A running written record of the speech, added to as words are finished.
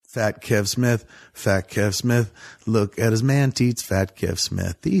Fat Kev Smith, Fat Kev Smith, look at his man teats, Fat Kev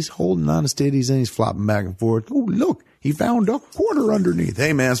Smith. He's holding on his titties and he's flopping back and forth. Oh, look, he found a quarter underneath.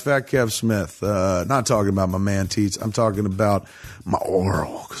 Hey, man, it's Fat Kev Smith. Not talking about my man teats. I'm talking about my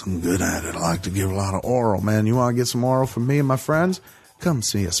oral, because I'm good at it. I like to give a lot of oral, man. You want to get some oral from me and my friends? Come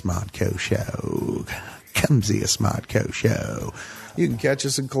see a Smart Co Show. Come see a Smart Co Show. You can catch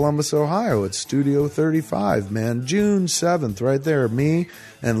us in Columbus, Ohio at Studio 35, man. June 7th, right there. Me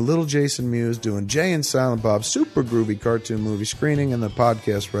and little Jason Mewes doing Jay and Silent Bob's super groovy cartoon movie screening and the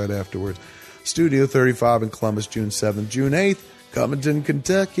podcast right afterwards. Studio 35 in Columbus, June 7th. June 8th, Covington,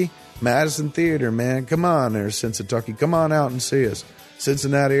 Kentucky. Madison Theater, man. Come on there, Cincinnati. Come on out and see us.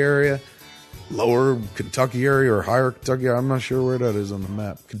 Cincinnati area, lower Kentucky area or higher Kentucky. I'm not sure where that is on the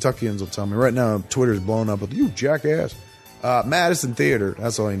map. Kentuckians will tell me. Right now, Twitter's blowing up with, you jackass. Madison Theater,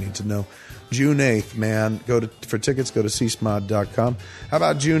 that's all you need to know. June 8th, man. For tickets, go to csmod.com. How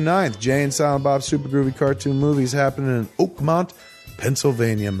about June 9th? Jay and Silent Bob's Super Groovy Cartoon Movies happening in Oakmont,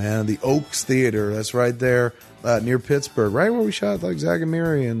 Pennsylvania, man. The Oaks Theater, that's right there near Pittsburgh, right where we shot like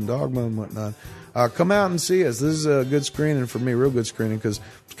Zagamiri and Dogma and whatnot. Come out and see us. This is a good screening for me, real good screening, because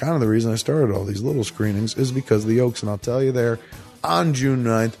it's kind of the reason I started all these little screenings is because of the Oaks, and I'll tell you there on June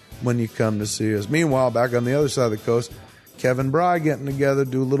 9th when you come to see us. Meanwhile, back on the other side of the coast, Kevin Bry getting together,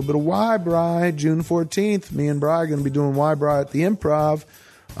 do a little bit of Y Bry. June 14th, me and Bry going to be doing Y Bry at the Improv.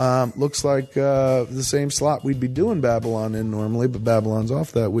 Looks like the same slot we'd be doing Babylon in normally, but Babylon's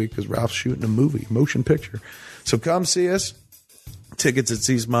off that week because Ralph's shooting a movie, motion picture. So come see us. Tickets at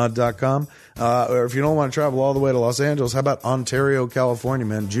csmod.com. Or if you don't want to travel all the way to Los Angeles, how about Ontario, California,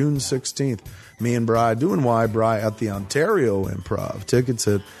 man? June 16th, me and Bry doing Y Bry at the Ontario Improv. Tickets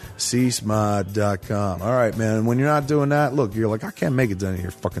at csmod.com. All right, man. And when you're not doing that, look, you're like, I can't make it to any of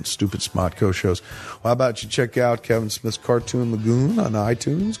your fucking stupid Smodco shows. Well, how about you check out Kevin Smith's Cartoon Lagoon on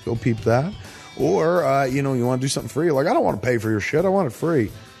iTunes? Go peep that. Or, you want to do something free. Like, I don't want to pay for your shit. I want it free.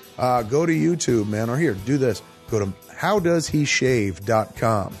 Go to YouTube, man. Or here, do this. Go to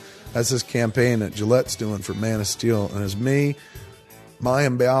howdoesheshave.com. That's this campaign that Gillette's doing for Man of Steel. And it's me,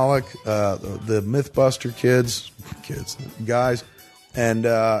 Mayim Bialik, the Mythbuster guys, and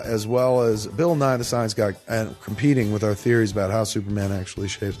as well as Bill Nye the Science Guy, and competing with our theories about how Superman actually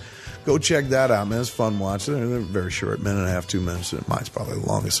shaves. Go check that out, man. It's fun watching it. They're very short, minute and a half, 2 minutes. Mine's probably the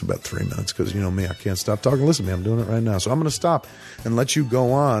longest, about 3 minutes, because you know me, I can't stop talking. Listen to me, I'm doing it right now. So I'm going to stop and let you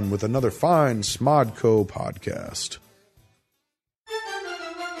go on with another fine Smodco podcast.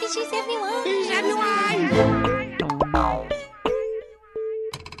 Fishies everyone! Fishies everyone!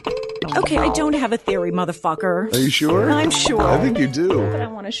 Okay, I don't have a theory, motherfucker. Are you sure? I'm sure. I think you do. But I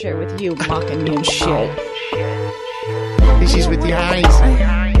want to share with you, mocking me and shit. Fishies with the eyes.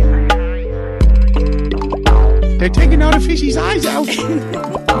 They're taking all the fishy's eyes out.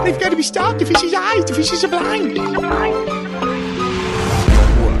 They've got to be stopped. The fishy's eyes. The fishes are blind. Plus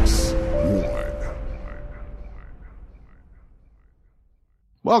one.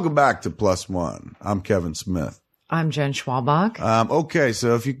 Welcome back to Plus One. I'm Kevin Smith. I'm Jen Schwalbach. Okay,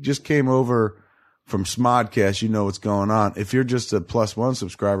 so if you just came over from Smodcast, you know what's going on. If you're just a Plus One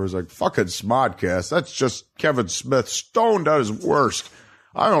subscriber, it's like, fucking Smodcast. That's just Kevin Smith stoned at his worst.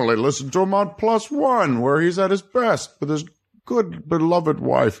 I only listen to him on Plus One, where he's at his best with his good, beloved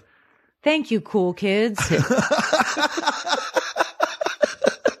wife. Thank you, cool kids.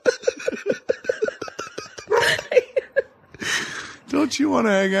 Don't you want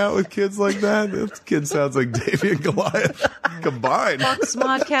to hang out with kids like that? That kid sounds like Davey and Goliath combined. Fuck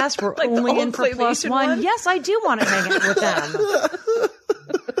Smodcast, we're Like only in for Plus One. Yes, I do want to hang out with them.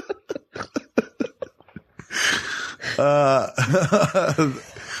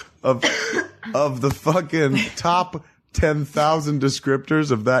 Of the fucking top 10,000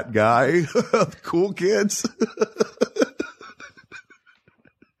 descriptors of that guy, of cool kids.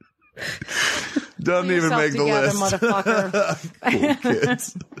 Doesn't Pull even yourself make the together, list. Motherfucker. Cool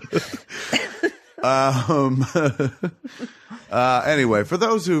kids. Anyway, for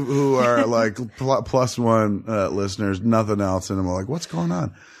those who are like Plus One listeners, nothing else, and I'm like, what's going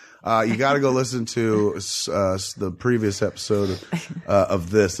on? You got to go listen to the previous episode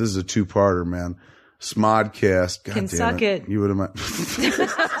of this. This is a two-parter, man. Smodcast. God Can damn suck it. You would have.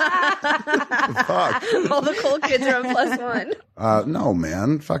 Fuck. All the cool kids are on Plus One. No,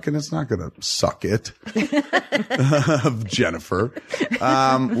 man. Fucking, it's not gonna suck it. Of Jennifer.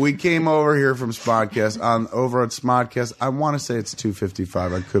 We came over here from Smodcast over at Smodcast. I want to say it's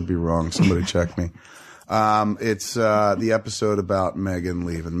 255. I could be wrong. Somebody check me. It's the episode about Megan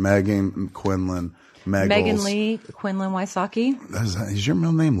leaving. Megan Quinlan. Megan Lee, Quinlan Wysocki. Is your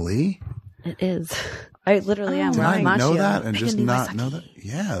middle name Lee? It is. I literally am. Did I know Machio. that and just not know that?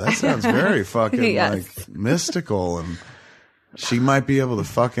 Yeah, that sounds very fucking Yes. like mystical, and she might be able to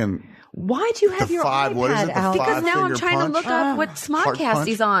fucking. Why do you have The your five- iPad what is it? The out? five- Because now I'm finger trying punch? to look up what Heart Smodcast punch?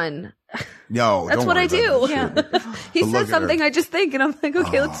 he's on. No, That's don't what worry I do. about that shit. He But look says at her. something, I just think, and I'm like,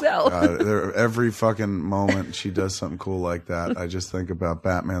 okay, let's go. God, every fucking moment she does something cool like that, I just think about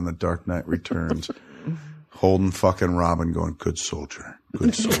Batman: The Dark Knight Returns, holding fucking Robin, going, "Good soldier,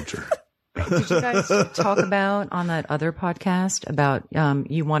 good soldier." Did you guys talk about on that other podcast about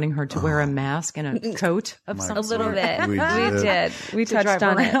you wanting her to wear a mask and a coat of some A little sort? bit. We We did. did. We To drive touched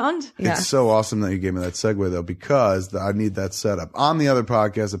on it. around? Yeah. It's so awesome that you gave me that segue though, because I need that setup. On the other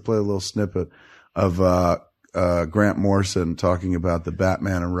podcast, I played a little snippet of Grant Morrison talking about the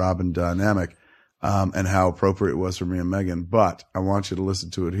Batman and Robin dynamic, and how appropriate it was for me and Megan. But I want you to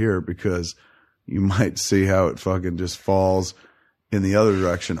listen to it here because you might see how it fucking just falls in the other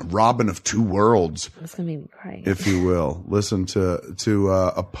direction. A Robin of two worlds, It's going to make me cry. if you will. Listen to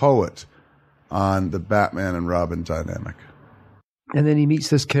a poet on the Batman and Robin dynamic. And then he meets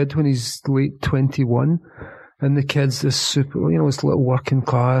this kid when he's late 21. And the kid's this super, this little working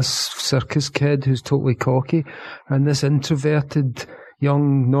class circus kid who's totally cocky. And this introverted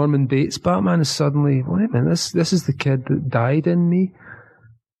young Norman Bates Batman is suddenly, wait a minute, this is the kid that died in me.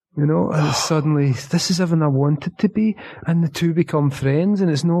 And it's suddenly, this is everything I wanted to be. And the two become friends, and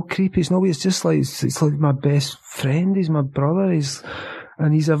it's no creepy, it's just like, it's like my best friend, he's my brother, he's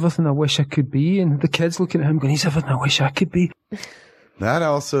everything I wish I could be. And the kid's looking at him going, he's everything I wish I could be. That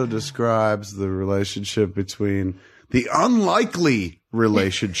also describes the relationship between the unlikely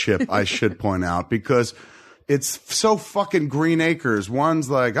relationship, I should point out, because it's so fucking Green Acres. One's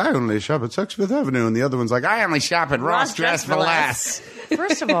like, I only shop at Saks Fifth Avenue, and the other one's like, I only shop at Ross Dress for Less.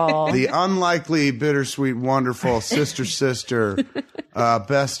 First of all, The unlikely, bittersweet, wonderful sister,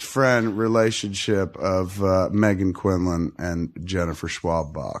 best friend relationship of Megan Quinlan and Jennifer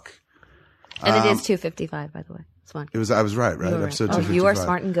Schwab-Bach. And it is 2:55, by the way. It's fun. I was right? You were right. Episode Oh, 255. you are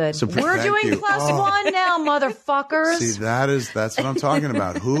smart and good. we're Thank doing you. plus Oh. one now, motherfuckers. See, that's what I'm talking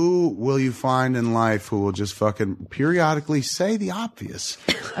about. Who will you find in life who will just fucking periodically say the obvious?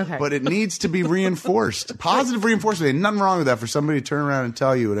 Okay. But it needs to be reinforced. Positive reinforcement. Ain't nothing wrong with that for somebody to turn around and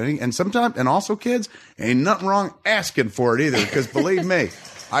tell you it. And sometimes, and also kids, ain't nothing wrong asking for it either. Because believe me,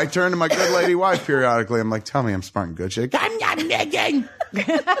 I turn to my good lady wife periodically. I'm like, tell me I'm smart and good. She's like, I'm not Megan. I'm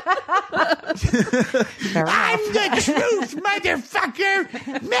the truth, motherfucker.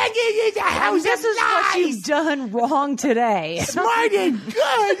 Megan is a house This of is what lies. you've done wrong today. Smart and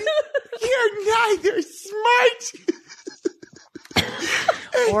good. You're neither smart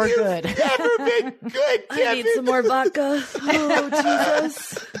Or You've good. Never been good, I Kevin. need some more vodka. Oh,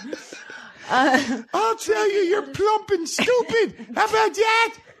 Jesus. I'll tell you, you're plump and stupid. How about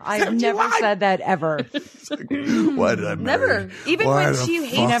that? I've never said that ever. Why did I marry Never. you? Even Why when the she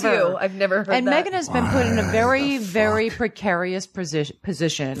hates fuck? Never. you, I've never heard And that. Megan has been put in a very, very precarious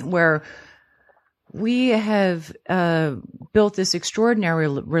position where we have built this extraordinary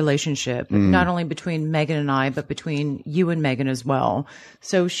relationship, not only between Megan and I, but between you and Megan as well.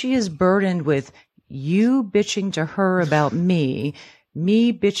 So she is burdened with you bitching to her about me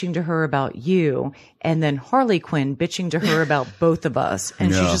bitching to her about you, and then Harley Quinn bitching to her about both of us.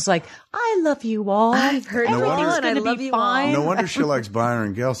 And she's Yeah. just like, I love you all. I've heard you all, Everything's and I gonna love be you all. fine. No wonder she likes Byron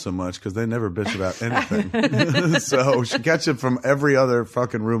and Gail so much because they never bitch about anything. So she gets it from every other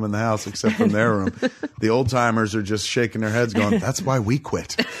fucking room in the house except from their room. The old timers are just shaking their heads going, that's why we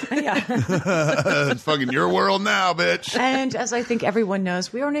quit. It's fucking your world now, bitch. And as I think everyone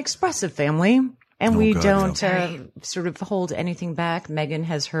knows, we are an expressive family, and we God, don't sort of hold anything back. Megan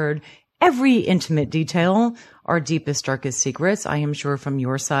has heard every intimate detail, our deepest, darkest secrets, I am sure from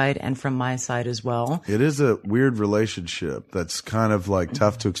your side and from my side as well. It is a weird relationship that's kind of like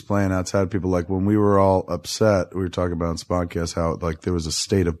tough to explain outside of people. Like when we were all upset, we were talking about on this podcast how like there was a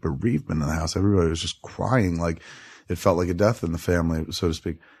state of bereavement in the house. Everybody was just crying. Like it felt like a death in the family, so to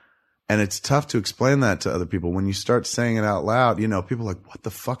speak. And it's tough to explain that to other people. When you start saying it out loud, you know, people are like, what the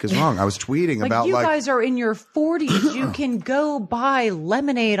fuck is wrong? I was tweeting about You guys are in your 40s. You can go buy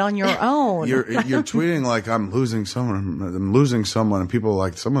lemonade on your own. You're tweeting like I'm losing someone, and people are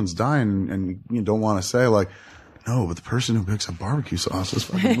like someone's dying, and you don't want to say like, no, but the person who picks up barbecue sauce is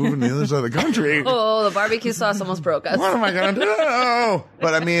fucking moving to the other side of the country. Oh, the barbecue sauce almost broke us. What am I gonna do?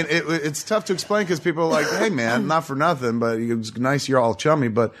 But I mean, it's tough to explain because people are like, hey man, not for nothing, but it's nice you're all chummy,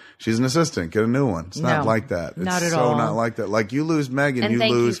 but she's an assistant, get a new one. It's not No, like that. It's not at so all. not like that. Like you lose Megan, And you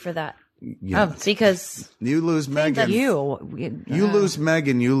thank lose you for that. yeah. Because You lose Megan. You lose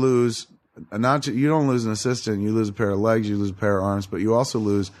Megan, you lose you don't lose an assistant, you lose a pair of legs, you lose a pair of arms, but you also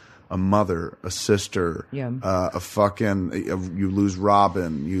lose a mother, a sister, a fucking, you lose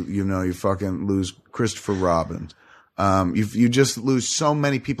Robin, you fucking lose Christopher Robin. You just lose so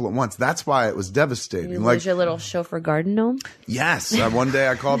many people at once. That's why it was devastating. You lose your little chauffeur garden gnome? Yes. One day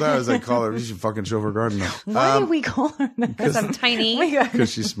I called her. I was like, call her. You should fucking chauffeur garden gnome. Why do we call her that? Because I'm tiny.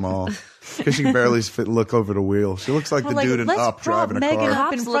 Because she's small. Because she can barely look over the wheel. She looks like the dude in Up driving a Megan car.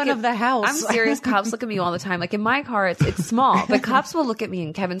 up in front of the house. I'm serious. Cops look at me all the time. Like in my car, it's small, but cops will look at me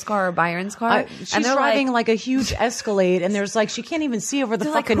in Kevin's car or Byron's car. She's and they're driving like a huge Escalade, and there's like she can't even see over the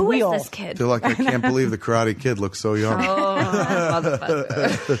they're fucking like, who wheel. is this kid? They're like, I can't believe the Karate Kid looks so young.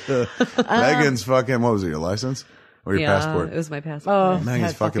 Motherfucker. Megan's fucking, what was it, your license? Or your passport? It was my passport. Oh,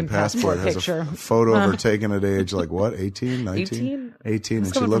 Megan's that fucking passport has picture. a photo of her taken at age, like what, 18, 19? 18. And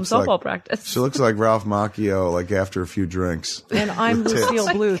she coming looks from softball like, practice. she looks like Ralph Macchio, like after a few drinks. And I'm With tits. Lucille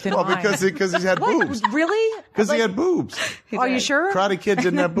Bluth. And Well, because he had boobs. Really? Because he had boobs. Are you sure? Karate Kid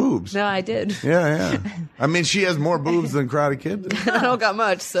didn't have boobs. No, I did. Yeah. I mean, she has more boobs than Karate Kid did. I don't got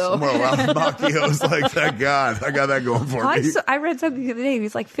much, so. Well, Ralph Macchio's like, thank God, I got that going for me. I read something the other day.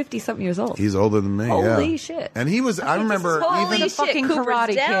 He's like 50-something years old. He's older than me. Holy yeah. shit. And he was. I remember Holy even shit, fucking Cooper's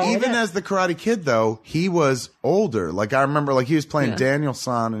Karate down. Kid. even as the Karate Kid, though, he was older. Like I remember, like he was playing Daniel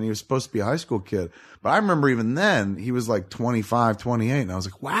San, and he was supposed to be a high school kid. But I remember even then, he was like 25, 28, and I was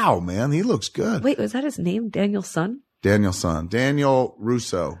like, wow, man, he looks good. Wait, was that his name? Daniel's son? Daniel San, Daniel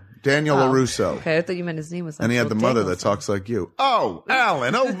Russo, Daniel LaRusso. Okay, I thought you meant his name was like And he had the mother that talks like you. Oh,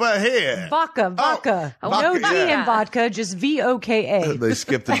 Alan, over here. Vodka. Vodka, No D yeah. in vodka, just VOKA. They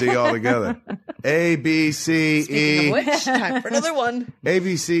skipped the D altogether. A, B, C, Speaking E. of which, time for another one. A,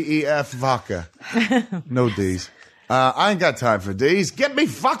 B, C, E, F, vodka. No D's. I ain't got time for D's. Get me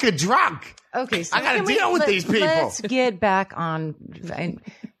fucking drunk. Okay, so I gotta can we- deal with these people. Let's get back on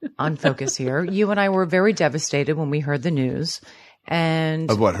focus here. You and I were very devastated when we heard the news.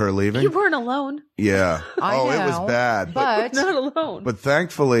 And Of what, her leaving? You weren't alone. Yeah. I It know, was bad. But Not alone. But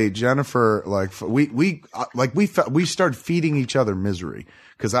thankfully, Jennifer, like we started feeding each other misery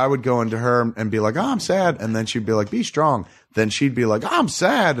because I would go into her and be like, "Oh, I'm sad," and then she'd be like, "Be strong." Then she'd be like, "Oh, I'm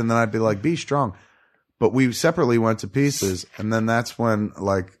sad," and then I'd be like, "Be strong." But we separately went to pieces, and then that's when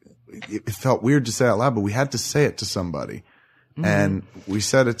like it felt weird to say out loud, but we had to say it to somebody, and we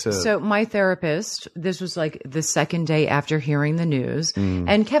said it to. So my therapist, this was like the second day after hearing the news,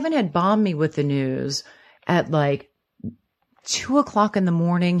 and Kevin had bombed me with the news at like 2:00 in the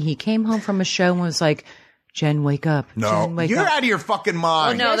morning. He came home from a show and was like, "Jen, wake up. No, Jen, wake you're up." out of your fucking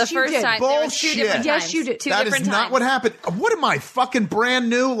mind. No, Yes, the you first did. time. There was two Bullshit. different Yes, times. you did. Two That different is not times. what happened. What am I, fucking brand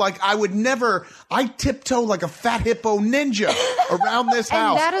new? Like, I would never, I tiptoe like a fat hippo ninja around this And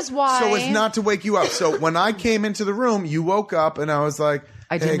house. that is why- So as not to wake you up. So when I came into the room, you woke up and I was like,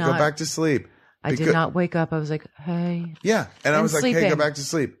 I did hey, go not. back to sleep. I did not wake up. I was like, "Hey." Yeah. And I I'm was like, hey, sleeping. go back to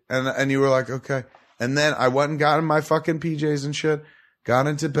sleep. And you were like, okay. And then I went and got in my fucking PJs and shit, got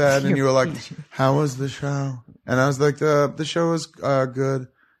into bed, and you were like, how was the show? And I was like, the show was good.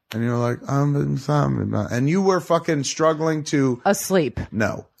 And you were like, and you were fucking struggling to Asleep.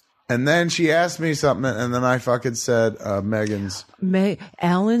 no. And then she asked me something, and then I fucking said, Megan's.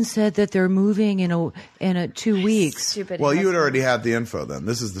 Alan said that they're moving in a 2 weeks. Stupid. Well, you had already had the info then.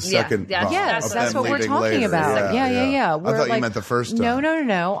 This is the second. yeah, bomb Yes, of that's them what we're leaving talking later. about. Yeah. I We're thought you like- meant the first time.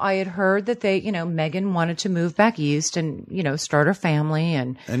 No. I had heard that they, Megan wanted to move back east and, start her family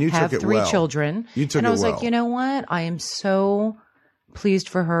and And you have took it 3 well. children. You took and I it was well. like, you know what? I am so pleased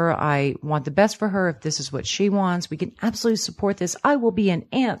for her. I want the best for her. If this is what she wants, we can absolutely support this. I will be an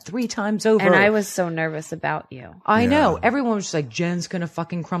aunt 3 times over. And I was so nervous about you. I know. Everyone was just like, Jen's going to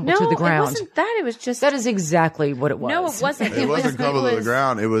fucking crumble No, to the it ground. wasn't that. It was just That is exactly what it was. no, it wasn't. It wasn't crumble to the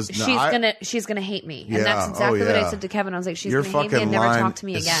ground. It was. She's gonna hate me, Yeah. and that's exactly Oh, what I yeah. said to Kevin. I was like, she's Your gonna hate me fucking and never line talk to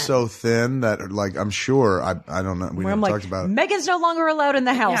me is again. so thin that, like, I'm sure I don't know. We Where never I'm like, talked about it. Megan's no longer allowed in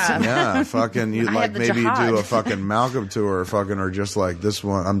the house. Yeah. Yeah, fucking you I like had the maybe you do jihad. a fucking Malcolm tour, or fucking, or just like this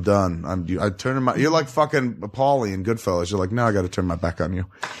one. I'm done. I turn my. You're like fucking Paulie in Goodfellas. You're like, no, I got to turn my back on you.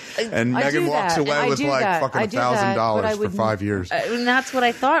 And I Megan do walks that. away I with do like that. fucking I do that, but I $1,000 for would- 5 years. And that's what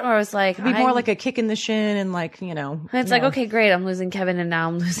I thought. Where I was like, It'd be more like a kick in the shin and like, And it's like, okay, great. I'm losing Kevin, and now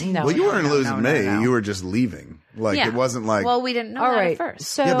I'm losing. No. Well, you weren't losing me. no. You were just leaving. Like Yeah. it wasn't like. Well, we didn't know all that right. at first.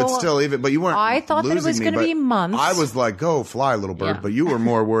 So yeah, but still, even but you weren't. I thought that it losing was me, going to but be months. I was like, "Go fly, little bird," Yeah. but you were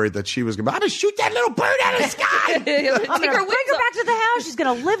more worried that she was going to. I'm going to shoot that little bird out of the sky. I'm going to bring her back to the house. She's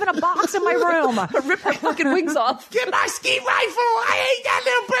going to live in a box in my room. Rip her fucking wings off. Get my ski rifle! I ain't that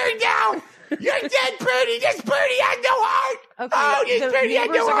little bird down. You're dead, Birdie. This Birdie has no heart. Okay, Oh, this the Birdie has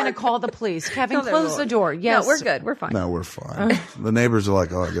neighbors no are going heart. to call the police. Kevin, No, they close won't. the door. Yes. No, we're good. We're fine. No, we're fine. The neighbors are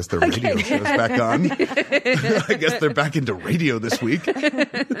like, oh, I guess their radio show's back on. I guess they're back into radio this week.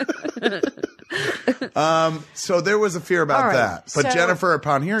 So there was a fear about All right, that. But so Jennifer,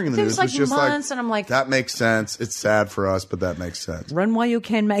 upon hearing the there news, was, was just months, and I'm like, that makes sense. It's sad for us, but that makes sense. Run while you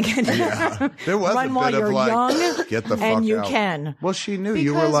can, Megan. Yeah. There was Run a while bit you're of like, young, get the fuck and you out. can. Well, she knew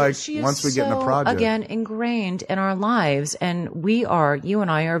you were Because like, she is once we get in a so, project. again, ingrained in our lives, and you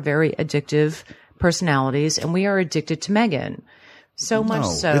and I are very addictive personalities, and we are addicted to Megan. So much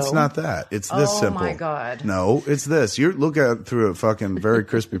so. It's not that. It's this Oh, simple. my God. No, it's this. You look at it through a fucking very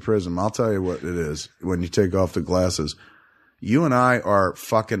crispy prism. I'll tell you what it is when you take off the glasses. You and I are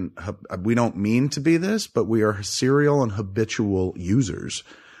fucking, we don't mean to be this, but we are serial and habitual users.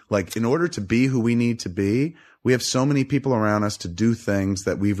 Like, in order to be who we need to be, we have so many people around us to do things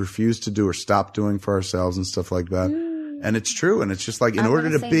that we've refused to do or stopped doing for ourselves and stuff like that. And it's true. And it's just like, in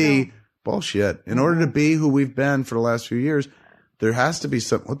order to be bullshit, in order to be who we've been for the last few years, there has to be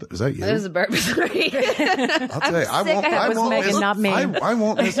some. Is that you? It was a burp. Sorry. I'll tell you, I won't. That I was won't Megan, miss, not me. I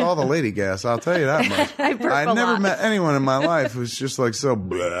won't miss all the lady gas. I'll tell you that much. I I never met anyone in my life who's just like so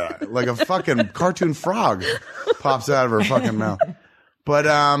bleh, like a fucking cartoon frog pops out of her fucking mouth.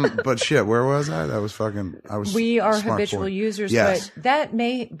 But shit, where was I? That was fucking. I was. We are smart habitual for it. users, Yes. but that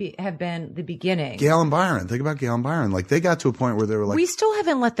may have been the beginning. Gail and Byron. Think about Gail and Byron. Like they got to a point where they were like, We still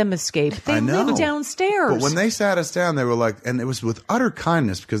haven't let them escape. They I know. live downstairs. but when they sat us down, they were like, and it was with utter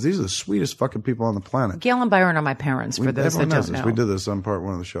kindness because these are the sweetest fucking people on the planet. Gail and Byron are my parents, for those that Everyone don't knows this. know. We did this on part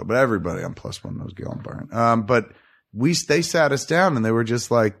one of the show, but everybody on Plus One knows Gail and Byron. But they sat us down and they were just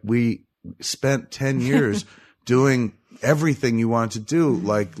like, we spent 10 years doing everything you want to do.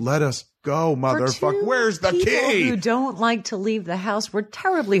 Like, let us go, For motherfucker. two Where's the people key? who don't like to leave the house, we're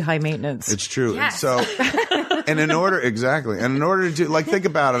terribly high maintenance. It's true. Yes. And so, and in order to do, like, think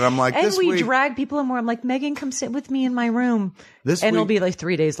about it. I'm like, and this we week, drag people in where I'm like, Megan, come sit with me in my room. This and it'll week- be like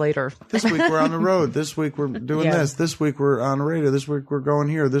 3 days later. this week we're on the road. This week we're doing Yeah. this. This week we're on the radio. This week we're going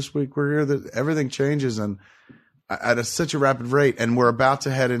here. This week we're here. Everything changes and at such a rapid rate. And we're about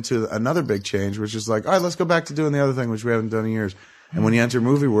to head into another big change, which is like, all right, let's go back to doing the other thing, which we haven't done in years. And when you enter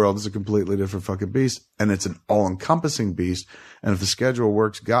movie world, it's a completely different fucking beast. And it's an all-encompassing beast. And if the schedule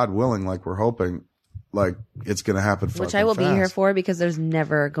works, God willing, like we're hoping, like it's going to happen Which I will be here for because there's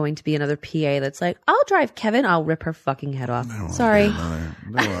never going to be another PA that's like, I'll drive Kevin. I'll rip her fucking head off. Sorry.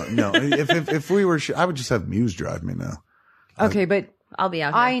 No, if we were, I would just have Muse drive me now. Okay, but I'll be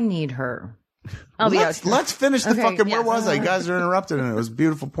out here. I need her. I'll be out here. Let's finish the Okay, fucking, where yes. was I? You guys are interrupted and it was a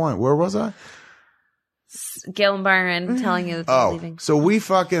beautiful point. Where was I? Gail and Byron telling you that they're Oh, leaving. so we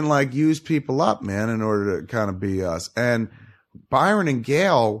fucking like use people up, man, in order to kind of be us. And Byron and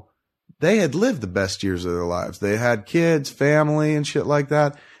Gail, they had lived the best years of their lives. They had kids, family, and shit like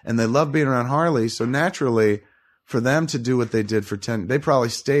that. And they loved being around Harley. So naturally, for them to do what they did for 10, they probably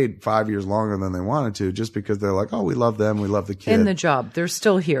stayed 5 years longer than they wanted to just because they're like, oh, we love them. We love the kid. In the job. They're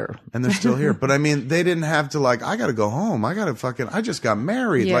still here. And they're still here. But I mean, they didn't have to like, I got to go home. I just got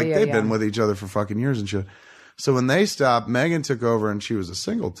married. Yeah, like yeah, they've yeah. been with each other for fucking years and shit. So when they stopped, Megan took over and she was a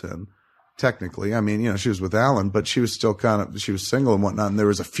singleton, technically. I mean, she was with Alan, but she was still she was single and whatnot. And there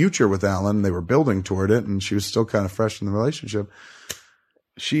was a future with Alan. And they were building toward it. And she was still kind of fresh in the relationship.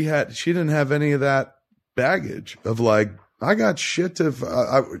 She didn't have any of that baggage of like, I got shit to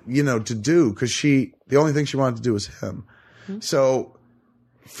do because the only thing she wanted to do was him. So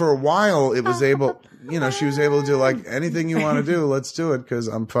for a while it was she was able to do like anything you want to do. Let's do it. Cause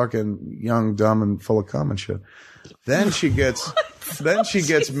I'm fucking young, dumb and full of cum and shit. Then she gets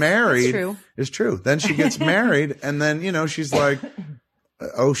married. true. It's true. Then she gets married and then, she's like,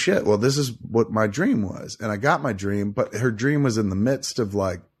 oh shit. Well, this is what my dream was. And I got my dream, but her dream was in the midst of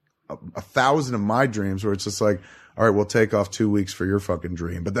like 1,000 of my dreams where it's just like, all right, we'll take off 2 weeks for your fucking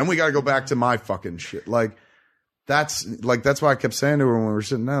dream, but then we got to go back to my fucking shit. That's why I kept saying to her when we were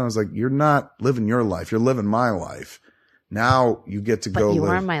sitting down, I was like, you're not living your life. You're living my life. Now you get to go But you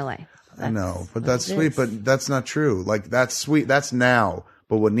live. are my life. I know, but what that's it sweet, is. but that's not true. Like that's sweet. That's now.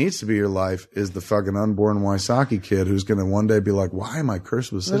 But what needs to be your life is the fucking unborn Wysocki kid who's going to one day be like, why am I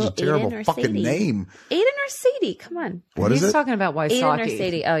cursed with such Little a terrible Aiden or fucking Sadie. name? Aiden or Sadie? Come on. What is He's it? talking about Aiden or Wysocki.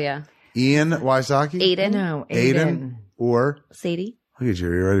 Sadie? Oh, yeah. Ian Wysocki? Aiden. No, Aiden or Sadie. look at you.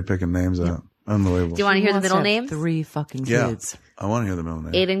 You're already picking names out. Unbelievable. Do you want to hear the Wants middle have name? 3 fucking Yeah. kids. I want to hear the middle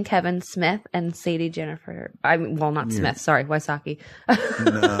name. Aiden Kevin Smith and Sadie Jennifer. Not Smith. Sorry, Wysocki. No,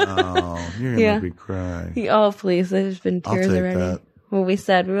 you're going to Yeah. make me cry. Oh, please. There's been I'll tears take already. that. What we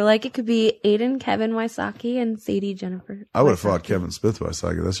said, we were like, it could be Aiden, Kevin, Wysocki, and Sadie, Jennifer. I would have thought Kevin Smith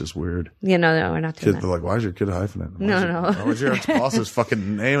Wysocki. That's just weird. Yeah, no, we're not doing Kids that. are like, why is your kid hyphenated? No. Why was your boss's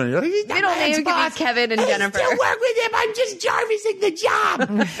fucking name? And you're like, he's not Middle my name could ex-boss. be Kevin and Jennifer. I work with him. I'm just Jarvising the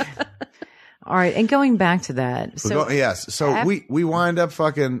job. All right. And going back to that. So Yes. So we wind up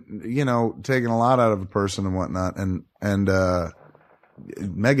fucking, taking a lot out of a person and whatnot. And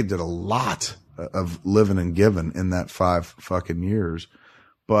Megan did a lot of living and giving in that 5 fucking years.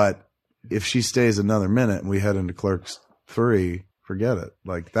 But if she stays another minute and we head into Clerks 3, forget it.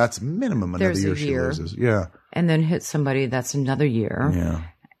 Like that's minimum another There's a year she year. loses. Yeah. and then hit somebody, that's another year. Yeah.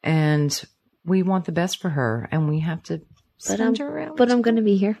 And we want the best for her, and we have to send her out. But I'm going to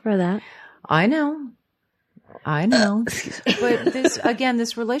be here for that. I know. But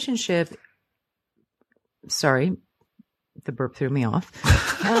this relationship, sorry, the burp threw me off.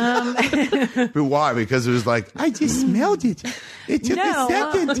 But why? Because it was like, I just smelled it. It took a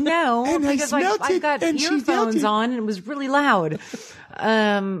second. No, and I because smelled I've it, got and she felt earphones it. on and it was really loud.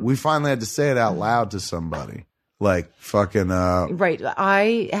 We finally had to say it out loud to somebody. Like fucking, Right.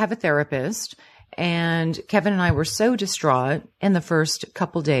 I have a therapist, and Kevin and I were so distraught in the first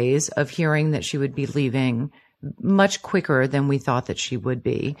couple days of hearing that she would be leaving much quicker than we thought that she would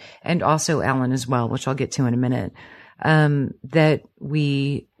be. And also Alan as well, which I'll get to in a minute. That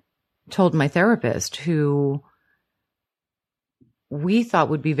we told my therapist, who we thought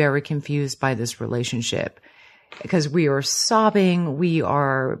would be very confused by this relationship, because we are sobbing. We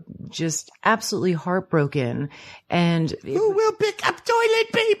are just absolutely heartbroken. And Who will pick up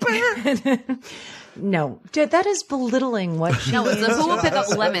toilet paper? no, that is belittling what she No, it's who will pick up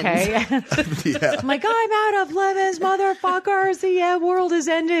lemons. Okay. yeah. I'm like, I'm out of lemons, motherfuckers. The world is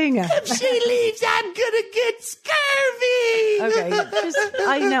ending. If she leaves, I'm gonna get scurvy. Okay.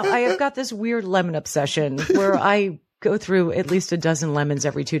 I know. I have got this weird lemon obsession where I go through at least a dozen lemons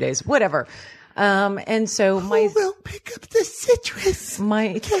every 2 days, whatever. And so Who will pick up the citrus?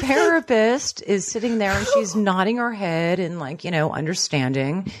 my therapist is sitting there and she's nodding her head and like,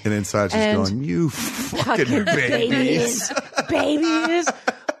 understanding. And inside she's And- going, you fucking babies. Babies.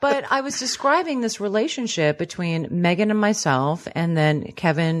 But I was describing this relationship between Megan and myself, and then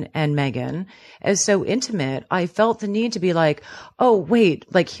Kevin and Megan, as so intimate. I felt the need to be like, oh, wait,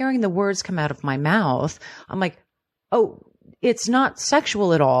 like hearing the words come out of my mouth. I'm like, oh, it's not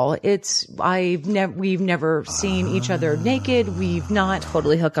sexual at all. We've never seen each other naked. We've not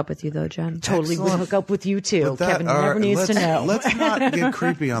Totally hook up with you though, Jen. totally would hook up with you too. But that- Kevin all never right, needs to know. Let's not get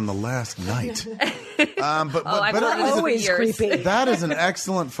creepy on the last night. But I've but heard it this is- for Always years. creepy. that is an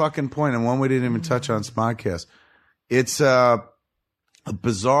excellent fucking point, and one we didn't even touch on Smodcast. It's a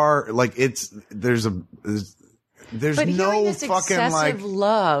bizarre, like there's But hearing no this fucking excessive like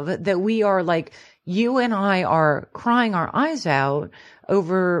love that we are like, you and I are crying our eyes out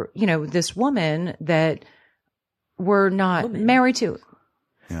over, this woman that we're not married to.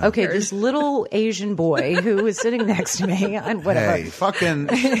 Yeah. Okay, this little Asian boy who is sitting next to me and whatever. hey, fucking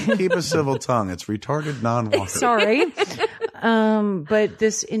keep a civil tongue. It's retarded non-walker. Sorry. But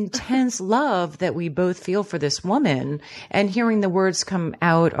this intense love that we both feel for this woman, and hearing the words come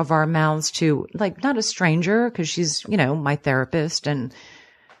out of our mouths to, like, not a stranger, because she's, my therapist and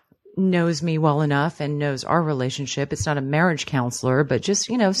knows me well enough and knows our relationship. It's not a marriage counselor, but just,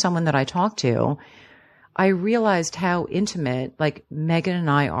 someone that I talk to. I realized how intimate, like, Megan and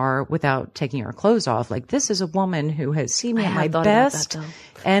I are without taking our clothes off. Like, this is a woman who has seen me I at have my thought about best that, though.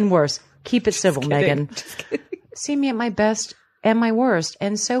 and worst. Keep it civil, Megan. See me at my best and my worst.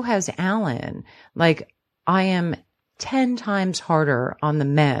 And so has Alan. Like, I am 10 times harder on the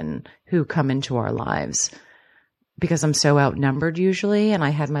men who come into our lives because I'm so outnumbered usually. And I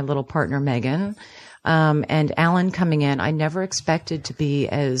had my little partner, Megan, and Alan coming in. I never expected to be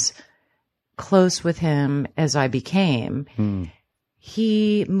as close with him as I became.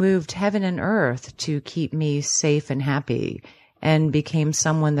 He moved heaven and earth to keep me safe and happy, and became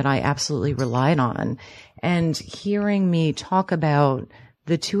someone that I absolutely relied on. And hearing me talk about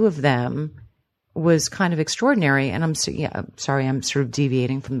the two of them was kind of extraordinary. And I'm sorry, I'm sort of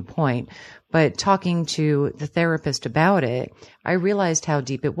deviating from the point, but talking to the therapist about it, I realized how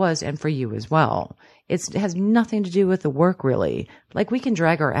deep it was, and for you as well. It has nothing to do with the work, really. Like, we can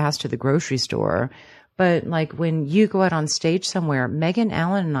drag our ass to the grocery store, but like when you go out on stage somewhere, Megan,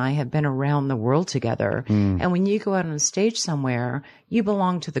 Allen, and I have been around the world together. And when you go out on stage somewhere, you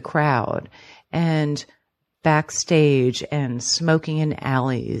belong to the crowd, and backstage and smoking in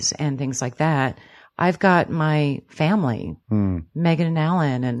alleys and things like that. I've got my family, Megan and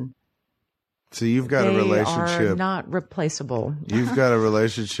Allen, and So you've got a They relationship. are not replaceable. You've got a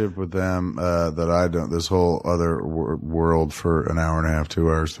relationship with them that I don't. This whole other world for an hour and a half, 2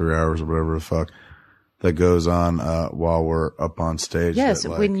 hours, 3 hours, or whatever the fuck that goes on while we're up on stage. Yes, that,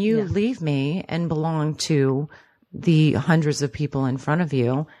 like, when you leave me and belong to the hundreds of people in front of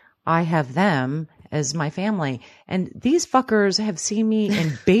you, I have them as my family. And these fuckers have seen me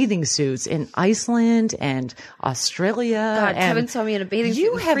in bathing suits in Iceland and Australia. God, and Kevin saw me in a bathing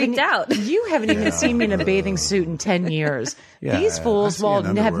suit and freaked out. You haven't even seen me in a bathing suit in 10 years. Yeah, These fools, I've seen while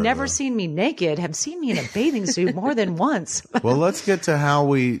underwear, have never though. seen me naked, have seen me in a bathing suit more than once. Well, let's get to how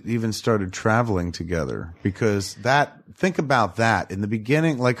we even started traveling together, because think about that. In the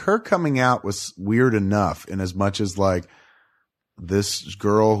beginning, like, her coming out was weird enough in as much as, like, this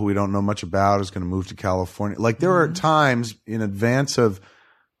girl who we don't know much about is going to move to California. Like, there were times in advance of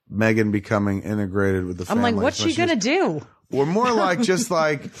Megan becoming integrated with the I'm family. like, what's she going to do? Or more like, just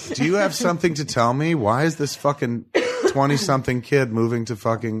like, do you have something to tell me? Why is this fucking 20-something kid moving to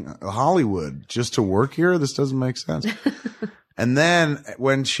fucking Hollywood just to work here? This doesn't make sense. And then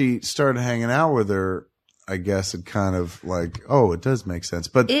when she started hanging out with her, I guess it kind of like, oh, it does make sense.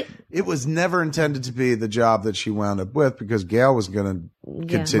 But it was never intended to be the job that she wound up with, because Gail was going to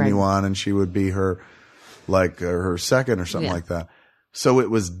continue on and she would be her, like, her second or something like that. So it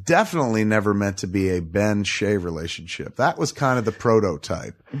was definitely never meant to be a Ben Shay relationship. That was kind of the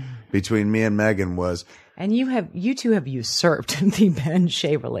prototype between me and Megan was. And you two have usurped the Ben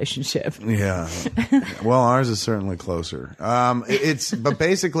Shay relationship. Yeah. Well, ours is certainly closer. But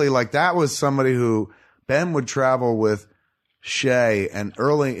basically, like, that was somebody who Ben would travel with Shay, and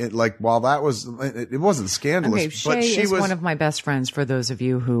while that was, it wasn't scandalous, Okay, but Shay she is was one of my best friends, for those of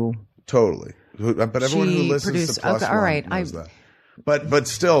you who totally. But everyone who listens to Plus all One right, knows that. But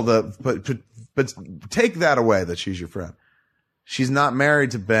still, but take that away that she's your friend. She's not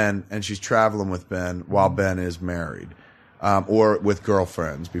married to Ben, and she's traveling with Ben while Ben is married, or with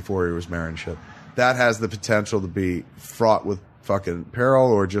girlfriends before he was married and shit. That has the potential to be fraught with fucking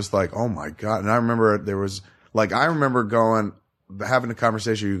peril, or just like, oh my God. And I remember having a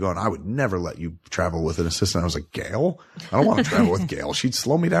conversation with you going, I would never let you travel with an assistant. I was like, Gail? I don't want to travel with Gail. She'd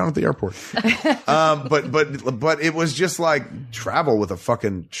slow me down at the airport. But it was just like, travel with a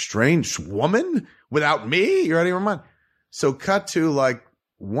fucking strange woman without me? You're out of your mind. So cut to, like,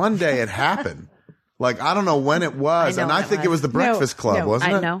 one day it happened. Like, I don't know when it was. I think it was the Breakfast Club,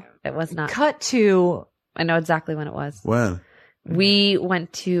 wasn't it? I know. It was not. cut to I know exactly when it was. When? We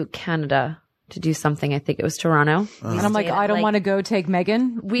went to Canada to do something. I think it was Toronto. and I'm like, I don't want to go take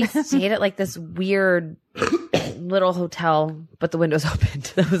Megan. We stayed at, like, this weird little hotel, but the windows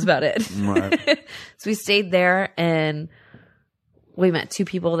opened. That was about it. Right. So we stayed there, and we met two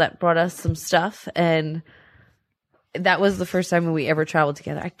people that brought us some stuff, and that was the first time we ever traveled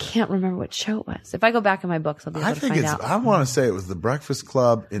together. I can't remember what show it was. If I go back in my books, I'll be able to find out. I want to say it was the Breakfast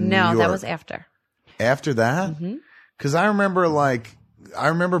Club in New York. No, that was after. After that? Because I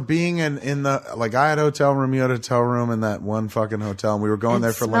remember being in the, like, I had a hotel room, you had a hotel room in that one fucking hotel, and we were going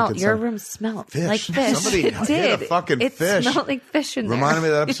there for Lincoln. Your room smelled like fish. Somebody it hit did. a fucking it fish. It smelled like fish in there. Reminded me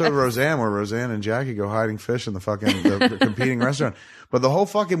of that episode of Roseanne where Roseanne and Jackie go hiding fish in the fucking the competing restaurant. But the whole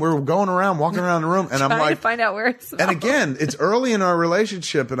fucking, we were going around, walking around the room, and I'm Trying like, to find out where it smelled. and again, it's early in our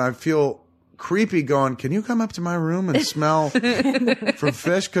relationship, and I feel creepy going, can you come up to my room and smell for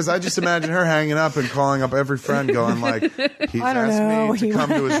fish? Because I just imagine her hanging up and calling up every friend going like, he's asked me to come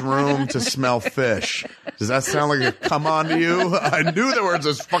to his room to smell fish. Does that sound like a come on to you? I knew there was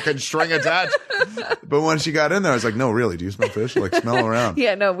a fucking string attached. But when she got in there, I was like, no, really, do you smell fish? Like, smell around.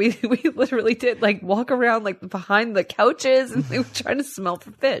 Yeah, no, we literally did, like, walk around, like, behind the couches, and we were trying to smell for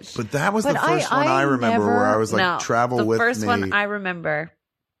fish. But that was But the first one I I remember never- where I was like, No, travel with me. The first one I remember,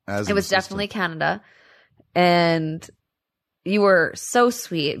 as it an was assistant. definitely Canada. And you were so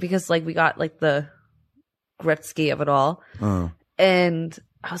sweet because, like, we got, like, the Gretzky of it all. Oh. And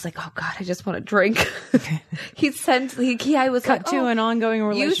I was like, oh God, I just want a drink. I was Cut like, to an ongoing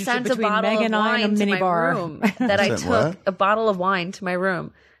relationship you sent between a bottle Meg of and I in a wine to my minibar. room that I Sent took what? a bottle of wine to my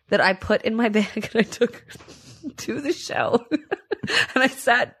room that I put in my bag and I took to the show. And I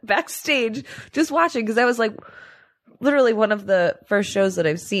sat backstage just watching because I was like, literally one of the first shows that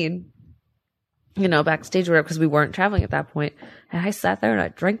I've seen, you know, backstage or whatever, because we weren't traveling at that point. And I sat there and I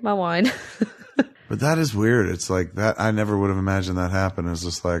drank my wine. But that is weird. It's like that. I never would have imagined that happen. It's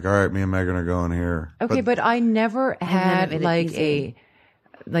just like, all right, me and Megan are going here. Okay, but I never had made it like easy.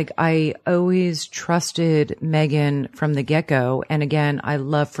 I always trusted Megan from the get-go. And again, I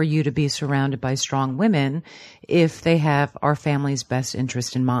love for you to be surrounded by strong women if they have our family's best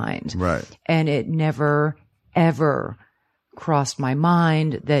interest in mind. Right. And it never, ever crossed my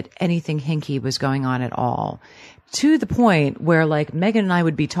mind that anything hinky was going on at all. To the point where, like, Megan and I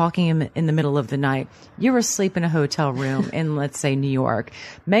would be talking in the middle of the night. You're asleep in a hotel room in, let's say, New York.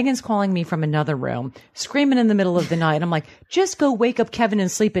 Megan's calling me from another room, screaming in the middle of the night. I'm like, just go wake up Kevin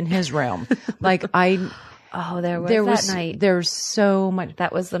and sleep in his room. Like, Oh, there was that night. There's so much.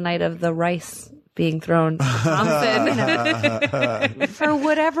 That was the night of the rice being thrown to Thompson. For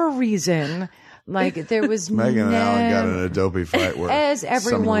whatever reason, like, there was Megan and Alan got in a dopey fight where as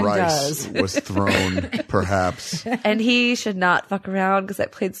everyone some rice does. was thrown, perhaps. And he should not fuck around because I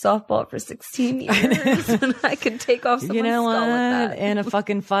played softball for 16 years and I could take off someone's You know skull what? with that. In a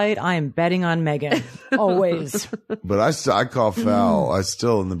fucking fight, I am betting on Megan. Always. But I call foul. I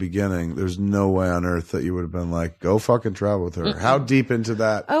still, in the beginning, there's no way on earth that you would have been like, go fucking travel with her. How deep into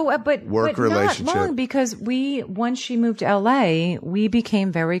that But work relationship? Not long, because once she moved to LA, we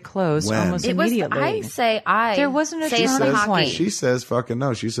became very close When? almost It was, immediately. There wasn't a say it's turning the point. hockey. She says fucking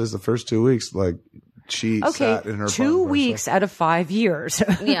no. She says the first 2 weeks, like, she sat in her 2 apartment by weeks herself. out of 5 years.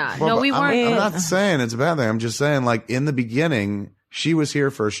 Yeah. Well, No, but we weren't. I'm not saying it's a bad thing. I'm just saying, like, in the beginning, she was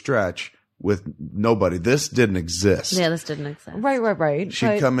here for a stretch with nobody. This didn't exist. Yeah, this didn't exist. Right. She'd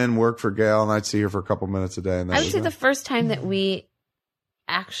But- come in, work for Gail, and I'd see her for a couple minutes a day. And that I would was say it. the first time that we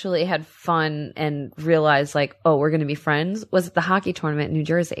actually had fun and realized, like, oh, we're going to be friends was at the hockey tournament in New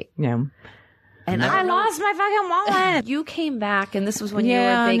Jersey. Yeah. And I lost my fucking wallet. You came back, and this was when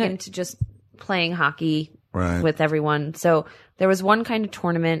Yeah, you were big no- into just playing hockey Right. with everyone. So there was one kind of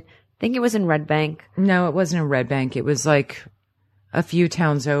tournament. I think it was in Red Bank. No, it wasn't in Red Bank. It was like a few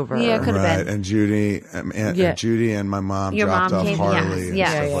towns over. Yeah, it could have Right, been. and Judy, Yeah. Judy and my mom Your dropped mom off came- Harley and yeah.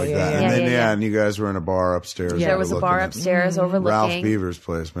 stuff Yeah, like yeah, that. yeah, And then yeah. and you guys were in a bar upstairs. Yeah. There was a overlooking bar it. upstairs overlooking. Ralph Beaver's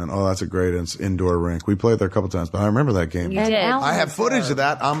place, man. Oh, that's a great indoor rink. We played there a couple times, but I remember that game. You And did. Alan I have was footage there. of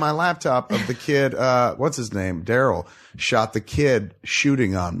that on my laptop of the kid, what's his name? Daryl shot the kid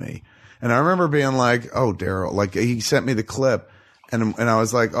shooting on me. And I remember being like, oh, Daryl, like he sent me the clip and I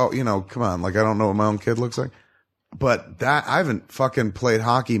was like, oh, you know, come on. Like, I don't know what my own kid looks like. But that I haven't fucking played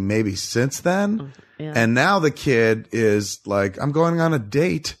hockey maybe since then. Yeah. And now the kid is like, I'm going on a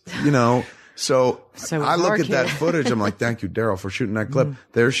date, you know. So So I it's look our at that kid. footage. I'm like, thank you, Daryl, for shooting that clip.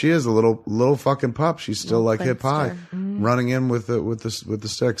 There she is, a little fucking pup. She's still like hip high, running in with the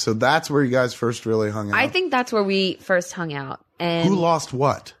stick. So that's where you guys first really hung out. I think that's where we first hung out. And Who lost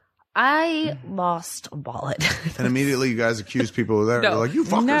what? I lost a wallet. And immediately you guys accused people there. No. They're like, you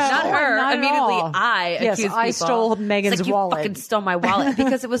fuckers. No. Not her. not at Immediately, all. I Yes, accused I people. stole It's Megan's like, you wallet. fucking stole my wallet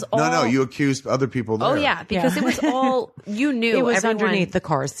because it was all. No, you accused other people there. Oh yeah, because Yeah. it was all you knew. It was everyone, underneath the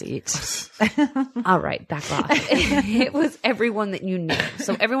car seat. All right, back off. It was everyone that you knew.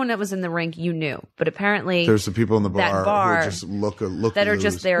 So everyone that was in the rink, you knew. But apparently, There's some people in the That bar, bar who just look that are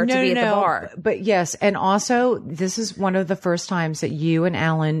just loose. there to be at the bar. But yes, and also this is one of the first times that you and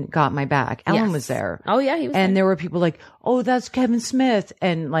Alan got my back. Alan Yes. was there. Oh yeah, he was. And there. there were people like, oh, that's Kevin Smith.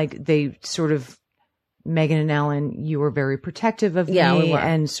 And like they sort of, Megan and Alan, you were very protective of Yeah, me we were.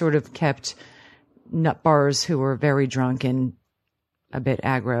 and sort of kept nut bars who were very drunk and a bit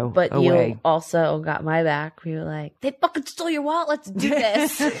aggro But away. you also got my back. We were like, they fucking stole your wallet. Let's do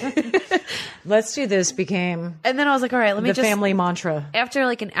this. Let's do this became And then I was like, all right, let me the just. family mantra. After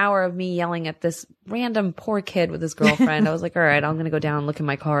like an hour of me yelling at this random poor kid with his girlfriend, I was like, all right, I'm going to go down and look in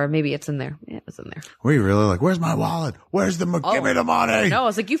my car. Maybe it's in there. Yeah, it was in there. Were you really like, where's my wallet? Where's the, give me the money? No, I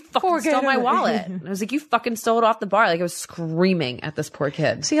was like, you fucking Forget stole my it. wallet. I was like, you fucking stole it off the bar. Like I was screaming at this poor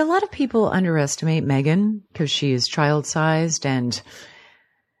kid. See, a lot of people underestimate Megan because she is child-sized and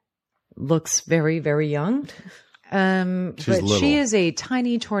looks very, very young. But little. she is a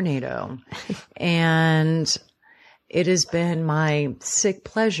tiny tornado. And it has been my sick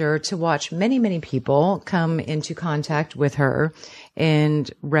pleasure to watch many, many people come into contact with her in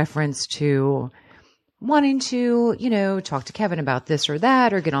reference to wanting to, you know, talk to Kevin about this or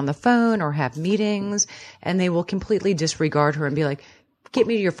that, or get on the phone or have meetings. And they will completely disregard her and be like, get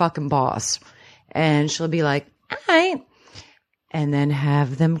me to your fucking boss. And she'll be like, all right. And then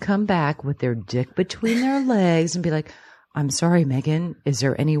have them come back with their dick between their legs and be like, I'm sorry, Megan, is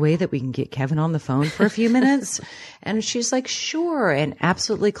there any way that we can get Kevin on the phone for a few minutes? And she's like, sure. And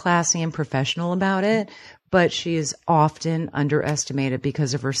absolutely classy and professional about it. But she is often underestimated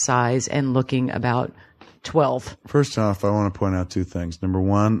because of her size and looking about 12. First off, I want to point out two things. Number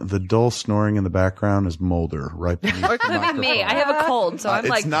one, the dull snoring in the background is Mulder, right beneath Or it could be me. I have a cold, so I'm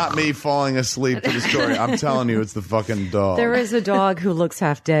it's not me falling asleep to the story. I'm telling you, it's the fucking dog. There is a dog who looks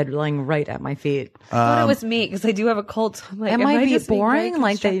half dead laying right at my feet. I thought it was me because I do have a cold. So I'm like, It am might I be just being boring. very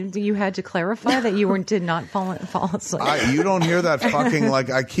Like constructive? you had to clarify that you did not fall asleep. You don't hear that fucking,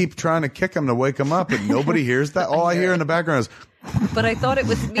 like, I keep trying to kick him to wake him up, and nobody hears that. All I hear in the background is But I thought it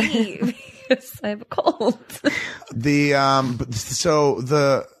was me because I have a cold. the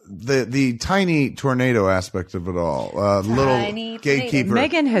tiny tornado aspect of it all. Little Tiny gatekeeper.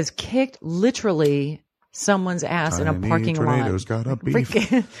 Megan has kicked literally someo's ass in a Tiny parking tornado's lot. got a beef.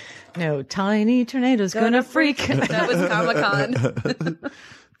 Freak. No, tiny tornado's gonna freak. That was Comic-Con.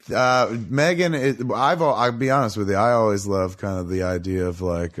 Megan, I'll be honest with you. I always love kind of the idea of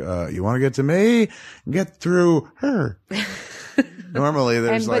like, you want to get to me, get through her. Normally,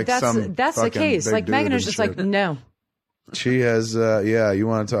 there's But like some. that's the fucking case. big Like dude Megan is and just shit. like, no. She has, you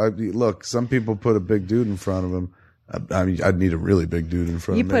want to talk. Look, some people put a big dude in front of him. I mean, I'd need a really big dude in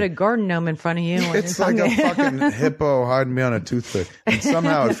front You of me. put a garden gnome in front of you. and It's like a fucking hippo hiding behind a toothpick. And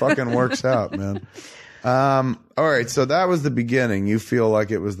somehow it fucking works out, man. All right. So that was the beginning. You feel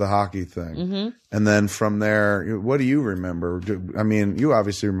like it was the hockey thing. Mm-hmm. And then from there, what do you remember? I mean, you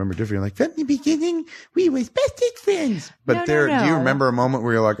obviously remember different. You're like, from the beginning, we was bested friends. But No. do you remember a moment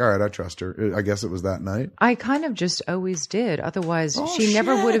where you're like, all right, I trust her? I guess it was that night. I kind of just always did. Otherwise, Oh, she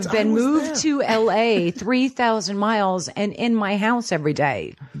never would have shit, been I was moved there. to LA 3,000 miles and in my house every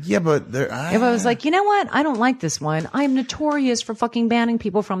day. Yeah, but If I was like, you know what? I don't like this one. I am notorious for fucking banning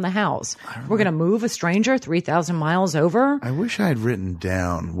people from the house. We're going to move a stranger 3,000 miles over. I wish I had written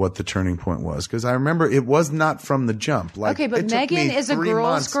down what the turning point was, because I remember it was not from the jump. Like, Okay, but it took Megan me is a 3 girl's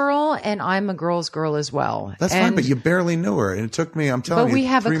months. girl, and I'm a girl's girl as well. That's and, fine, but you barely knew her, and it took me. I'm telling But you, we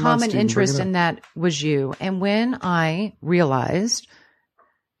have 3 a months common to even bring interest it up. in that was you. And when I realized,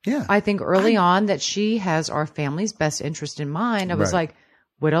 Yeah, I think early on that she has our family's best interest in mind, I was Right. like,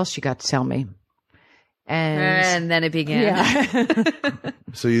 what else you got to tell me? And then it began. Yeah.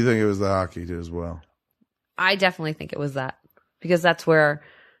 so you think it was the hockey too as well? I definitely think it was that because that's where,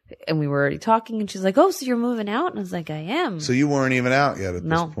 and we were already talking, and she's like, "Oh, so you're moving out?" And I was like, "I am." So you weren't even out yet at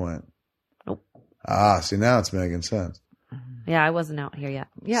No. this point. Nope. See, now it's making sense. Yeah, I wasn't out here yet.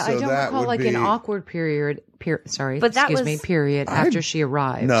 Yeah, So I don't that recall would like be- an awkward period. But that was- Period after she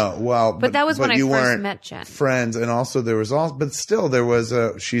arrived. No, well, But that was when I you first weren't met Jen. friends, and also there was all, but still there was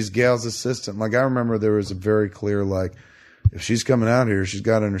she's Gail's assistant. Like I remember there was a very clear like, if she's coming out here, she's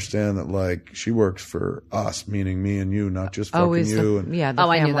got to understand that like she works for us, meaning me and you, not just fucking Always you. the, and yeah. The Oh,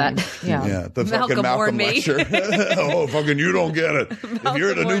 I knew family. that. Yeah. the fucking Malcolm Malcolm warned me. lecture. Oh, fucking you don't get it. If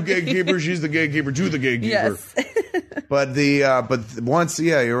you're the new warned me. gatekeeper, she's the gatekeeper to the gatekeeper. Yes. But once,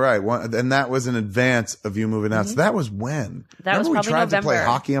 you're right. And that was in advance of you moving out. So that was when? That was Remember probably we tried to play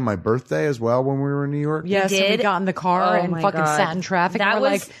November. hockey on my birthday as well when we were in New York? Yes, and we did? got in the car Oh and my fucking God. sat in traffic. That and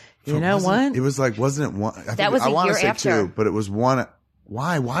we're was- like, you know what? It was like, wasn't it one? was I a want to year say after. 2, but it was one.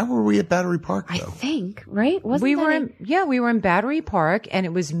 Why? Why were we at Battery Park I though? think right. Wasn't we that were it? we were in Battery Park, and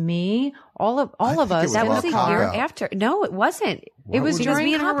it was me, all of think us. it was That in was about a the car. year Cop Out. after. No, it wasn't. It was would Because during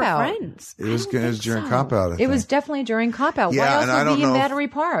me and her Cop were Out. friends. It was I don't think during so. Cop Out. I It think. was definitely during Cop Out. Yeah, Why else and I would don't we in know if- Battery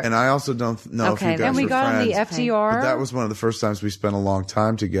Park? And I also don't know if Okay, you guys then and we were got on the friends. FDR. But that was one of the first times we spent a long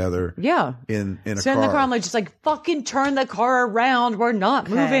time together. yeah. In a So in car. the car, I'm like, just like, fucking turn the car around. We're not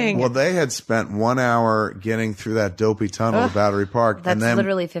moving. Well, they had spent 1 hour getting through that dopey tunnel of Battery Park, That's and then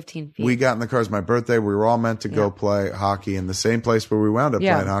literally 15 feet. we got in the car. It was my birthday. We were all meant to go play hockey in the same place where we wound up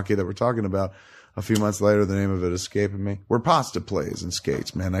Yeah. playing hockey that we're talking about. A few months later, the name of it escaping me. Where Pasta plays and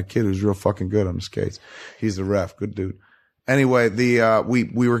skates, man. That kid who's real fucking good on the skates. He's the ref. Good dude. Anyway,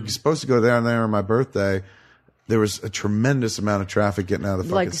 we were supposed to go down there on my birthday. There was a tremendous amount of traffic getting out of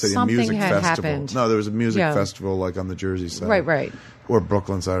the fucking Like city. A something music had festival. happened. No, there was a music Yeah. festival like on the Jersey side. Right. Or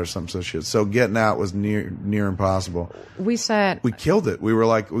Brooklyn side or some such shit. So getting out was near impossible. We sat. We killed it. We were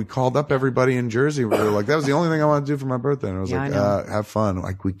like, we called up everybody in Jersey. We were like, that was the only thing I wanted to do for my birthday. And I was Yeah, like, I know. have fun.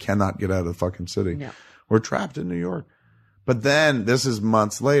 Like, we cannot get out of the fucking city. No. We're trapped in New York. But then this is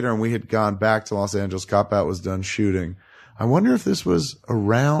months later, and we had gone back to Los Angeles. Cop Out was done shooting. I wonder if this was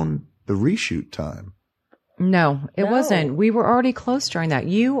around the reshoot time. No, it wasn't. We were already close during that.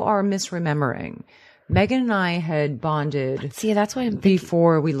 You are misremembering. Megan and I had bonded See, that's why I'm thinking.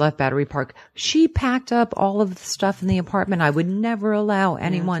 before we left Battery Park. She packed up all of the stuff in the apartment. I would never allow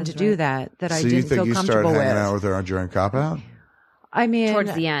anyone to do that I So you didn't think feel you started comfortable hanging with. out with her during Cop Out? I mean,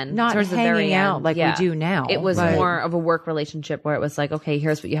 Towards the end, not towards the hanging very out end, like yeah. we do now. It was but- more of a work relationship where it was like, okay,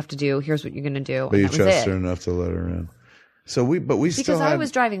 here's what you have to do. Here's what you're going to do. But you and that was trusted her it. enough to let her in. So we still Because had. I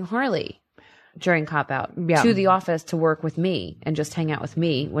was driving Harley. during Cop Out Yeah. to the office to work with me and just hang out with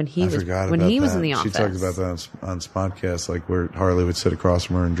me when he I was forgot when about he was that. in the office. She talked about that on Spodcast, like where Harley would sit across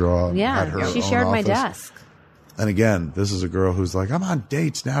from her and draw. And had her Yeah, she own shared my office. desk. And again, this is a girl who's like, I'm on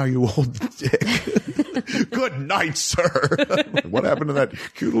dates now, you old dick. Good night, sir. What happened to that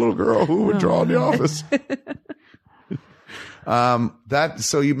cute little girl who would draw in the office?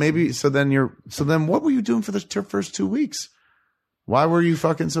 So then what were you doing for the first 2 weeks? Why were you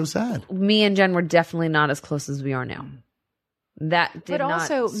fucking so sad? Me and Jen were definitely not as close as we are now. That did But not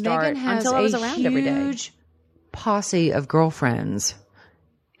also, start Megan has until I was a around every day. huge posse of girlfriends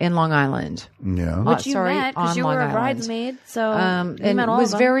in Long Island. Yeah. Which you sorry, met because on you Long were a Island. bridesmaid, so you And met all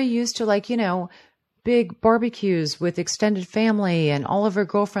was of them. very used to, like, big barbecues with extended family and all of her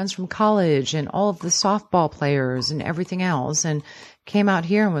girlfriends from college and all of the softball players and everything else, and came out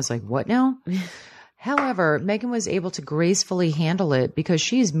here and was like, what now? However, Megan was able to gracefully handle it because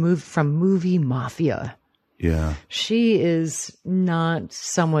she's moved from movie mafia. Yeah. She is not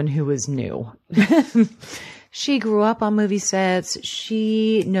someone who is new. She grew up on movie sets.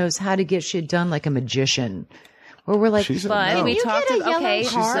 She knows how to get shit done like a magician. Where we're like, She said But no. we you talked get a to- yellow okay, car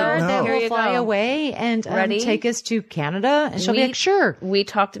She said no. that Here will you fly go. away and Ready? take us to Canada, and she'll be like, sure. We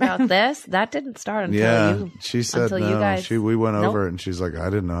talked about this. That didn't start until Yeah, you. she said until no. you guys. We went Nope. over it and she's like, I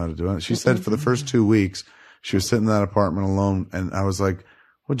didn't know how to do it. She said for the first 2 weeks, she was sitting in that apartment alone, and I was like,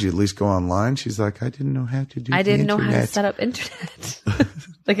 would you at least go online? She's like, I didn't know how to do I the didn't know how to internet. set up internet.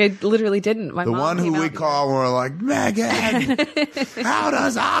 Like I literally didn't. My The mom one came who we out- call and we're like, Megan, how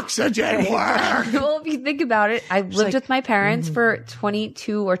does oxygen work? Well, if you think about it, I lived like, with my parents for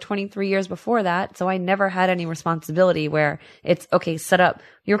 22 or 23 years before that. So I never had any responsibility where it's, okay, set up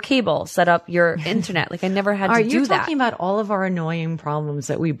your cable, set up your internet. Like I never had Are to you do that. talking about all of our annoying problems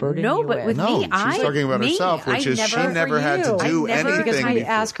that we burden No, you but with No, me, she's talking about herself, which is she never had to do anything because I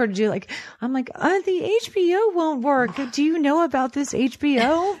before. asked her to do I'm like, the HBO won't work. Do you know about this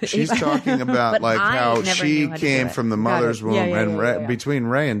HBO? She's talking about But like I how never she knew how to do came it. from the mother's it. womb, Yeah, yeah, and yeah, yeah. between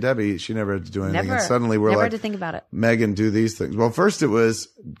Ray and Debbie, she never had to do anything. Never. And suddenly we're Never like, had to think about it. Megan, do these things. Well, first it was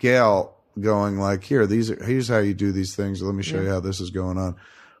Gail going like, here's how you do these things. Let me show you how this is going on.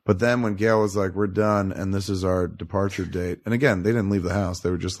 But then when Gail was like, we're done and this is our departure date. And again, they didn't leave the house.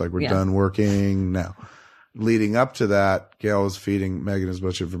 They were just like, we're done working now. Leading up to that, Gail was feeding Megan as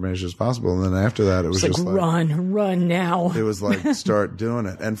much information as possible. And then after that, it was It's just like, like, run now. it was like, start doing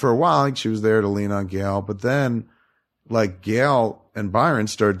it. And for a while, like, she was there to lean on Gail. But then like Gail and Byron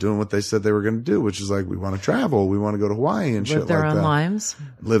started doing what they said they were going to do, which is like, we want to travel. We want to go to Hawaii and shit Live their like own that. lives.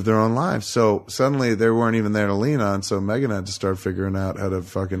 Live their own lives. So suddenly they weren't even there to lean on. So Megan had to start figuring out how to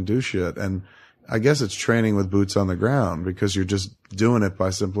fucking do shit. And I guess it's training with boots on the ground because you're just doing it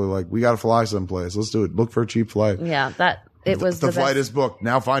by simply like, we got to fly someplace. Let's do it. Look for a cheap flight. Yeah, that it was The the flight best. is booked.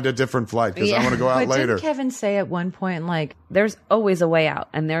 Now find a different flight because I Yeah. want to go out But later. didn't Kevin say at one point, like, There's always a way out,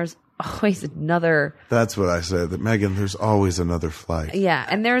 and there's always another. That's what I said. That Megan, there's always another flight. Yeah,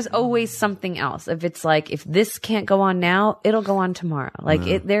 and there's always something else. If it's like, if this can't go on now, it'll go on tomorrow. Like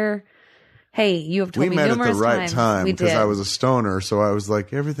hey, you have told We me met at numerous the right times. time We because did. I was a stoner. So I was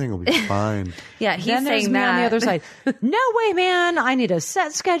like, everything will be fine. Yeah, he's then there's saying me that on the other side. No way, man. I need a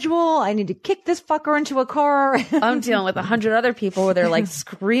set schedule. I need to kick this fucker into a car. I'm dealing with 100 other people where they're like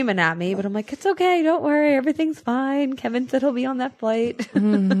screaming at me, but I'm like, it's okay, don't worry, everything's fine. Kevin said he'll be on that flight.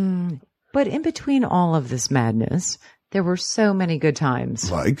 But in between all of this madness, there were so many good times.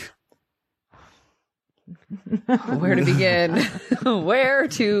 Like, Where to begin? Where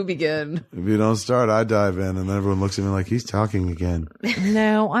to begin? if you don't start, I dive in and then everyone looks at me like he's talking again.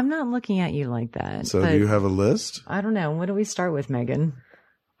 No, I'm not looking at you like that. So but do you have a list? I don't know. What do we start with, Megan?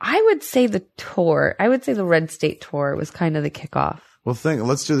 I would say the tour. I would say the Red State tour was kind of the kickoff. Well,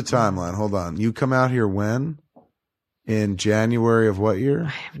 let's do the timeline. Hold on. You come out here when? In January of what I year?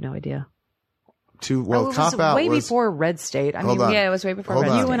 have no idea. it was Cop Out way was. before Red State. I Hold mean, on. Yeah, it was way before Hold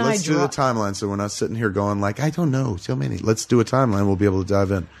Red on. State. You and I Let's do the timeline so we're not sitting here going like, I don't know, so many. Let's do a timeline. We'll be able to dive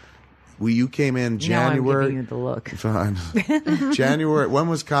in. You came in now I'm January. giving you the look. Fine. January. When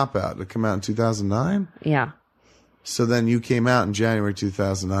was Cop Out? Did it come out in 2009? Yeah. So then you came out in January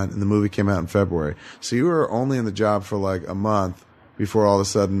 2009 and the movie came out in February. So you were only in the job for like a month before all of a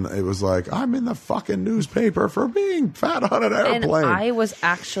sudden it was like, I'm in the fucking newspaper for being fat on an And airplane. I was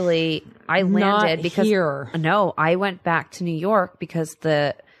actually, I Not landed because, here. no, I went back to New York because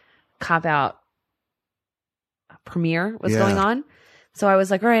the Cop Out premiere was Yeah. going on. So I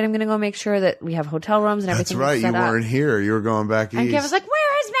was like, all right, I'm going to go make sure that we have hotel rooms and That's everything. right. You set up. weren't here. You were going back And east. Kev was like,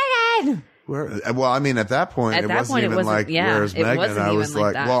 "Where is Megan?" Well, I mean, at that point, At it that wasn't point, it even wasn't- like, yeah, where's it Megan? wasn't I even was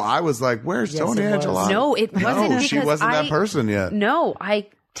like that. well, I was like, where's Yes, Tony it was. Angelou? No, it wasn't No, because she wasn't that person yet. No,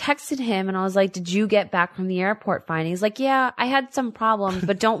 texted him and I was like, did you get back from the airport fine? He's like, yeah, I had some problems,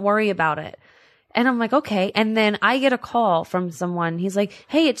 but don't worry about it. And I'm like, okay. And then I get a call from someone. He's like,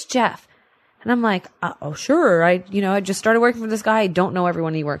 hey, it's Jeff. And I'm like, oh, sure. I just started working for this guy. I don't know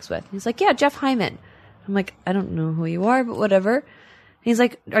everyone he works with. He's like, yeah, Jeff Hyman. I'm like, I don't know who you are, but whatever. And he's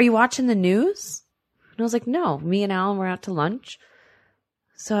like, are you watching the news? And I was like, no, me and Alan were out to lunch.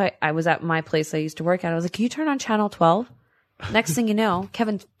 So I was at my place I used to work at. I was like, can you turn on channel 12? Next thing you know,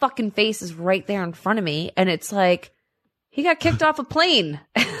 Kevin's fucking face is right there in front of me. And it's like, he got kicked off a plane.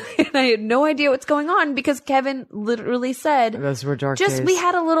 And I had no idea what's going on because Kevin literally said, Those were dark days. we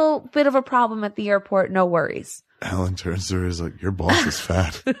had a little bit of a problem at the airport. No worries. Alan turns to her and is like, your boss is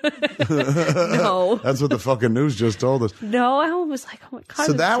fat. No. That's what the fucking news just told us. No, Alan was like, oh my God.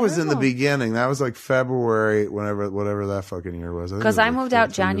 So that it's was in the terrible. beginning. That was like February, whatever that fucking year was. Because I moved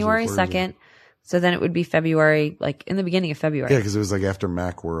out January 2nd. So then it would be February, like in the beginning of February. Yeah, because it was like after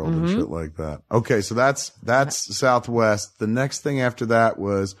Macworld and shit like that. Okay, so that's Southwest. The next thing after that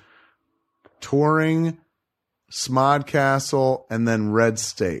was touring, Smodcastle, and then Red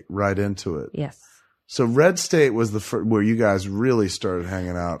State right into it. Yes. So Red State was the first where you guys really started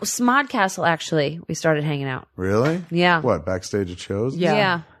hanging out. Smodcastle, actually, we started hanging out. Really? Yeah. What, backstage at shows?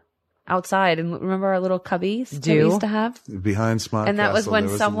 Yeah. Outside. And remember our little cubbies that we Do. used to have? Behind Smodcastle. And that was when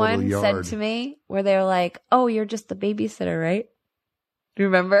there someone a little said yard. to me, where they were like, oh, you're just the babysitter, right? Do you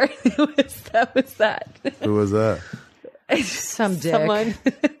remember? that was that. Who was that? Some dick. Someone.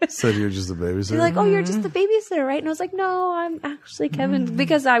 Said you're just a babysitter? They're like, oh, you're just the babysitter, right? And I was like, no, I'm actually Kevin.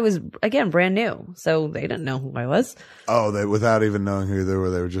 Because I was, again, brand new. So they didn't know who I was. Oh, they without even knowing who they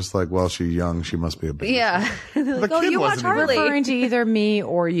were just like, well, she's young, she must be a babysitter. Yeah. They're like, The oh, kid you watch wasn't even Harley. Referring to either me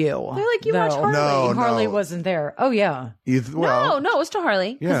or you. They're like, you watch Harley. No, Harley no. wasn't there. Oh, yeah. No, it was to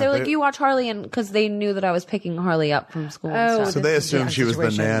Harley. Because Yeah, they were like, they- you watch Harley, and because they knew that I was picking Harley up from school. Oh, and So stuff. they this is a assumed she was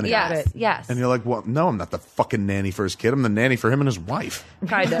the situation. nanny. Got Yes, it. yes. And you're like, well, no, I'm not the fucking nanny for his kid. I'm the nanny for him and his wife.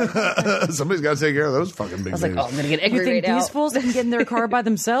 Kind of. Somebody's got to take care of those fucking big I was like, babies. oh, I'm going to get You angry think right these now. fools can get in their car by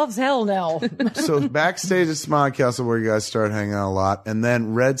themselves? Hell no. So backstage at Smodcastle where you guys started hanging out a lot. And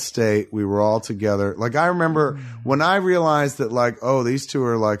then Red State, we were all together. Like, I remember when I realized that, like, oh, these two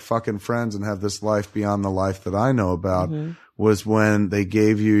are like fucking friends and have this life beyond the life that I know about, was when they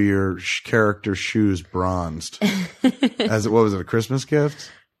gave you your character shoes bronzed. What was it, a Christmas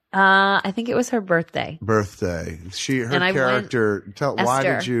gift? I think it was her birthday. Birthday. Her And I character, why did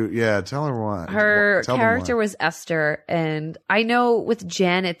Esther. you, tell her why. Her Tell them character why. was Esther, and I know with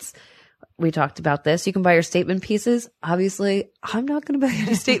Jen, we talked about this. You can buy your statement pieces. Obviously, I'm not going to buy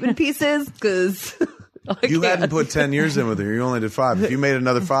any statement pieces because You hadn't put 10 years in with her. You only did 5. If you made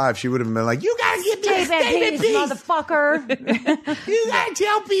another 5, she would have been like, you gotta give me a statement piece. Motherfucker. You gotta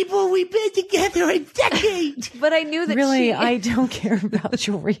tell people we've been together a decade. But I knew that Really, she I don't care about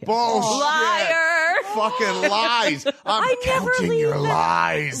jewelry. Bullshit. liar. Fucking lies. I'm I never counting leave your them.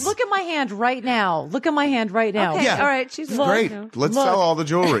 lies. Look at my hand right now. Look at my hand right now. Okay, Yeah. all right. She's Great. No. Let's Look. sell all the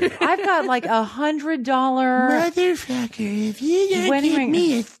jewelry. I've got like $100 Motherfucker, if you don't Wedding give ring.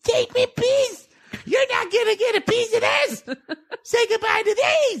 me a statement piece, you're not gonna get a piece of this. Say goodbye to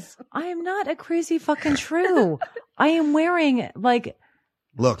these. I am not a crazy fucking shrew. I am wearing like,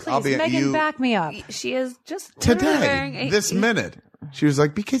 Look, I'll please, be Megan, you back me up. She is just literally wearing today, a- this minute. She was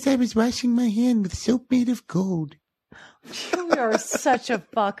like, because I was washing my hand with soap made of gold. You are such a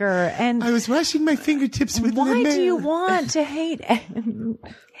fucker. And I was washing my fingertips with why lemon. do you want to hate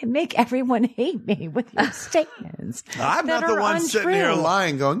make everyone hate me with your statements? I'm that not the are one sitting here untrue?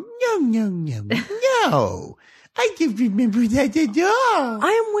 lying going, no. I can remember that at all. I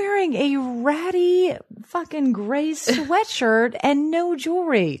am wearing a ratty fucking gray sweatshirt and no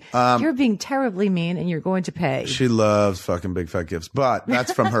jewelry. You're being terribly mean and you're going to pay. She loves fucking big fat gifts, but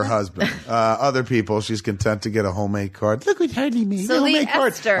that's from her husband. Other people, she's content to get a homemade card. Look what Harley made. So a the homemade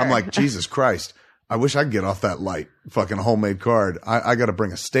card. Esther. I'm like, Jesus Christ. I wish I could get off that light fucking homemade card. I got to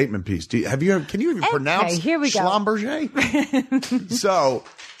bring a statement piece. Can you even pronounce here we go. Schlumberger?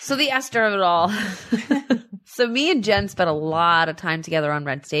 So the Esther of it all. So me and Jen spent a lot of time together on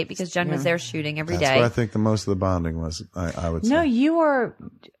Red State because Jen was there shooting every That's day. where I think the most of the bonding was, I would say. No, you are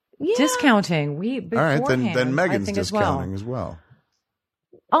Yeah. discounting. All right, then Megan's discounting as well.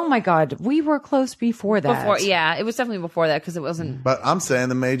 Oh my God, we were close before that. Before, yeah, it was definitely before that because it wasn't. But I'm saying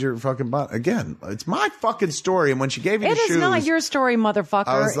the major fucking bond. Again, it's my fucking story. And when she gave you It the is shoes, not your story, motherfucker.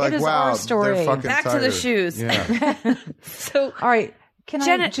 I was like, it is wow, our story. they're fucking Back to tired. the shoes. Yeah. So All right, can I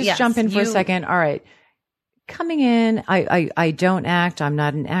Jenna- just yes, jump in for a you- second? All right, coming in, I don't act. I'm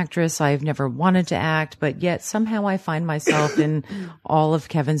not an actress. I've never wanted to act, but yet somehow I find myself in all of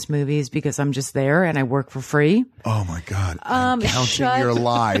Kevin's movies because I'm just there and I work for free. Oh my God. I'm counting shut- your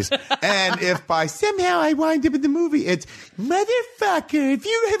lies. And if by somehow I wind up in the movie, it's motherfucker, if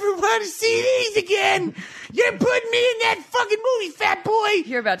you ever want to see these again, you're putting me in that fucking movie, fat boy.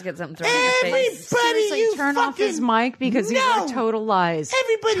 You're about to get something thrown in your face. Seriously, you turn fucking off his mic because these no. are total lies.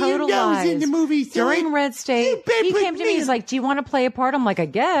 Everybody total you know is in lies. the movie. So During Red you State, better he put came to me. in. He's like, "Do you want to play a part?" I'm like, "I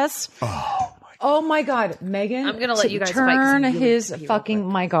guess." Oh my God, Megan! I'm gonna let you guys fight 'cause turn I'm really his pee real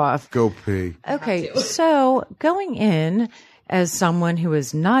fucking mic off. Go pee. Okay, so going in as someone who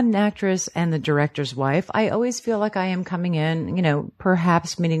is not an actress and the director's wife, I always feel like I am coming in,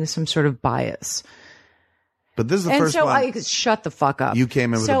 perhaps meeting some sort of bias. But this is the And first so one. I shut the fuck up. You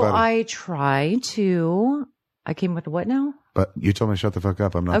came in with a so butter. I came with a what now? But you told me to shut the fuck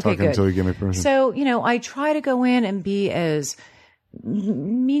up. I'm not Okay, talking good. until you give me permission. So, I try to go in and be as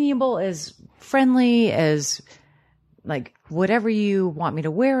amenable, as friendly, as like whatever you want me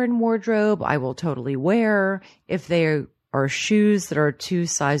to wear in wardrobe, I will totally wear. If there are shoes that are 2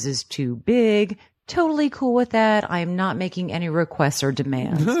 sizes too big, totally cool with that. I am not making any requests or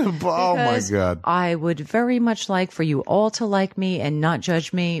demands. Oh my Because God. I would very much like for you all to like me and not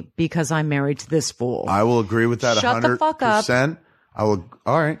judge me because I'm married to this fool. I will agree with that Shut the 100%. fuck up. I will.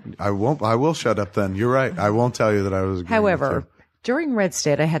 All right. I won't. I will shut up then. You're right. I won't tell you that I was agreeing However, with during Red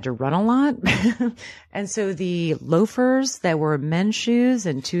State, I had to run a lot. And so the loafers that were men's shoes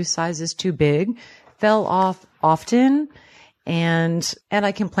and 2 sizes too big fell off often. And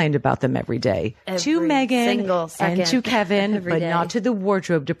I complained about them every day to Every Megan single and second. to Kevin, Every but day. not to the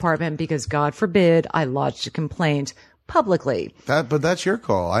wardrobe department because God forbid I lodged a complaint publicly. but that's your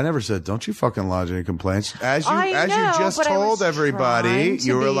call. I never said, don't you fucking lodge any complaints. As you I know, just but I was told everybody, trying to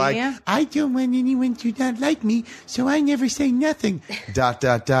you were be. like, I don't want anyone to not like me, so I never say nothing. ...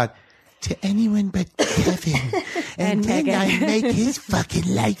 To anyone but Kevin. And then Megan. I make his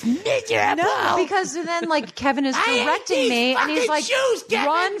fucking life miserable. No, because then like Kevin is I hate directing these me and he's fucking like, shoes, Kevin.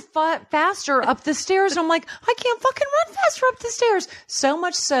 run faster up the stairs. And I'm like, I can't fucking run faster up the stairs. So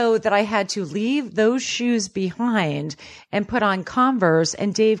much so that I had to leave those shoes behind and put on Converse,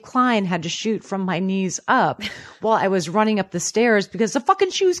 and Dave Klein had to shoot from my knees up while I was running up the stairs because the fucking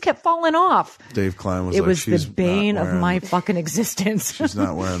shoes kept falling off. Dave Klein was It like, was the she's bane not of wearing- my fucking existence. She's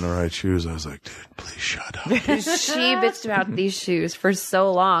not wearing the right shoes. I was like, dude, please shut up. She bitched about these shoes for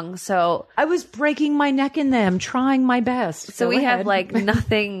so long. So I was breaking my neck in them, trying my best. So Go we have ahead. like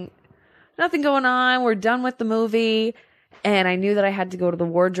nothing going on. We're done with the movie. And I knew that I had to go to the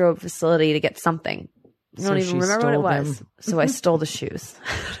wardrobe facility to get something. I don't So even she remember what it stole was. them. So I stole the shoes.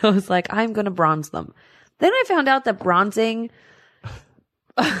 I was like, I'm going to bronze them. Then I found out that bronzing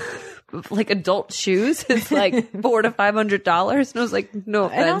like adult shoes is like $400 to $500. And I was like, no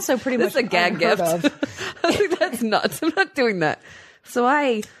offense. And also pretty This much is a gag unheard gift. of. I was like, that's nuts. I'm not doing that. So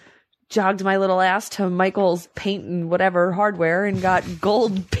I jogged my little ass to Michael's paint and whatever hardware and got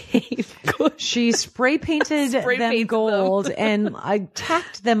gold paint. She spray painted Spray them painted gold and I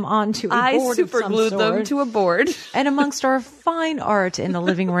tacked them onto a I board super of some glued them sort. to a board. And amongst our fine art in the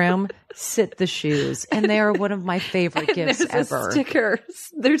living room sit the shoes. And they are one of my favorite gifts There's ever. a sticker.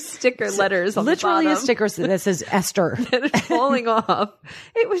 There's sticker letters on Literally the a bottom sticker that says Esther. that are falling off.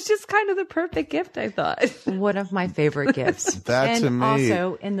 It was just kind of the perfect gift, I thought. One of my favorite gifts. That and to me-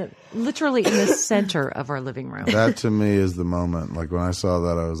 also literally in the center of our living room. That to me is the moment. Like when I saw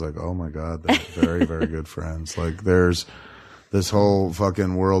that, I was like, oh my God, they're very, very good friends. Like there's this whole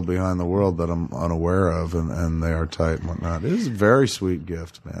fucking world behind the world that I'm unaware of, and they are tight and whatnot. It is a very sweet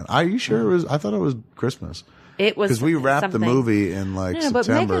gift, man. Are you sure it was? I thought it was Christmas. It was Because we wrapped something. the movie in like No, but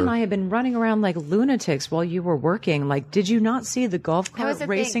September. Megan and I have been running around like lunatics while you were working. Like, did you not see the golf was cart the thing.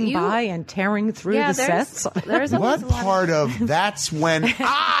 racing You- by and tearing through the sets? There's always What a lot part of that's when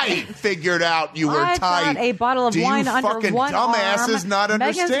I figured out you were I've tight? got a bottle of Do wine you under fucking one dumbasses arm. not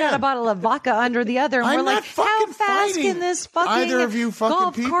Megan's understand? got a bottle of vodka under the other. And I'm we're not like, fucking how fast fighting can this fucking either of you fucking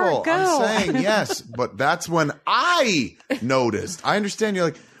golf people. cart go? I'm saying yes, but that's when I noticed. I understand you're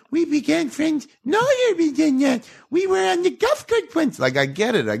like, we began friends. No, you began yet. We were on the golf cart once. Like, I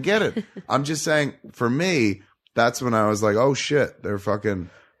get it. I'm just saying, for me, that's when I was like, oh shit, they're fucking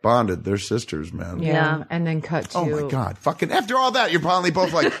bonded. They're sisters, man. Yeah, and then cut to. Oh my God. Fucking after all that, you're probably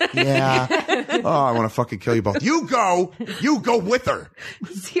both like, yeah. Oh, I want to fucking kill you both. You go with her.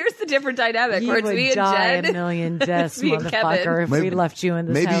 Here's the different dynamic You where it's would me and die Jen. a million deaths, Me and Kevin. motherfucker, if we left you in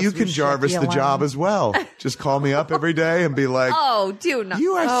this Maybe house. you with can shit Jarvis the alarm. job as well. Just call me up every day and be like, Oh, dude. No.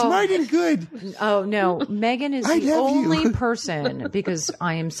 you are smart and good. Oh no, Megan is I the love you. only person, because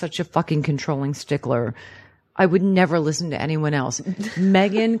I am such a fucking controlling stickler, I would never listen to anyone else.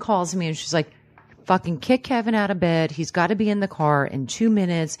 Megan calls me and she's like, fucking kick Kevin out of bed. He's got to be in the car in 2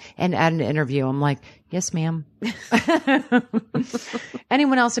 minutes and at an interview. I'm like, yes, ma'am.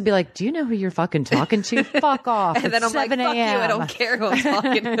 Anyone else would be like, do you know who you're fucking talking to? Fuck off. And then I'm like, 7 fuck you, I a.m. don't care who I'm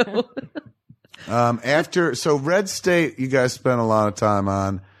talking to. So Red State, you guys spent a lot of time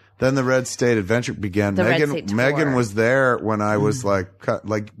on. Then the Red State Adventure began. The Red State tour. Megan was there when I was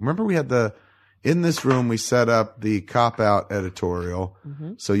remember we had in this room, we set up the Cop Out editorial.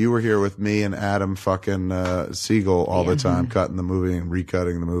 Mm-hmm. So you were here with me and Adam fucking Siegel all the time, cutting the movie and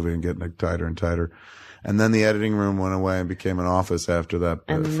recutting the movie and getting it tighter and tighter. And then the editing room went away and became an office after that.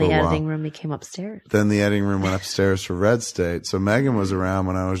 And then the editing room became upstairs. Then the editing room went upstairs for Red State. So Megan was around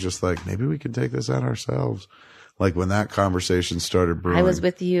when I was just like, maybe we could take this out ourselves. Like when that conversation started brewing. I was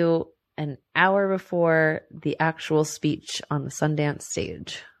with you an hour before the actual speech on the Sundance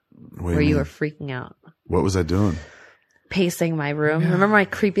stage. Where you were freaking out. What was I doing? Pacing my room. Remember my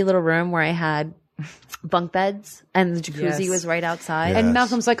creepy little room where I had bunk beds and the jacuzzi was right outside? Yes. And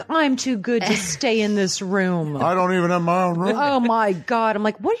Malcolm's like, I'm too good to stay in this room. I don't even have my own room. Oh my God. I'm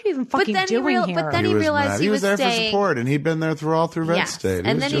like, what are you even fucking doing here? But then he realized mad. he was there staying. for support, and he'd been there through Red State.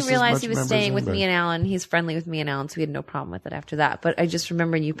 And then he realized he was staying with me and Alan. He's friendly with me and Alan, so we had no problem with it after that. But I just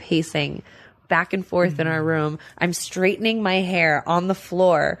remember you pacing back and forth in our room. I'm straightening my hair on the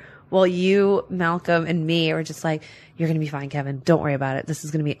floor while you, Malcolm, and me are just like, you're going to be fine, Kevin. Don't worry about it. This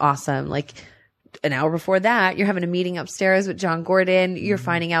is going to be awesome. Like an hour before that, you're having a meeting upstairs with John Gordon. You're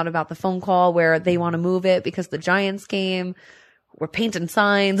finding out about the phone call where they want to move it because the Giants game. We're painting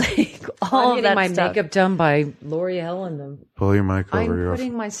signs, like all of that my stuff. makeup done by L'Oreal and them. Pull your mic over I'm your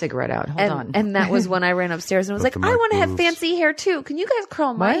putting my cigarette out. Hold on. And that was when I ran upstairs and was like, But the I mic want to have moves. fancy hair too. Can you guys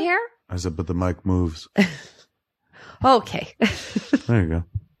curl my hair? I said, but the mic moves. Okay. There you go.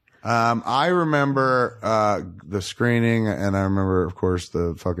 I remember the screening, and I remember, of course,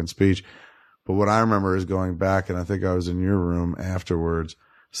 the fucking speech. But what I remember is going back, and I think I was in your room afterwards,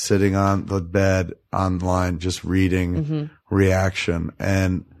 sitting on the bed online, just reading reaction,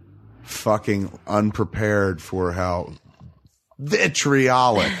 and fucking unprepared for how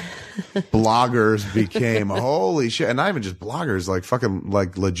vitriolic bloggers became. Holy shit. And not even just bloggers, like fucking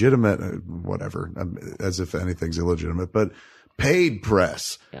like legitimate, whatever, as if anything's illegitimate, but paid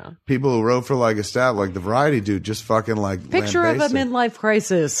press. Yeah. People who wrote for like a staff, like the Variety dude, just fucking like Picture of a lambasted. midlife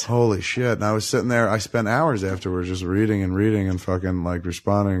crisis. Holy shit. And I was sitting there, I spent hours afterwards just reading and fucking like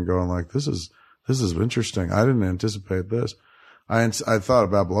responding and going like, this is interesting. I didn't anticipate this. I thought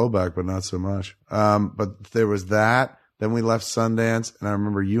about blowback, but not so much. But there was that. Then we left Sundance, and I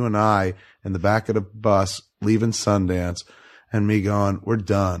remember you and I in the back of the bus leaving Sundance, and me going, we're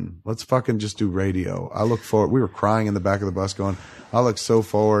done. Let's fucking just do radio. I look forward. We were crying in the back of the bus going, I look so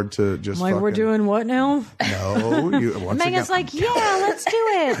forward to just Like, fucking, we're doing what now? No. Megan's like, yeah, let's do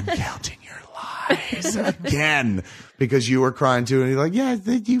it. I'm counting your lies again. Because you were crying too, and you're like, yeah, I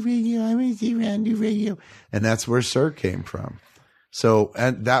do radio. I want to see around do radio. And that's where Sir came from. So,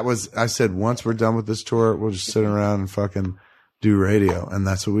 and that was, I said, once we're done with this tour, we'll just sit around and fucking do radio. And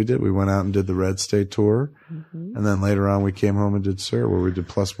that's what we did. We went out and did the Red State tour. Mm-hmm. And then later on, we came home and did Sir, where we did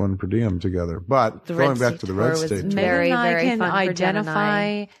 +1 per diem together. But going back to the Red State tour. very, Megan and I very can fun for Jen and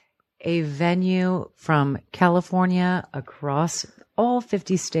identify a venue from California across all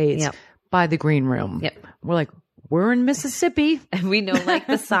 50 states by the green room. Yep. We're like, we're in Mississippi. And we know like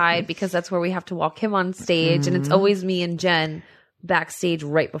the side because that's where we have to walk him on stage. And it's always me and Jen backstage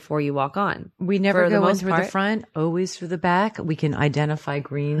right before you walk on. We never For the go in most through part. the front, always through the back. We can identify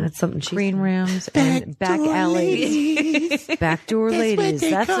That's something she green said. rooms and back alleys. Backdoor ladies.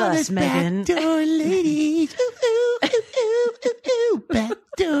 That's us, Megan. Backdoor ladies. Ooh, ooh, ooh, ooh, ooh, ooh.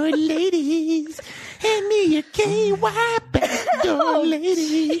 Backdoor ladies. Hand me your KY. Backdoor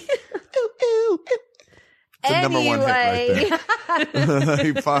ladies. Ooh, ooh, ooh. It's a number one hit right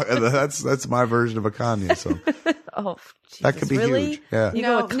there. That's my version of a Kanye song. Oh, Jesus, That could be really? huge. Yeah. You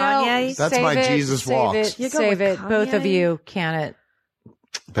go with Kanye? That's save my it, Jesus save walks. It, You go save with it. Both of Kanye? you can it.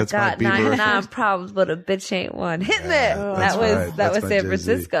 That's my Got Bieber. 99 problems, but a bitch ain't one. Hitting Yeah, it. that's That was right. that That's was my San Jay-Z.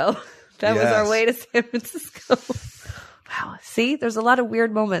 Francisco. That was our Yes. way to San Francisco. Wow. See, there's a lot of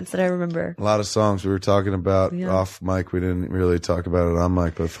weird moments that I remember. A lot of songs we were talking about off mic. We didn't really talk about it on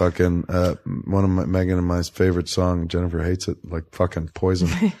mic, but fucking one of Megan and my favorite song, Jennifer hates it, like fucking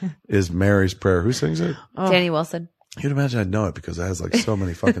Poison, is Mary's Prayer. Who sings it? Danny Wilson. You'd imagine I'd know it because it has like so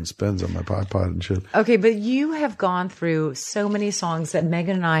many fucking spins on my iPod and shit. Okay, but you have gone through so many songs that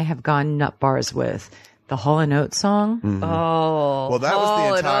Megan and I have gone nut bars with. the Hall & Oates song. Oh, Well, that was the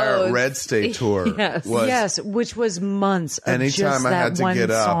Hall & entire Oates. Red State tour. Yes. was, Yes, which was months of Anytime just I that had to one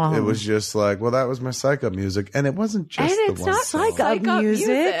get up, song. it was just like, well, that was my psych up music. And it wasn't just And the it's one not song. psych up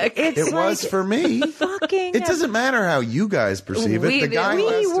music. It's It was for me. fucking. It doesn't matter how you guys perceive We it. The did. guy We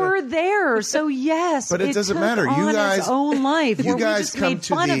has to- were there, so yes. But it doesn't took matter. You on guys- its own life. you where guys we just come made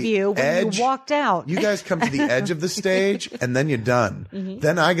to fun the of you when edge. you walked out. You guys come to the edge of the stage, and then you're done.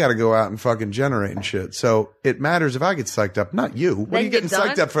 Then I got to go out and fucking generate and shit. So it matters if I get psyched up, not you. What Then are you getting you're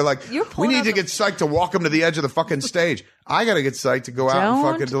psyched done? up for? Like, You're we pulling need out to the- get psyched to walk them to the edge of the fucking stage. I got to get psyched to go out and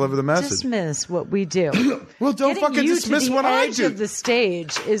Don't fucking deliver the message. dismiss what we do. Well, don't Getting fucking you dismiss to the what I edge do. of the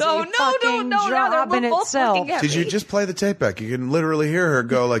stage is Oh, a no, fucking no, job we're in both itself. looking at Did you just play the tape back? You can literally hear her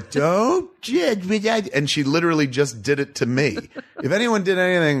go like, "Don't judge me," and she literally just did it to me. If anyone did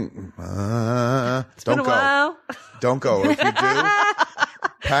anything, don't Been a go. while. Don't go. If you do,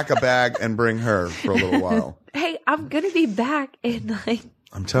 pack a bag and bring her for a little while. Hey, I'm gonna be back in like.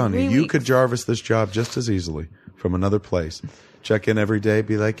 I'm telling you, 3 you weeks. could Jarvis this job just as easily from another place. Check in every day,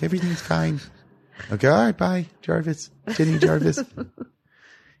 be like, everything's fine. Okay, all right, bye, Jarvis. Jenny Jarvis.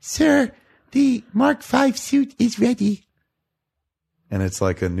 Sir, the Mark V suit is ready. And it's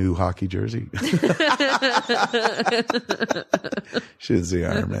like a new hockey jersey. She didn't see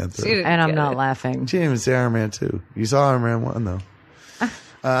Iron Man 3. And I'm not laughing. She didn't even see Iron Man 2. You saw Iron Man 1,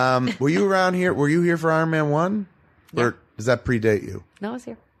 though. Were you around here? Were you here for Iron Man 1? Or does that predate you? No, it's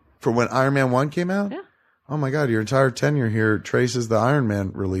here. For when Iron Man 1 came out? Yeah. Oh my God, your entire tenure here traces the Iron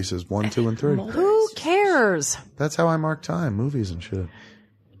Man releases 1, 2, and 3. Who cares? That's how I mark time, movies and shit.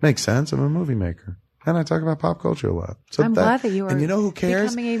 Makes sense. I'm a movie maker. And I talk about pop culture a lot. So I'm glad that you are And you know who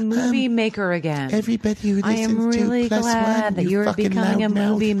cares? becoming a movie maker again. Everybody who I listens am really to Plus glad One, that you you're fucking becoming a loudmouth.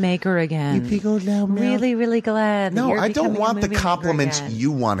 movie maker You again. big old loudmouth. Really, really glad. that No, you're I don't becoming a want the movie maker compliments again.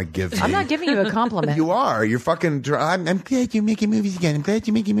 you want to give me. I'm not giving you a compliment. You are. You're fucking. I'm Glad you're making movies again. I'm glad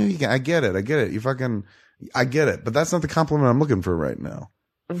you're making movies again. I get it. I get it. You fucking. I get it. But that's not the compliment I'm looking for right now.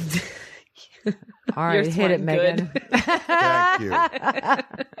 All right, You're hit it, smiling Megan. Thank you.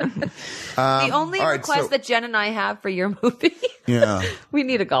 The only all right, request so- that Jen and I have for your movie, Yeah. we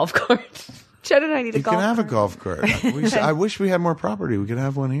need a golf cart. Jen and I need a You golf can have a cart. golf cart. I wish we had more property. We could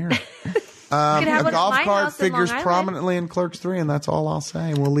have one here. We could have A one at golf my cart house in figures Long Island. prominently in Clerks 3, and that's all I'll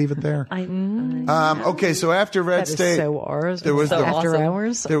say. And we'll leave it there. I Okay, so after Red That is State, so ours. there was So the After awesome.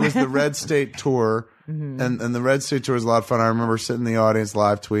 hours. there was the Red State tour, and the Red State tour was a lot of fun. I remember sitting in the audience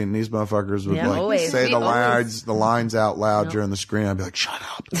live tweeting. These motherfuckers would Yeah, like always. say We the lines out loud during the screen. I'd be like, "Shut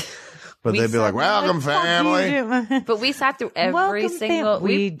up," but they'd be like, said, "Welcome, family." But we sat through every Welcome, single. fam.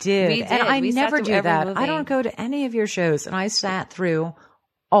 We did. We did. And I We sat never through do every that. movie. I don't go to any of your shows, and I sat through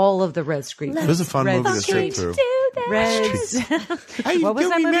all of the Red Screen. It was a fun movie to sit through. Reds. I What was don't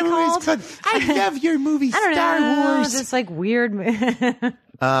that movie remember what called? it's called. I love your movie, I don't Star know. Wars. This like weird.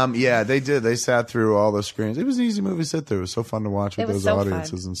 Yeah, they did. They sat through all the screens. It was an easy movie to sit through. It was so fun to watch with It was those so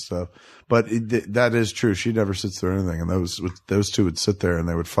audiences and stuff. But that is true. She never sits through anything. And those two would sit there and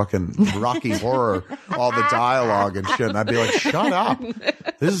they would fucking Rocky Horror all the dialogue and shit. And I'd be like, shut up.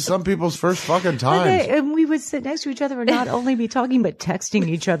 This is some people's first fucking times. And we would sit next to each other and not only be talking, but texting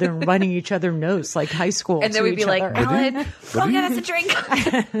each other and writing each other notes like high school. And then to we'd be each like, other. Ellen, go get us a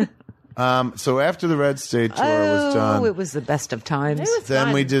drink. So after the Red State tour was done, it was the best of times. It was then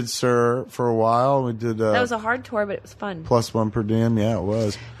fun. we did Sir for a while. We did That was a hard tour, but it was fun. plus one per diem. Yeah, it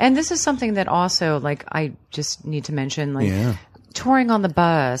was. And this is something that also, like, I just need to mention, like, Yeah. touring on the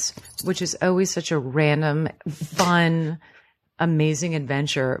bus, which is always such a random, fun, amazing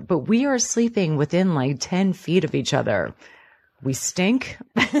adventure. But we are sleeping within like 10 feet of each other. We stink.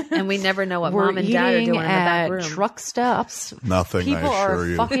 And we never know what We're mom and dad are eating doing in the back at room. truck stops. Nothing, People I assure are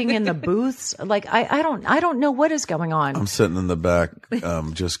you. fucking in the booths. Like I don't know what is going on. I'm sitting in the back,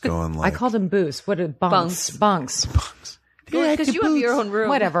 just going I like, call them booths. What are bunks? Bunks. They're at Because the you have your booths. own room.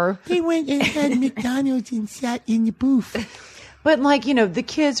 Whatever. They went and had McDonald's and sat in the booth. But like, you know, the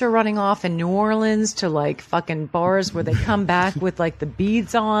kids are running off in New Orleans to like fucking bars where they come back with like the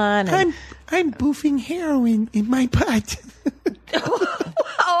beads on. And I'm boofing heroin in my butt.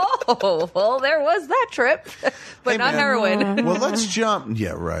 Oh, well, there was that trip, but not man. heroin. well, let's jump.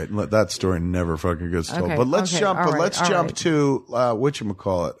 Yeah, right. That story never fucking gets told. Okay, But let's okay, jump. all But right, let's all jump right. to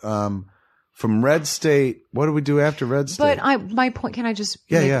whatchamacallit. From Red State. What do we do after Red State? But my point, can I just,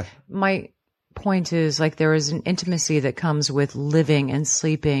 Yeah. My point is like there is an intimacy that comes with living and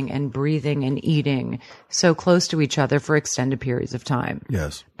sleeping and breathing and eating so close to each other for extended periods of time.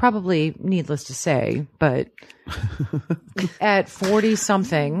 Yes. Probably needless to say, but at 40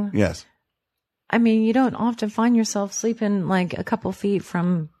 something, Yes. I mean, you don't often find yourself sleeping like a couple feet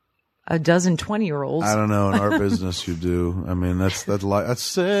from a dozen 20-year-olds. I don't know. In our business, you do. I mean, that's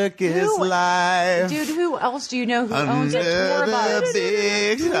circus life. Dude, who else do you know who owns a Under tour the bus?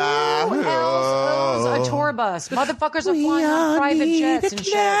 big Who else owns a tour bus? Motherfuckers are flying on private jets and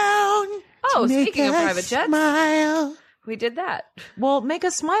shit. Oh, speaking of private jets, Smile we did that. Well, make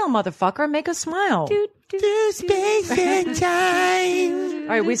us smile, motherfucker. Make us smile. through space and time. All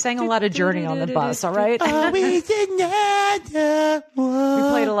right, we sang a lot of Journey on the bus, all right? Always another one. We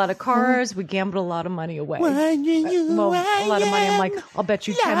played a lot of cards. We gambled a lot of money away. Wondering you Well, a lot of money. I'm like, I'll bet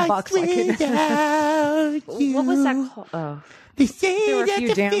you $10 I could. could. What was that called? Oh. They say There were a that few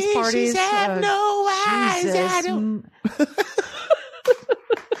the dance fishes parties. have no eyes. I don't.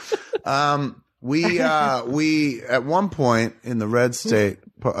 We at one point in the red state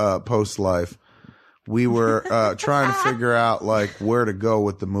post life, we were trying to figure out like where to go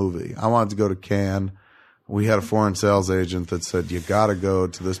with the movie. I wanted to go to Cannes. We had a foreign sales agent that said you got to go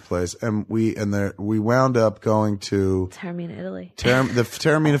to this place, and we wound up going to Taormina, Italy. the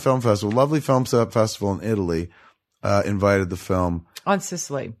Taormina Film Festival, lovely film festival in Italy. Invited the film On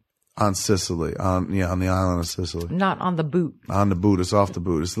Sicily. on Sicily, on the island of Sicily. Not on the boot. On the boot. It's off the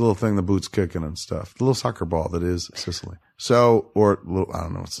boot. It's the little thing the boot's kicking and stuff. The little soccer ball that is Sicily. So, or I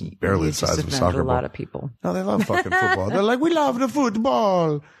don't know, it's barely the size of a soccer a ball. lot of people. No, they love fucking football. They're like, we love the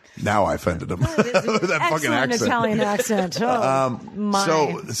football. Now I offended them. That fucking Excellent accent. Italian accent. Oh, my.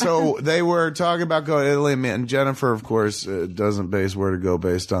 So they were talking about going to Italy, and Jennifer, of course, doesn't base where to go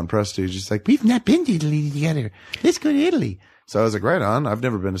based on prestige. It's like, We've not been to Italy together. Let's go to Italy. so I was like, right on. I've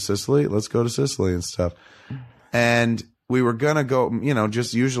never been to Sicily. Let's go to Sicily and stuff. And we were going to go,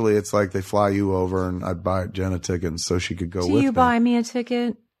 just usually it's like they fly you over and I'd buy Jen a ticket so she could go Do with you me. buy me a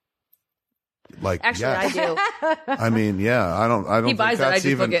ticket? Like, Actually, yeah. I do. I mean, yeah, I don't think buys it, I that's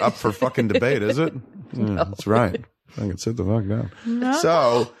just even book it. up for fucking debate, is it? Yeah, that's right. I can sit the fuck down. No.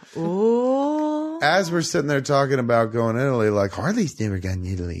 So, Ooh. as we're sitting there talking about going to Italy, like, Harley's never gone to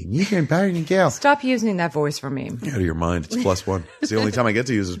Italy. You can Barry and Gail. Stop using that voice for me. out of your mind. It's +1. It's the only time I get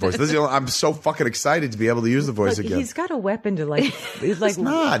to use his voice. I'm so fucking excited to be able to use the voice Look, again. he's got a weapon to It's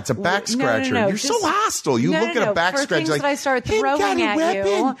not. It's a back scratcher. No, You're so hostile. You look at a back For scratcher things like, that I start "Him got throwing a at you,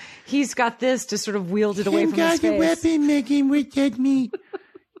 weapon." he's got this to sort of wield it away Him from his got a face. weapon, Megan, with dead meat.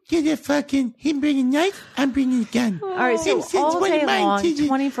 Get a fucking, him bring a knife, I'm bringing a gun. All right, so all day long,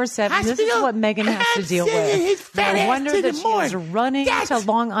 24/7, this is what Megan has to deal with. No wonder that she is running to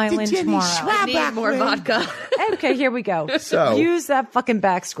Long Island tomorrow. I need more vodka. Okay, here we go. So- Use that fucking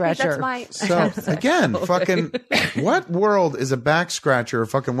back scratcher. That's my. so again, fucking, what world is a back scratcher a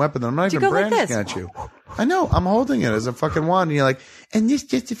fucking weapon that I'm not You even go like brandishing this. at you? I know. I'm holding it as a fucking wand. And you're like, And this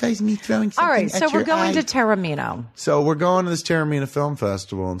justifies me throwing something All right, so at we're your going eye. to Taormina. so we're going to this Taormina Film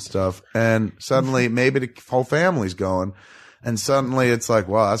Festival and stuff. And suddenly maybe the whole family's going. And suddenly it's like,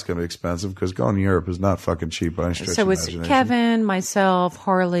 well, that's going to be expensive because going to Europe is not fucking cheap by any stretch So of it's imagination. Kevin, myself,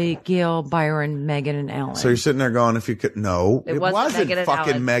 Harley, Gail, Byron, Megan, and Alan. So you're sitting there going, if you could, no, It wasn't Megan and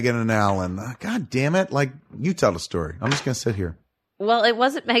fucking Alan. Megan and Alan. God damn it. Like, you tell the story. I'm just going to sit here. Well, it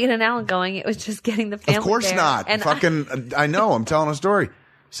wasn't Megan and Alan going. It was just getting the family. Of course there. not. And I know. I'm telling a story.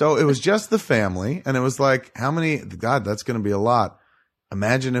 So it was just the family, and it was like, how many? God, that's going to be a lot.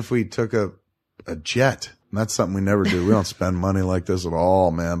 Imagine if we took a jet. And that's something we never do. We don't spend money like this at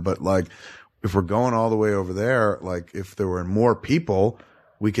all, man. But like, if we're going all the way over there, like if there were more people,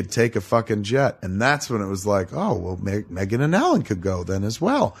 we could take a fucking jet. And that's when it was like, oh, well, Megan and Alan could go then as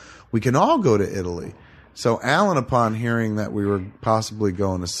well. We can all go to Italy. So Alan, upon hearing that we were possibly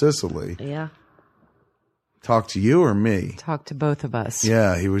going to Sicily, yeah. talked to you or me? Talk to both of us.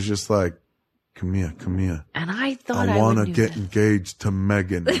 Yeah, he was just like, come here. And I thought I I want to would do get that. engaged to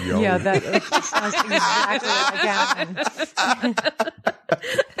Megan, yo. Yeah, that sounds exactly like Alan.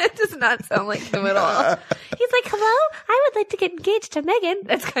 It does not sound like him at all. He's like, hello? I would like to get engaged to Megan.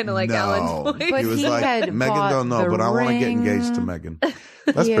 That's kind of like No. Alan's voice. But He was he like, had Megan bought don't know, the but I want to get ring. engaged to Megan.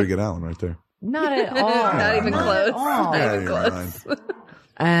 That's pretty good Alan right there. Not at all. Not even close. At all. Not even you're close.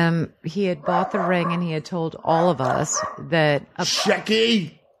 right. He had bought the ring and he had told all of us that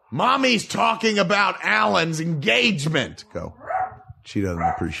Shecky, Mommy's talking about Alan's engagement. Go. She doesn't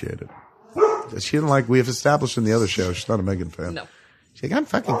appreciate it. She didn't like, we have established in the other show, she's not a Megan fan. No. She's like, I'm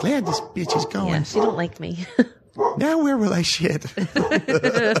fucking glad this bitch is going. Yeah, she don't like me. Now where will I shit?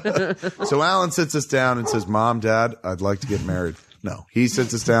 So Alan sits us down and says, Mom, Dad, I'd like to get married. No, he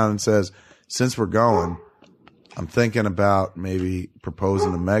sits us down and says, since we're going, I'm thinking about maybe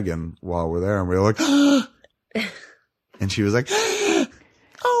proposing to Megan while we're there. And we were like, and she was like,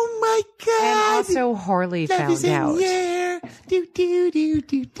 Oh my God. and also Harley Love found is in out. the air.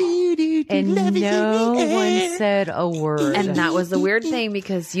 And no one said a word. And that was the weird thing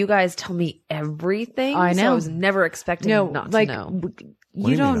because you guys tell me everything. I So know. I was never expecting not to know. What do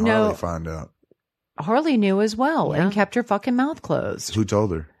You don't mean know. Harley found out. Harley knew as well and kept her fucking mouth closed. Who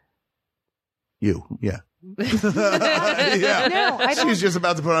told her? You. Yeah. yeah. No, I don't. She's just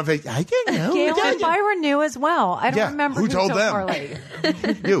about to put on face. I don't know. Gail and Byron knew as well. I don't Yeah, remember who told them? Harley.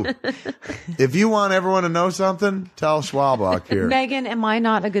 You. If you want everyone to know something, tell Schwalbach here. Megan, am I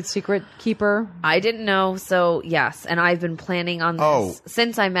not a good secret keeper? I didn't know, so yes, and I've been planning on this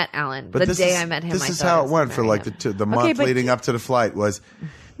since I met Alan. But The this day is- I met him, This I is thought how I it was went gonna for marry like him. the month but leading up to the flight was,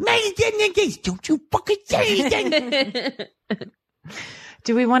 Don't you fucking say anything.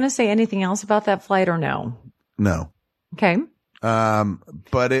 Do we want to say anything else about that flight or no? no. Okay.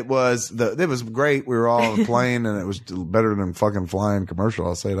 But it was great. We were all on the plane and it was better than fucking flying commercial.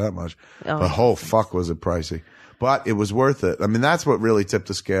 I'll say that much. But fuck was it pricey, but it was worth it. I mean, that's what really tipped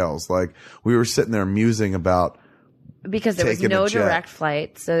the scales. Like we were sitting there musing about, Because there was taking a no jet. direct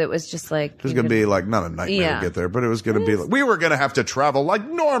flight, so it was just like it was going to be like not a nightmare to get there, but it was going to be like, we were going to have to travel like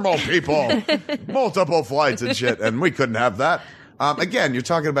normal people, multiple flights and shit. And we couldn't have that. Again, you're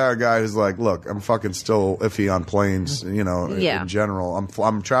talking about a guy who's like, look, I'm fucking still iffy on planes, in general.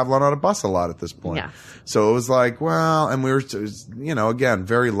 I'm traveling on a bus a lot at this point. Yeah. So it was like, well, and we were, again,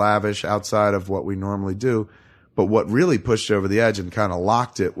 very lavish outside of what we normally do. But what really pushed over the edge and kind of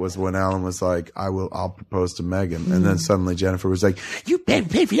locked it was when Alan was like, I'll propose to Megan. And then suddenly Jennifer was like, You better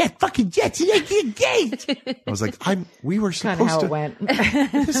pay for that fucking jet so they get engaged. I was like, we were Kind of supposed how to, it went.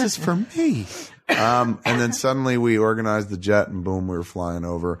 this is for me. And then suddenly we organized the jet and boom, we were flying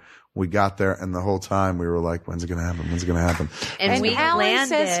over. We got there and the whole time we were like, when's it going to happen? When's it going to happen? and we Alan landed.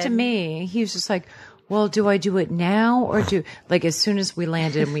 says to me, he was just like, well, do I do it now or like as soon as we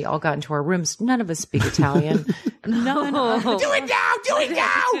landed and we all got into our rooms, none of us speak Italian. None of us. Do it now. Do it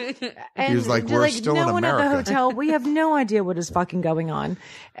now. And He was like, they're we're still no in one at the America. hotel. We have no idea what is fucking going on.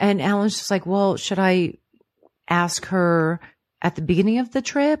 And Alan's just like, well, should I ask her at the beginning of the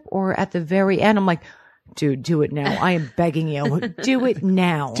trip or at the very end? I'm like, dude, do it now. I am begging you. Do it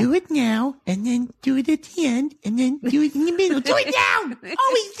now. Do it now, and then do it at the end, and then do it in the middle. Do it now. Always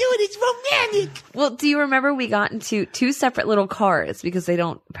do it. It's romantic. Well, do you remember we got into two separate little cars because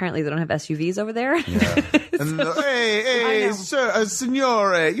apparently they don't have SUVs over there. And hey, sir,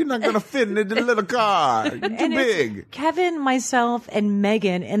 signore, you're not going to fit in the little car. You're too And it's big. Kevin, myself, and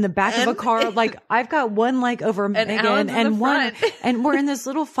Megan in the back of a car. Like I've got one leg over Megan Alan's in and the one, front. and we're in this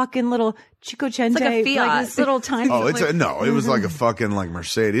little Cinquecento, like a Fiat. like this little tiny. Oh, it was like a fucking like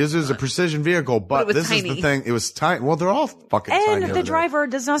Mercedes. It was a precision vehicle, but it was this is tiny. the thing. It was tiny. Well, they're all fucking tiny. and over the there. driver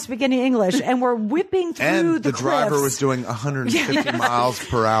does not speak any English, and we're whipping through And the the driver cliffs. was doing 150 miles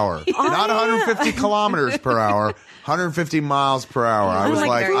per hour. Not 150 kilometers per hour, 150 miles per hour. I I'm was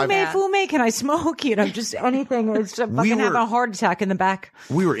like, like, fume, can I smoke? Just anything. It's just fucking were- having a heart attack in the back.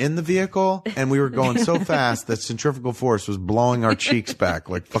 we were in the vehicle and we were going so fast that centrifugal force was blowing our cheeks back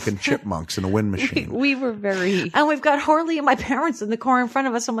like fucking chipmunks in a wind machine. We were very. And we've got Harley and my parents in the car in front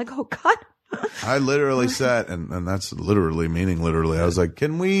of us. I'm like, oh God. I literally said, and that's literally meaning literally. I was like,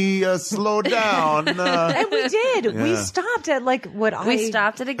 "Can we slow down?" And we did. We Yeah. stopped at like what We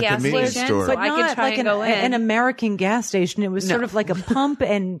stopped at a gas convenience station, store. so but I not could try like and go in. an American gas station. It was sort of like a pump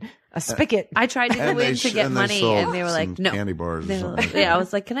and a spigot. I tried to go And they in to sh- get and they money, sold and they were like, some "No." candy bars or They were something. like- I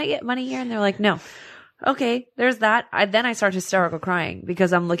was like, "Can I get money here?" And they're like, "No." Okay, there's that. Then I started hysterical crying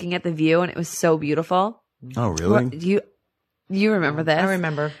because I'm looking at the view, and it was so beautiful. Oh, really? You remember this? I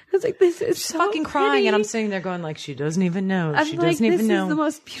remember. I was like, "This is so Fucking crying, and I'm pretty. sitting there going like, she doesn't even know. I'm She like, doesn't this even know. is the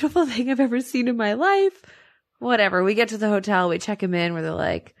most beautiful thing I've ever seen in my life." Whatever. We get to the hotel, we check him in, where they're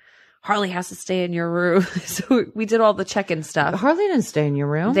like, "Harley has to stay in your room." So we did all the check-in stuff. Harley didn't stay in your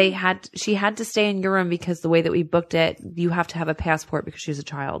room. She had to stay in your room because the way that we booked it, you have to have a passport because she's a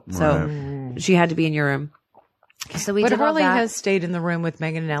child. So she had to be in your room. So we but did all Harley that. has stayed in the room with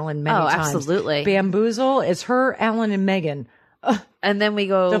Megan and Ellen many times. absolutely. Bamboozle is her, Ellen, and Megan. And then we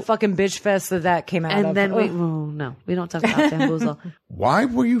go, The fucking bitch fest that came out of. and then we, Ugh. oh, no, we don't talk about Bamboozle. Why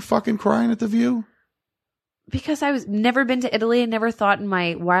were you fucking crying at the view? Because I was never been to Italy and never thought in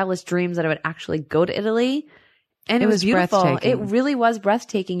my wildest dreams that I would actually go to Italy. And It it was was beautiful. breathtaking. It really was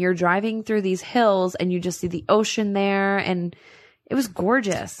breathtaking. You're driving through these hills and you just see the ocean there, and it was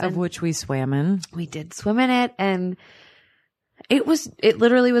gorgeous. Of And which we swam in. we did swim in it, and it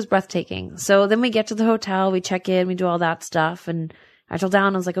literally was breathtaking. So then we get to the hotel, we check in, we do all that stuff, and I told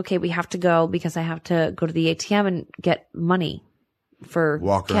Alan, I was like, okay, we have to go because I have to go to the ATM and get money. for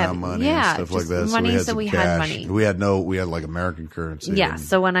walk around money and stuff like just that. money, So we had money. We had like American currency. Yeah. and-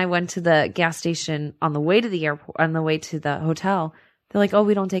 So when I went to the gas station on the way to the airport, on the way to the hotel, they're like, "Oh,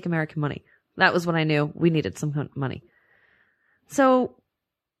 we don't take American money." That was when I knew we needed some money. So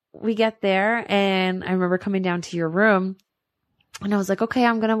we get there, and I remember coming down to your room, and I was like, "Okay,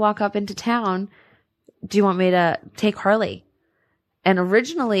 I'm going to walk up into town. Do you want me to take Harley?" And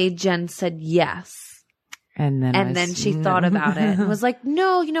originally Jen said yes. And then She thought about it and was like,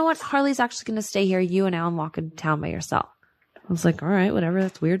 "No, you know what? Harley's actually going to stay here. You and Alan walk into town by yourself." I was like, "All right, whatever.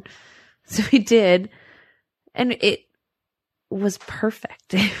 That's weird." So we did. And it was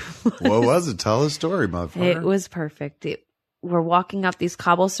perfect. What was it? Tell the story, motherfucker. It was perfect. We're walking up these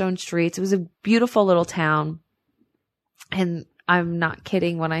cobblestone streets. It was a beautiful little town. And I'm not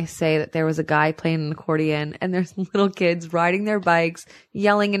kidding when I say that there was a guy playing an accordion and there's little kids riding their bikes,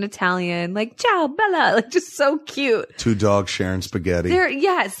 yelling in Italian, like, "Ciao, Bella," like just so cute. 2 dogs sharing spaghetti.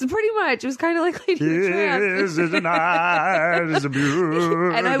 Yes, pretty much. It was kind of like Lady and the Tramp. This is a night, it's a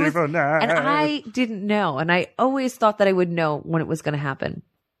beautiful night. And I didn't know. And I always thought that I would know when it was going to happen,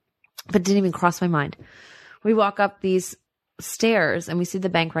 but it didn't even cross my mind. We walk up these stairs and we see the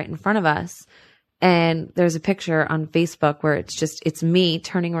bank right in front of us. And there's a picture on Facebook where it's me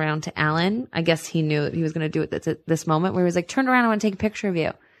turning around to Alan. I guess he knew that he was going to do it at this moment where he was like, "Turn around, I want to take a picture of you."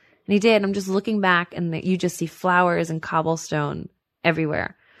 And he did. I'm just looking back and you just see flowers and cobblestone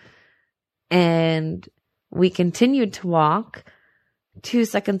everywhere. And we continued to walk. 2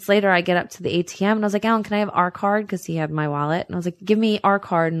 seconds later, I get up to the ATM and I was like, "Alan, can I have our card?" Because he had my wallet. And I was like, "Give me our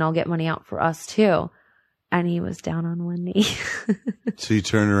card and I'll get money out for us too." And he was down on one knee. So you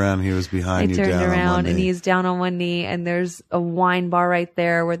turned around, he was behind you. I turned down on one around and knee. he's down on one knee, and there's a wine bar right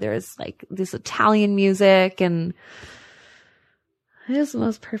there where there's like this Italian music, and it was the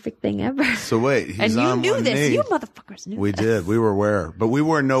most perfect thing ever. So wait, he's And you on knew one this. knee. You motherfuckers knew We this. did. We were aware, but we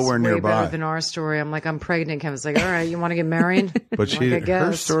were nowhere Way nearby. better than our story. I'm like, "I'm pregnant." Kevin's like, "All right, you want to get married?" But I'm like, "I her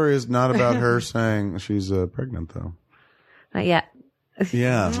guess." story is not about her saying she's pregnant, though. Not yet.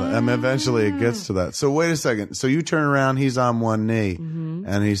 Yeah, I mean, eventually it gets to that. So wait a second. So you turn around, he's on one knee, Mm-hmm.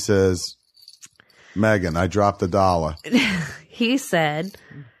 and he says, "Megan, I dropped $1." He said,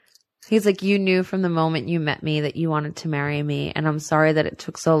 he's like, "You knew from the moment you met me that you wanted to marry me. And I'm sorry that it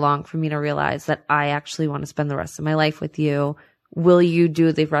took so long for me to realize that I actually want to spend the rest of my life with you. Will you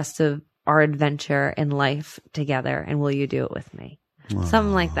do the rest of our adventure in life together? And will you do it with me?"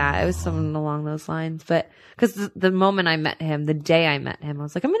 Something like that. It was something along those lines. But because the moment I met him, the day I met him, I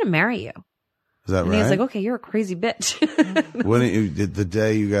was like, "I'm going to marry you." Is that And right? he was like, "Okay, you're a crazy bitch." When did the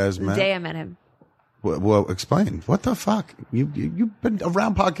day you guys The met? day I met him. Well, explain. What the fuck? You've been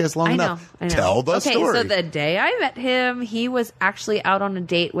around podcasts long I know. enough. I know. Tell the okay, story. so the day I met him, he was actually out on a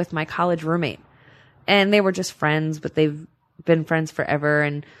date with my college roommate. And they were just friends, but they've been friends forever.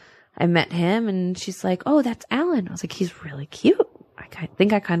 And I met him, and she's like, "Oh, that's Alan." I was like, "He's really cute. I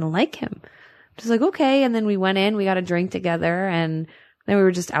think I kind of like him." She's like, "Okay." And then we went in, we got a drink together, and then we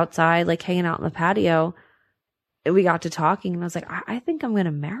were just outside, like hanging out on the patio. And we got to talking, and I was like, I think I'm going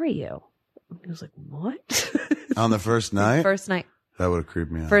to marry you." He was like, "What?" On the first night? First night. That would have creeped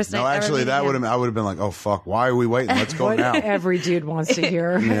me out. First no, night ever actually, meeting that him. would have. I would have been like, "Oh fuck, why are we waiting? Let's go What now." every dude wants to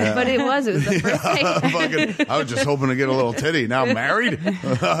hear. Yeah. But it was the first night. Fucking, I was just hoping to get a little titty. Now I'm married.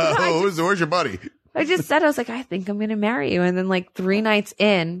 Where's your buddy? I just said, I was like, "I think I'm going to marry you." And then like 3 nights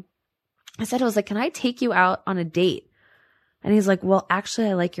in, I said, I was like, "Can I take you out on a date?" And he's like, "Well, actually,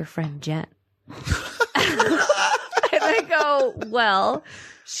 I like your friend Jen." And I go, "Well,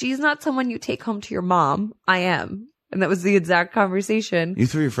 she's not someone you take home to your mom. I am." And that was the exact conversation. You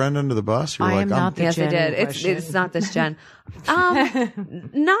threw your friend under the bus. You're I like, am not the Yes, I Jen did. in It's question. not this Jen.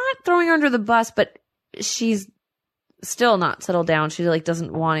 Not throwing her under the bus, but she's still not settled down. She like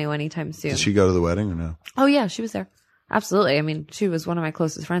doesn't want to anytime soon. Did she go to the wedding or no? Oh yeah, she was there. Absolutely. I mean, she was one of my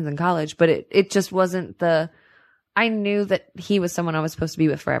closest friends in college, but it just wasn't I knew that he was someone I was supposed to be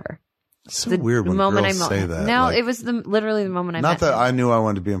with forever. It's so weird when girls say that. No, like, it was literally the moment I not met that him. I knew I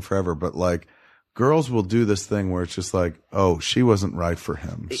wanted to be him forever, but like girls will do this thing where it's just like, "Oh, she wasn't right for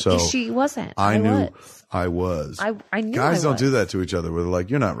him." So She wasn't. I knew was. I was. I knew Guys I don't was. do that to each other. Where they're like,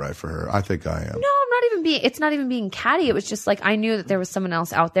 "You're not right for her." I think I am. No, I'm not even being, it's not even being catty. It was just like, I knew that there was someone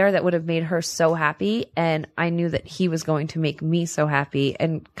else out there that would have made her so happy. And I knew that he was going to make me so happy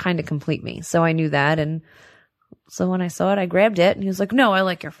and kind of complete me. So I knew that. And so when I saw it, I grabbed it and he was like, "No, I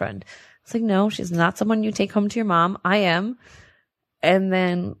like your friend." It's like, "No, she's not someone you take home to your mom. I am." And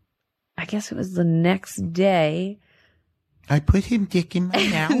then I guess it was the next day. I put him dick in my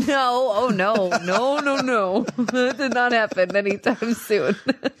mouth. No, oh no. That did not happen anytime soon.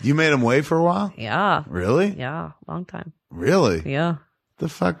 You made him wait for a while? Yeah. Really? Yeah. Long time. Really? Yeah. The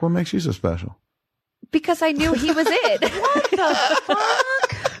fuck? What makes you so special? Because I knew he was it. What the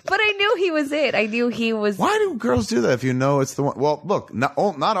fuck? But I knew he was it. I knew he was. Why do girls do that if you know it's the one? Well, look, not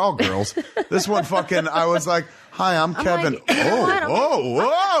all girls. This one fucking, I was like, hi, I'm Kevin. like, you know what?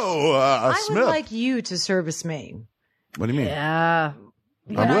 Whoa. I Smith. would like you to service me. What do you mean? Yeah.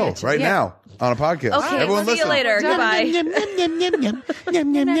 I will right now on a podcast. Okay, Everyone see you listen. later. Goodbye.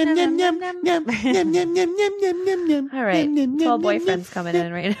 All right. 12 boyfriends coming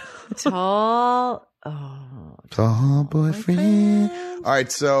in right now. Tall. Tall boyfriend. All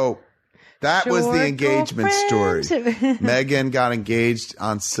right, so that was the Short engagement story. girlfriend. Megan got engaged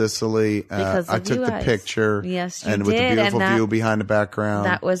on Sicily. Because I of took you the guys. picture. Yes, you and with the did, beautiful and view behind the background.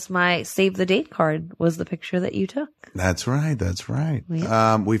 That was my save the date card, was the picture that you took. That's right.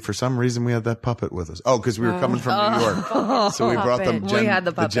 Yeah. We for some reason we had that puppet with us. Oh, because we were coming from New York, so we brought the Puppet. We had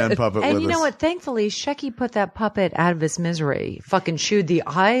the puppet. Jen puppet And with you know us. what? Thankfully, Shecky put that puppet out of his misery. Fucking chewed the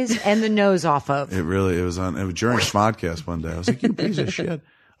eyes and the nose off of. It was during Smodcast one day. I was like, you piece of shit.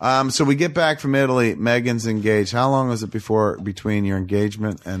 So we get back from Italy. Megan's engaged. How long was it between your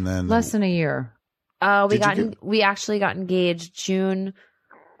engagement and then Less than a year. We actually got engaged June.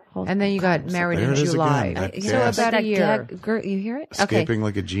 And then you got married there in it is July. again, that So gas. about a year. You hear it? escaping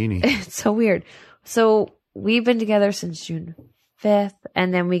like a genie? It's so weird. So we've been together since June 5th,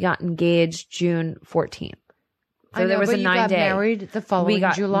 and then we got engaged June 14th. So there was a 9 day. You got married the following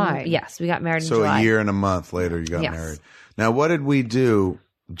July. Yes, we got married in So July. a year and a month later, you got Yes. married. Now, what did we do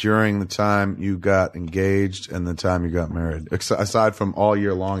during the time you got engaged and the time you got married? Aside from all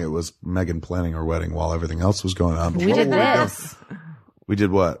year long, it was Megan planning her wedding while everything else was going on. We What did were doing? this. We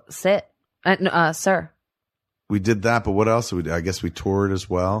did what? Sit. Sir. We did that, but what else did we do? I guess we toured as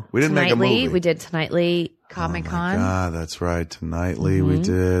well. We didn't make a movie. We did Tonightly. Comic Oh Con. God, that's right. Tonightly we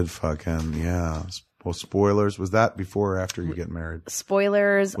did fucking, yeah. Well, spoilers. Was that before or after you get married?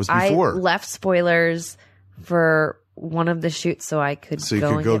 Spoilers. Was before. I left Spoilers for one of the shoots so I could So you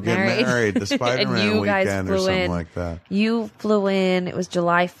go could go and get married, the and Spider-Man you guys weekend or flew something in. like that. You flew in. It was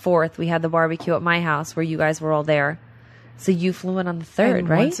July 4th. We had the barbecue at my house where you guys were all there. So you flew in on the 3rd, And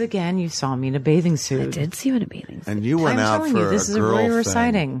right? once again, you saw me in a bathing suit. I did see you in a bathing suit. And you went I'm out telling for you, this is a girl really thing.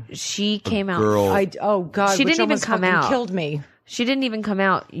 reciting. She came out. Girl. Oh God, She which didn't even almost come fucking out. Killed me. She didn't even come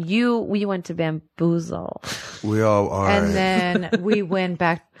out. We went to Bamboozle. We all are. And then we went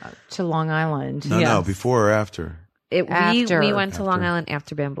back to Long Island. No, before or after. After. We went to Long Island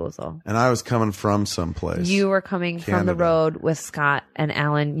after Bamboozle. And I was coming from someplace. You were coming from the Canada. road with Scott and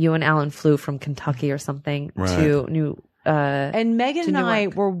Alan. You and Alan flew from Kentucky or something Right. to New. And Megan and I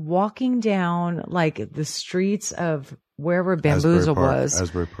Newark. were walking down like the streets of wherever Bamboozle was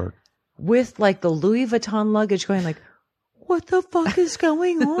Asbury Park. with like the Louis Vuitton luggage going like, what the fuck is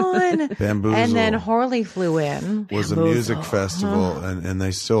going on? Bamboozle. And then Harley flew in. was a music festival, and they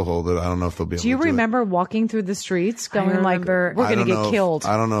still hold it. I don't know if they'll be able Do you to do remember walking through the streets going like, remember- we're I going to don't get know killed?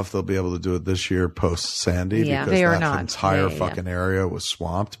 I don't know if they'll be able to do it this year post Sandy Yeah. because They are that not. entire Yeah. fucking area was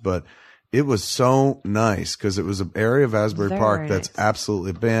swamped. But it was so nice because it was an area of Asbury Very Park that's nice. absolutely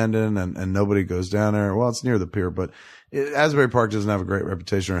abandoned and nobody goes down there. Well, it's near the pier, but Asbury Park doesn't have a great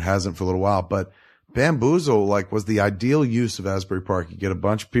reputation or it hasn't for a little while. But Bamboozle was the ideal use of Asbury Park. You get a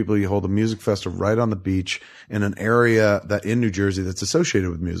bunch of people, you hold a music festival right on the beach in an area that in New Jersey that's associated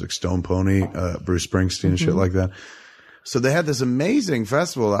with music, Stone Pony, Bruce Springsteen and shit like that. So they had this amazing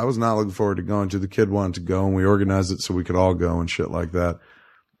festival. I was not looking forward to going to. The kid wanted to go and we organized it so we could all go and shit like that.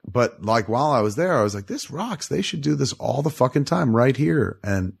 But while I was there, I was like, this rocks. They should do this all the fucking time right here.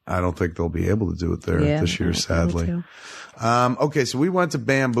 And I don't think they'll be able to do it there this year, sadly. Okay. So we went to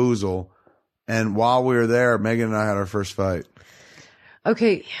Bamboozle. And while we were there, Megan and I had our first fight.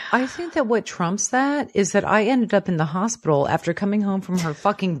 Okay, I think that what trumps that is that I ended up in the hospital after coming home from her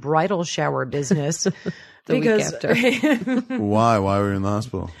fucking bridal shower business. week after. Why? Why were you in the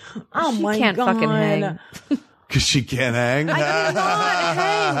hospital? Oh She my can't God. fucking hang. Because she can't hang. I cannot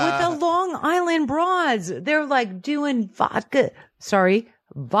hang with the Long Island broads. They're like doing vodka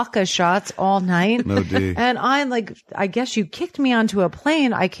shots all night. No D. And I guess you kicked me onto a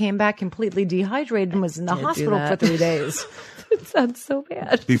plane. I came back completely dehydrated and was in the hospital for that. 3 days. It sounds so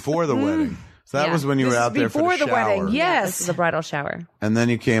bad. Before the wedding. So that Yeah. was when you were out there for before the the shower. wedding, yes. This is the bridal shower. And then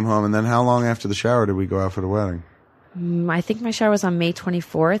you came home. And then how long after the shower did we go out for the wedding? I think my shower was on May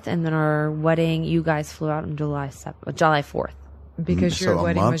 24th, and then our wedding, you guys flew out on July 4th. Because your So a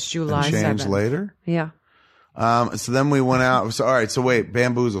wedding month was July and change 7th. later? Yeah. So then we went out. So, all right. So wait,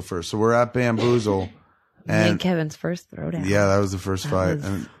 Bamboozle first. So we're at Bamboozle and Kevin's first throwdown. Yeah, that was the first fight,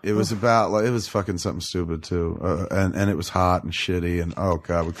 and it was about like it was fucking something stupid too, and it was hot and shitty, and oh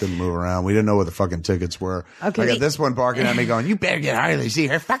god, we couldn't move around. We didn't know where the fucking tickets were. Okay. I got this one barking at me, going, "You better get Harley, see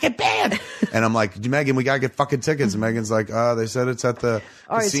her fucking band," and I'm like, "Megan, we gotta get fucking tickets." And Megan's like, they said it's at the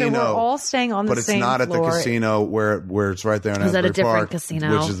All right, casino, so we're all staying on the but same it's not floor. at the casino where it's right there in Is that a Asbury different Park,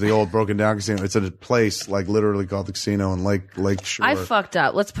 casino? which is the old broken down casino. It's at a place like literally called the casino in Lake Shore. I fucked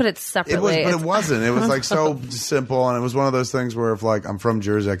up. Let's put it It separately. was, but it wasn't. It was like so simple, and it was one of those things where if like I'm from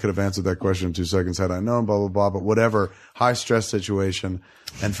Jersey, I could have answered that question in 2 seconds had I known, blah blah blah. But whatever, high stress situation,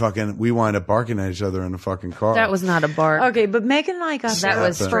 and fucking we wind up barking at each other in the fucking car. That was not a bark. Okay, but Megan and I got That there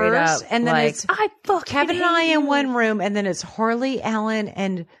was straight first, up, and then like, it's I fucking Kevin and I hate in you. one room, and then it's Harley, Alan,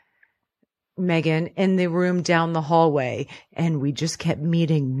 and Megan in the room down the hallway, and we just kept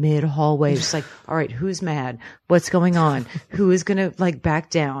meeting mid hallway. Just like, all right, who's mad? What's going on? Who is gonna like back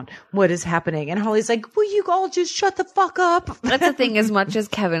down? What is happening? And Harley's like, will you all just shut the fuck up? That's the thing. As much as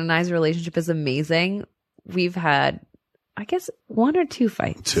Kevin and I's relationship is amazing, we've had, I guess, 1 or 2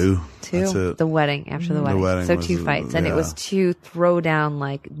 fights. Two. That's it. The wedding after the wedding. wedding So was 2 fights, and it yeah. was 2 throw down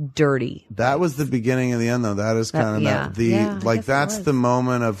like dirty. That was the beginning and the end, though. That is kind of yeah. the Yeah, I like guess it that's was. the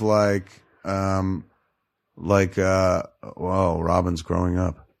moment of well, Robin's growing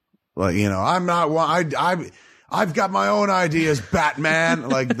up. Like, you know, I'm not one. I've got my own ideas, Batman.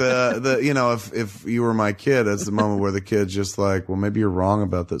 Like the you know, if you were my kid, that's the moment where the kid's just like, well, maybe you're wrong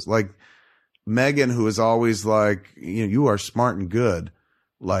about this. Like Megan, who is always like, you know, you are smart and good,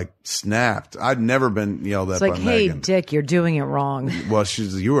 like snapped. I'd never been yelled at It's like, by hey, Megan. Dick, you're doing it wrong. Well,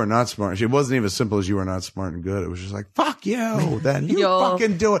 you are not smart. It wasn't even as simple as you are not smart and good. It was just like, fuck you, then you Yo.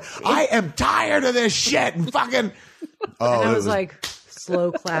 fucking do it. I am tired of this shit and fucking. Oh, And I it was like,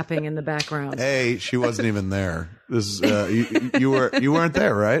 slow clapping in the background. hey, she wasn't even there. This is you weren't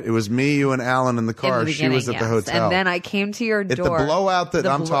there, right? It was me, you, and Alan in the car. In the She was at beginning, the yes. hotel. And then I came to your at the door. blowout that The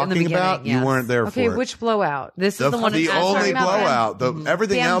I'm in the talking beginning, about, yes. you weren't there Okay, for it. which blowout? This is the one. the in only Asbury Park. blowout. The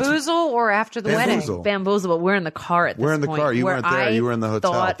everything else. Bamboozle or after the Bamboozle. wedding? Bamboozle, but we're in the car at this We're in the point, car. You where weren't there. I You were in the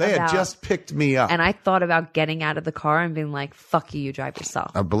hotel. thought They had about- just picked me up. And I thought about getting out of the car and being like, fuck you, you drive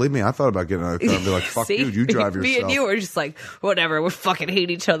yourself. Believe me, I thought about getting out of the car and be like, fuck See? you, you drive yourself. Me and you were just like, whatever, we fucking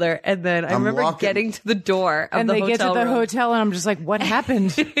hate each other. And then I I'm remember walking- getting to the door of And the they hotel get to the room. hotel, and I'm just like, what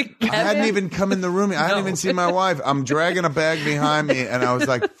happened? I hadn't even come in the room. I hadn't even seen my wife. I'm dragging a bag behind me, and I was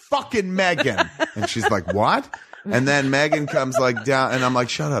like, fucking Megan. And she's like, what? And then Megan comes like down, and I'm like,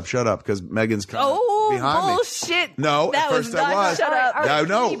 shut up, because Megan's coming Oh, behind me. bullshit. No, that at first was I not was. shut up. All right,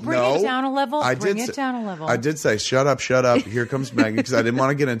 No, can you bring no. it down a level? I Bring did it say- down a level. I did say, shut up. Here comes Megan, because I didn't want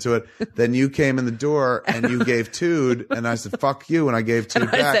to get into it. Then you came in the door, and you gave Tude, and I said, fuck you, and I gave Tude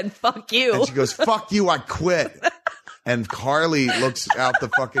I back. said, fuck you. And she goes, fuck you, I quit. And Carly looks out the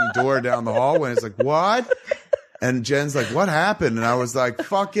fucking door down the hallway and is like, what? And Jen's like, what happened? And I was like,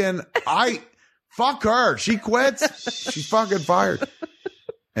 fuck her. She quits. She's fucking fired.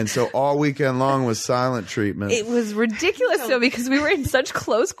 And so all weekend long was silent treatment. It was ridiculous though, because we were in such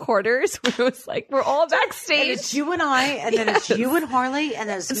close quarters where it was like, we're all And backstage. it's you and I, and then it's you and Harley, and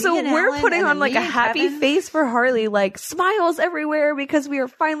then it's me So and we're Alan, putting and on then like me a and happy Kevin. face for Harley, like smiles everywhere because we are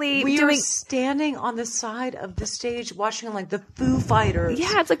finally We doing. are standing on the side of the stage watching like the Foo Fighters.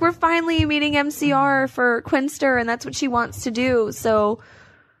 Yeah, it's like we're finally meeting MCR for Quinster, and that's what she wants to do. So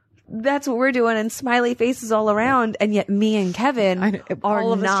that's what we're doing, and smiley faces all around. And yet, me and Kevin I know. are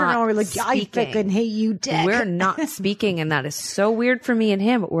All of us not turn around, we're like, I speaking. fucking hate you, Dick. We're not speaking, and that is so weird for me and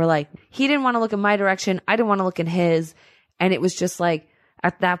him. But we're like, he didn't want to look in my direction, I didn't want to look in his, and it was just like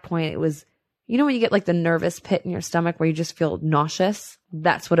at that point, it was, you know, when you get like the nervous pit in your stomach where you just feel nauseous.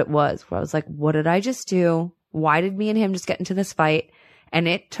 That's what it was. Where I was like, what did I just do? Why did me and him just get into this fight? And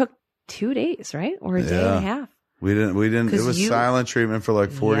it took 2 days, right, or a day and a half. We didn't. It 'Cause was you- silent treatment for like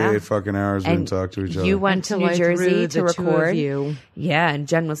 48 Yeah. fucking hours. We And didn't talk to each other. You went Until to New I Jersey threw to the two of record. you. Yeah, and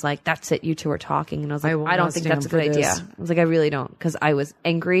Jen was like, "That's it. You two are talking." And I was like, I will "I don't not think stand that's a for good idea." this. I was like, "I really don't," because I was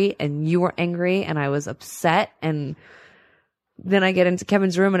angry and you were angry and I was upset. And then I get into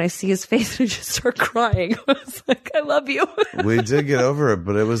Kevin's room and I see his face and I just start crying. I was like, "I love you." We did get over it,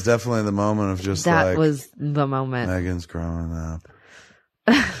 but it was definitely the moment of just That like was the moment. Megan's growing up.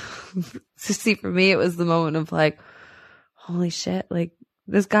 So see, for me, it was the moment of like, holy shit! Like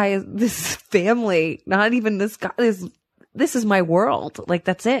this guy is this family. Not even this guy. This is my world. Like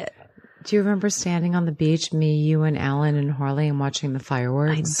that's it. Do you remember standing on the beach, me, you, and Alan and Harley, and watching the I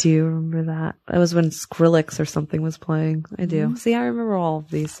fireworks? do remember that. That was when Skrillex or something was playing. I do. See, I remember all of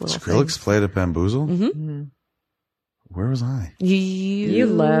these little Skrillex things. played at Bamboozle? Mm-hmm. Where was I? You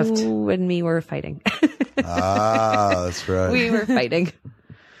left. and me were fighting. Ah, that's right. We were fighting.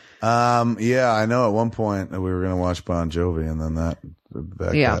 Yeah, I know at one point that we were going to watch Bon Jovi, and then that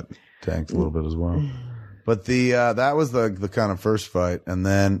got tanked a little bit as well. But that was the kind of first fight. And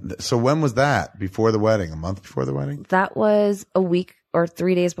then, so when was that? Before the wedding? A month before the wedding? That was a week or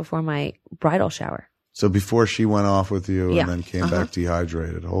 3 days before my bridal shower. So before she went off with you Yeah. and then came back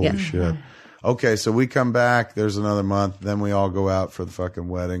dehydrated. Holy shit. Okay, so we come back. There's another month. Then we all go out for the fucking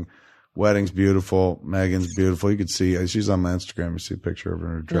wedding. Wedding's beautiful. Megan's beautiful. You could see, she's on my Instagram. You see a picture of her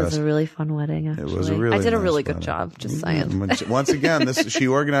in her It dress. was a really fun wedding, actually. It was a really I did a nice really good wedding. job, just saying. Once again, she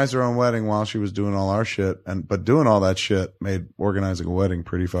organized her own wedding while she was doing all our shit, but doing all that shit made organizing a wedding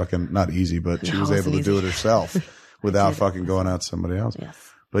pretty fucking not easy. But she No, was it able to wasn't do it easy. herself without fucking going out to somebody else. Yes.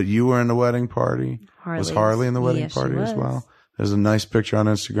 But you were in the wedding party. Was Harley's. Harley in the wedding Yes, she party as was. well? There's a nice picture on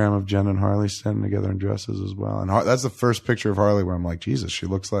Instagram of Jen and Harley standing together in dresses as well. And that's the first picture of Harley where I'm like, Jesus, she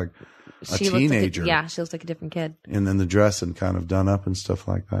looks like a She looked teenager. Like she looks like a different kid. And then the dress and kind of done up and stuff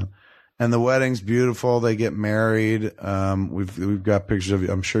like that. And the wedding's beautiful. They get married. We've got pictures of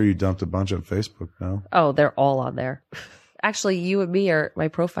you. I'm sure you dumped a bunch on Facebook now. Oh, they're all on there. Actually, you and me are my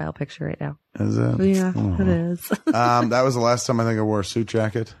profile picture right now. Is it? Yeah, Oh. it is. That was the last time I think I wore a suit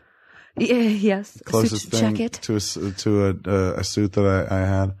jacket. Yeah, yes. Closest Suit thing jacket. to a suit that I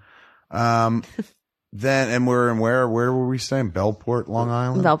had. Then and we're in where were we staying? Bellport, Long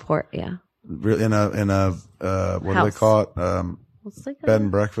Island. Bellport, yeah. In a what do they House. call it? It's like Bed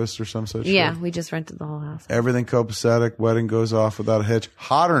and breakfast or some such. yeah, shit. we just rented the whole house. Everything copacetic. Wedding goes off without a hitch.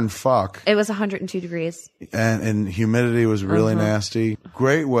 Hotter than fuck. It was 102 degrees. And humidity was really nasty.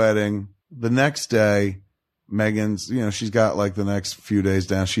 Great wedding. The next day, Megan's, she's got like the next few days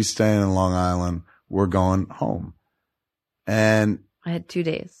down. She's staying in Long Island. We're going home. And I had 2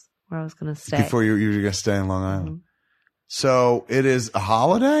 days where I was going to stay. before you were going to stay in Long Island. So it is a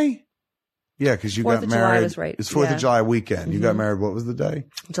holiday? Yeah, because you 4th got of married. July was right. It's 4th Yeah. of July weekend. You got married. What was the day?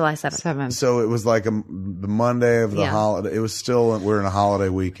 July 7th. 7. So it was like the Monday of the Yeah. holiday. It was still, we're in a holiday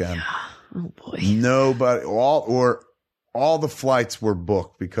weekend. Oh, boy. Nobody, all the flights were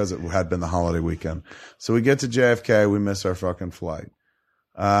booked because it had been the holiday weekend. So we get to JFK, we miss our fucking flight.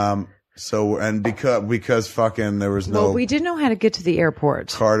 Because fucking there was no Well, we didn't know how to get to the airport.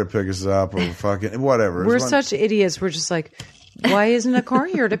 car to pick us up or fucking whatever. It We're was such idiots. We're just like, why isn't a car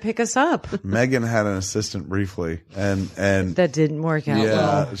here to pick us up? Megan had an assistant briefly and That didn't work out yeah,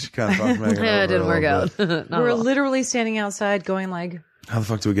 well. she kind of fucked Megan Yeah, over it didn't a work little out. bit. Not We're at all. literally standing outside going like, How the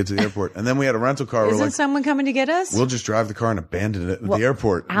fuck do we get to the airport? And then we had a rental car. We're isn't like, someone coming to get us? we'll just drive the car and abandon it at the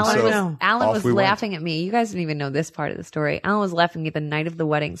airport. And Alan so was, Alan off was we went. laughing at me. You guys didn't even know this part of the story. Alan was laughing at the night of the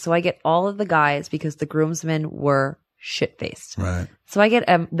wedding. So I get all of the guys because the groomsmen were shit-faced. Right. So I get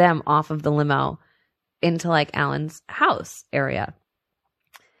them off of the limo into like Alan's house area.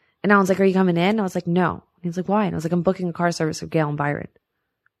 And Alan's like, are you coming in? And I was like, no. And he's like, why? And I was like, I'm booking a car service with Gail and Byron.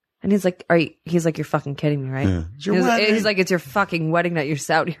 And he's like, he's like, you're fucking kidding me, right? Yeah. It's your He's wedding. like, it's your fucking wedding night. You're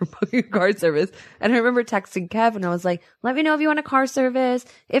Saudi. You're booking a car service. And I remember texting Kev and I was like, let me know if you want a car service.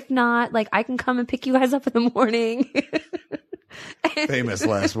 If not, like, I can come and pick you guys up in the morning. Famous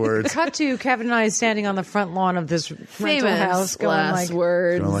last words. Cut to Kevin and I standing on the front lawn of this rental house going last like,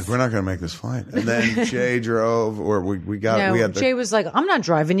 words. I'm like, we're not going to make this flight. And then Jay drove, or we no, had the Jay was like, I'm not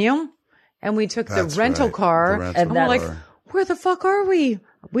driving you. And we took the That's rental right, car the rental and we're like, car. where the fuck are we?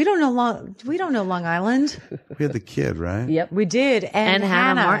 We don't know Long Island. We had the kid, right? Yep. We did. And Hannah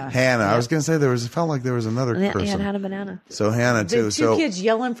Hannah. Martin. Hannah. I was going to say it felt like there was another Yeah, he person. had a banana. So Hannah The too. two So kids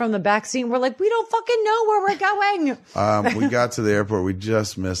yelling from the back seat. We're like, we don't fucking know where we're going. we got to the airport. We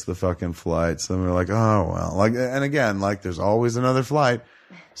just missed the fucking flight. So we were like, oh well. Like, and again, like there's always another flight.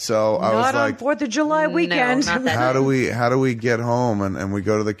 So I was Not on like, 4th of July weekend. not that how do we get home? And we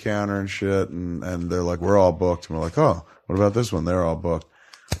go to the counter and shit. And they're like, we're all booked. And we're like, oh, what about this one? They're all booked.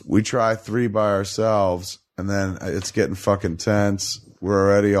 We try 3 by ourselves, and then it's getting fucking tense. We're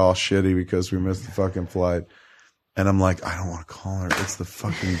already all shitty because we missed the fucking flight. And I'm like, I don't want to call her. It's the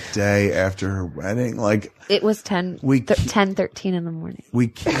fucking day after her wedding. Like, It was 10:13 in the morning. we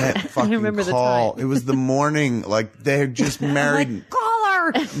can't fucking remember the call. time. It was the morning. Like, they had just married. Call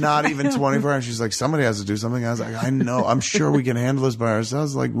her. Not even 24 hours. She's like, somebody has to do something. I was like, I know. I'm sure we can handle this by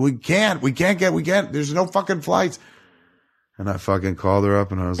ourselves. Like, we can't. There's no fucking flights. And I fucking called her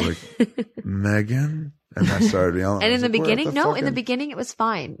up and I was like, Megan? And I started yelling. And I in was the like, "We're at beginning, in the fucking-" beginning it was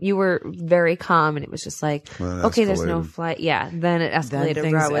fine. You were very calm and it was just like, Well, it okay, there's no escalated. flight. Yeah. Then it Then escalated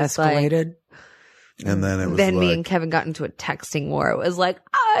things where I was like, escalated. And then it was then like, me and Kevin got into a texting war. It was like,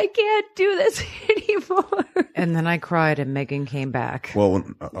 I can't do this anymore. And then I cried and Megan came back. Well,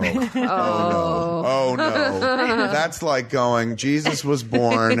 oh no. That's like going, Jesus was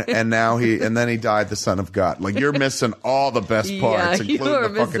born and then he died, the Son of God. Like, you're missing all the best parts, Yeah, including you're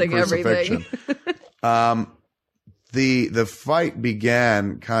the fucking missing everything. crucifixion. The fight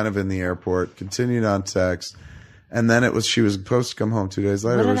began kind of in the airport, continued on text, and then she was supposed to come home 2 days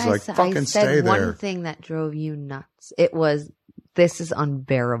later. It was like, fucking stay there. One thing that drove you nuts. It was, this is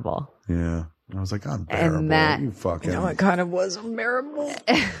unbearable. Yeah. I was like, unbearable. And that- you fucking. It kind of was unbearable.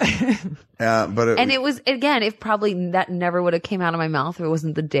 It was, again, if probably that never would have came out of my mouth if it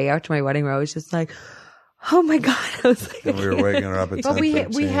wasn't the day after my wedding where I was just like, oh my God. I was like, and we were waking her up at But we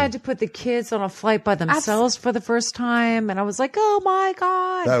 10:15. had to put the kids on a flight by themselves for the first time. And I was like, oh my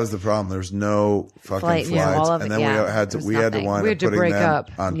God. That was the problem. There's no fucking Flight, flights, yeah, all of and it, then yeah. we had to There's we had to nothing. wind We up had to putting break them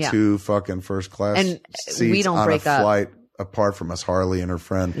up. on Yeah. 2 fucking first class And seats we don't on break a up. flight apart from us, Harley and her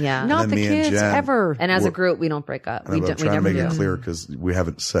friend. Yeah. And Not then the me kids and Jen, ever. and as a group, we don't break up. And I'm We trying to never make it do. clear because we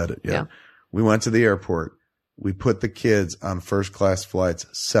haven't said it yet. Yeah. We went to the airport. We put the kids on first class flights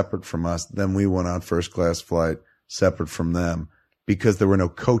separate from us. Then we went on first class flight separate from them because there were no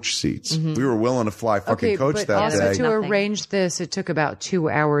coach seats. We were willing to fly fucking coach but that also day. to Nothing. arrange this, it took about 2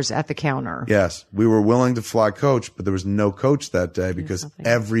 hours at the counter. Yes, we were willing to fly coach, but there was no coach that day because nothing.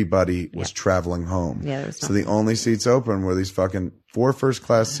 everybody was traveling home. Yeah, there was so the only seats open were these fucking 4 first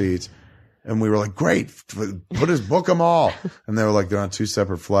class seats. And we were like, great, book them all. And they were like, they're on 2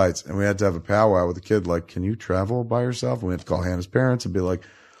 separate flights. And we had to have a powwow with the kid. Like, can you travel by yourself? And we had to call Hannah's parents and be like,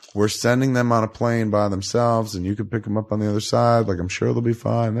 we're sending them on a plane by themselves and you can pick them up on the other side. Like, I'm sure they'll be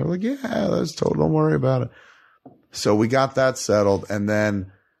fine. They were like, yeah, that's total. Don't worry about it. So we got that settled. And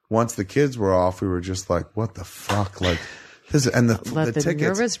then once the kids were off, we were just like, what the fuck? Like, this, and Let the tickets.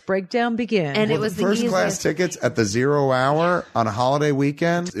 nervous breakdown begin. And it was the First class easiest. tickets at the 0 hour on a holiday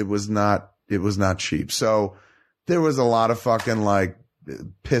weekend. It was not cheap. So there was a lot of fucking like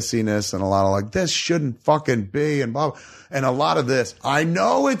pissiness and a lot of like, this shouldn't fucking be and blah, blah. And a lot of this, I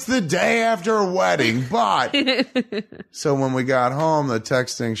know it's the day after a wedding, but so when we got home, the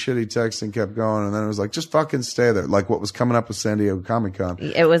shitty texting kept going. And then it was like, just fucking stay there. Like what was coming up with San Diego Comic-Con,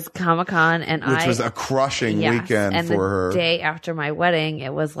 It was Comic-Con and which was a crushing Yes, weekend and for her. the day after my wedding,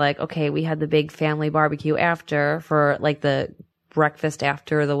 it was like, okay, we had the big family barbecue after for like the breakfast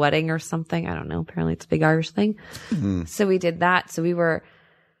after the wedding or something. I don't know. Apparently it's a big Irish thing. So we did that. So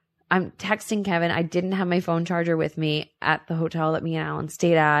I'm texting Kevin. I didn't have my phone charger with me at the hotel that me and Alan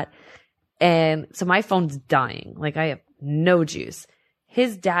stayed at. And so my phone's dying. Like I have no juice.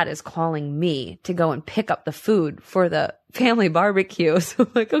 His dad is calling me to go and pick up the food for the family barbecue. So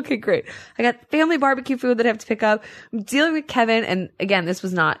I'm like, okay, great. I got family barbecue food that I have to pick up. I'm dealing with Kevin. And again,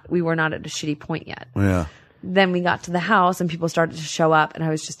 we were not at a shitty point yet. Yeah. Then we got to the house and people started to show up and I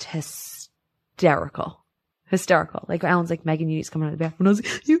was just hysterical. Like Alan's like, Megan, you need to come out of the bathroom. And I was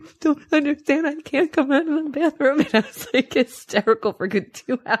like, you don't understand. I can't come out of the bathroom. And I was like hysterical for a good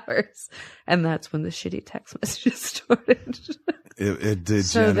 2 hours. And that's when the shitty text messages started. It did.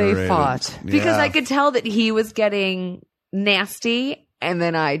 So they fought. Because Yeah. I could tell that he was getting nasty and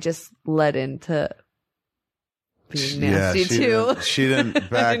then I just led into being nasty too. She didn't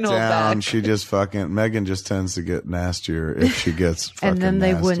back didn't hold down. back. She just fucking, Megan just tends to get nastier if she gets fucking and then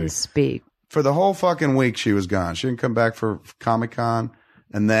they nasty. wouldn't speak. For the whole fucking week, she was gone. She didn't come back for Comic-Con.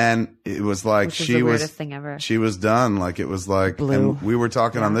 And then it was like Which was the weirdest thing ever. she was done. Like it was like, Blue. and we were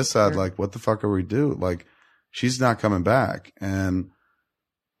talking on this side, weird. like, what the fuck are we do? Like, she's not coming back. And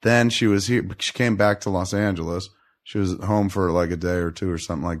then she was here. She came back to Los Angeles. She was at home for like a day or 2 or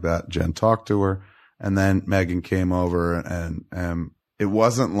something like that. Jen talked to her. And then Megan came over and it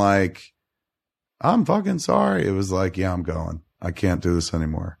wasn't like, I'm fucking sorry. It was like, yeah, I'm going. I can't do this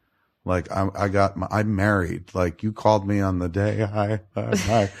anymore. Like I'm married. Like you called me on the day I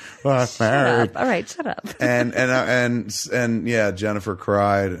was married. All right, shut up. And yeah, Jennifer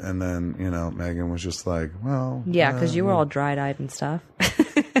cried. And then, Megan was just like, well, Yeah, because you were all dried-eyed and stuff.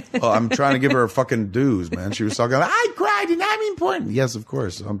 well, I'm trying to give her a fucking dues, man. She was talking, I cried and I'm important. Yes, of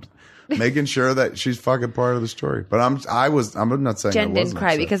course. I'm making sure that she's fucking part of the story. But I'm not saying Jen I didn't wasn't cry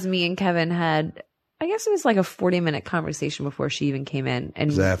upset. because me and Kevin had, I guess it was like a 40-minute conversation before she even came in.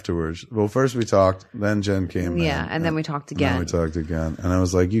 And It was afterwards. Well, first we talked, then Jen came in. yeah, and then we talked And then again. we talked again. And I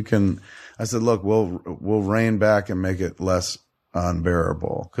was like, I said, look, we'll rein back and make it less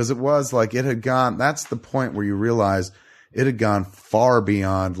unbearable. Cause it was like, it had gone, that's the point where you realize it had gone far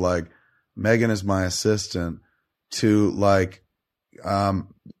beyond like Megan is my assistant to like,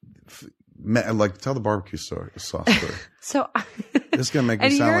 like tell the barbecue sauce story. So This is going to make me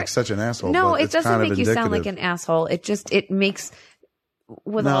And sound you're- like such an asshole. no, but it it's doesn't kind of make you sound like indicative. an asshole. It makes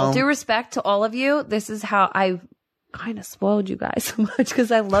with No. all due respect to all of you, this is how I kind of spoiled you guys so much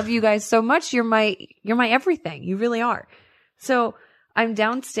because I love you guys so much. You're my everything. You really are. So I'm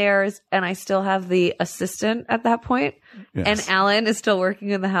downstairs and I still have the assistant at that point, Yes. and Alan is still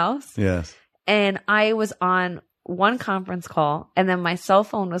working in the house. Yes. And I was on one conference call and then my cell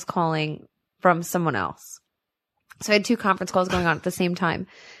phone was calling from someone else. So I had 2 conference calls going on at the same time.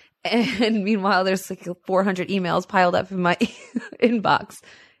 And meanwhile, there's like 400 emails piled up in my inbox.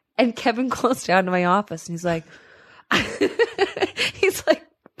 And Kevin calls down to my office and he's like,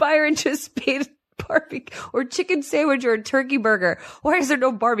 Byron just made barbecue or chicken sandwich or a turkey burger. Why is there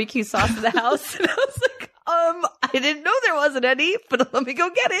no barbecue sauce in the house? And I was like, I didn't know there wasn't any, but let me go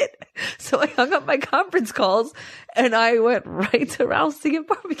get it. So I hung up my conference calls and I went right to Ralph's to get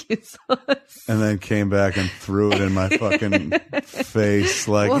barbecue sauce. And then came back and threw it in my fucking face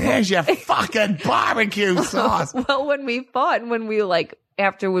like, here's your fucking barbecue sauce. Well, when we fought and when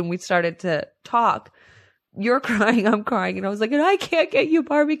we started to talk, you're crying, I'm crying. And I was like, and I can't get you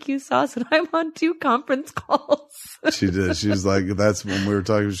barbecue sauce. And I'm on 2 conference calls. She did. She was like, that's when we were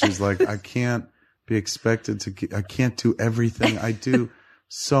talking. She's like, I can't be expected to, I can't do everything. I do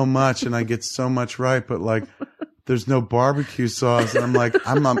so much and I get so much right, but like, there's no barbecue sauce. And I'm like,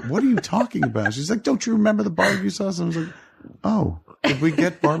 what are you talking about? She's like, don't you remember the barbecue sauce? And I was like, oh, did we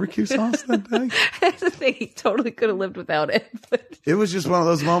get barbecue sauce that day? That's the thing. He totally could have lived without it. But It was just one of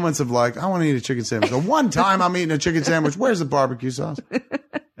those moments of like, I want to eat a chicken sandwich. So one time I'm eating a chicken sandwich. Where's the barbecue sauce?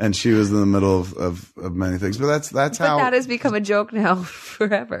 And she was in the middle of many things. But that's how. that has become a joke now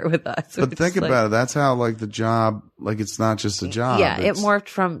forever with us. But think about it. That's how like the job, like it's not just a job. Yeah, it It's- morphed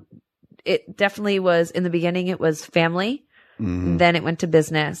from, it definitely was, in the beginning, it was family. Mhm. Then it went to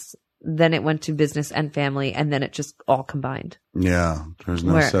business. Then it went to business and family. And then it just all combined. Yeah, there's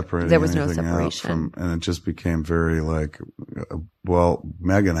no Where separating. there was no anything out separation. and it just became very like, well,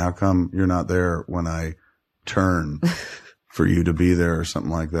 Megan, how come you're not there when I turn for you to be there or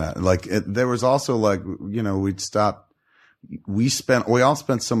something like that? Like there was also like, you know, we all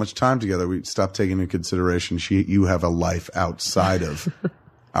spent so much time together. We stopped taking into consideration you have a life outside of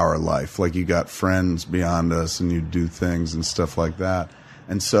our life. Like you got friends beyond us and you do things and stuff like that.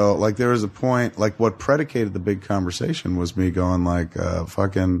 And so, like, there was a point, like, what predicated the big conversation was me going, like,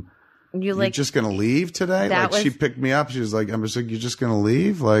 fucking, you're just going to leave today? Like, she picked me up. She was like, I'm just like, you're just going to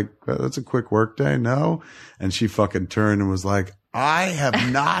leave? Like, that's a quick work day. No. And she fucking turned and was like, I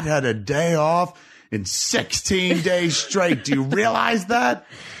have not had a day off in 16 days straight. Do you realize that?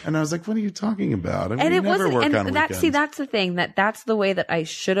 And I was like, what are you talking about? I mean, And we it never wasn't, work and on that, weekends. see, that's the thing, that's the way that I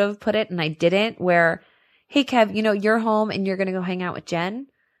should have put it and I didn't, where, hey, Kev, you know, you're home and you're going to go hang out with Jen.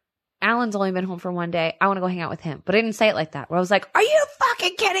 Alan's only been home for one day. I want to go hang out with him. But I didn't say it like that, where I was like, are you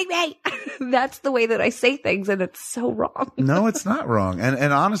fucking kidding me? That's the way that I say things, and it's so wrong. No, it's not wrong.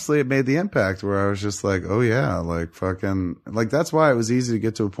 And honestly, it made the impact where I was just like, oh yeah, like fucking, like that's why it was easy to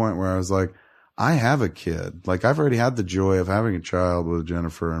get to a point where I was like, I have a kid. Like I've already had the joy of having a child with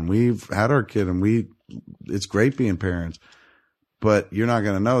Jennifer, and we've had our kid, and it's great being parents, but you're not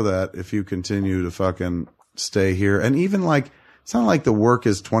going to know that if you continue to fucking stay here. And even like, it's not like the work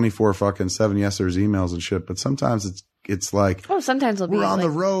is 24 fucking 7. Yes, there's emails and shit, but sometimes it's like, Oh, sometimes it'll be we're on like,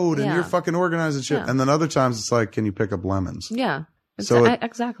 the road and yeah. you're fucking organized and shit. Yeah. And then other times it's like, can you pick up lemons? Yeah. So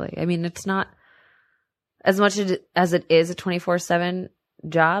Exactly. I mean, it's not as much as it is a 24/7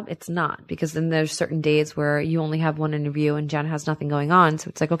 job. It's not, because then there's certain days where you only have one interview and Jen has nothing going on. So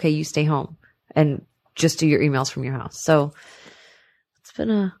it's like, okay, you stay home and just do your emails from your house. So it's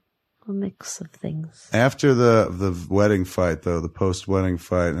been a mix of things. After the wedding fight, though, the post-wedding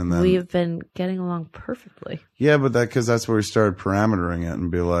fight, and then We've been getting along perfectly. yeah, but because that's where we started parametering it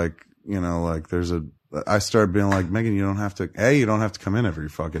and be like, you know, like I started being like, Megan, you don't have to come in every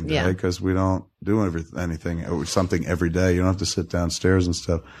fucking day Yeah. because we don't do anything or something every day. You don't have to sit downstairs and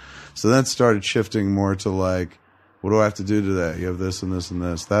stuff. So then it started shifting more to like, what do I have to do today? You have this and this and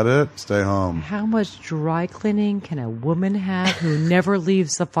this. That it? Stay home. How much dry cleaning can a woman have who never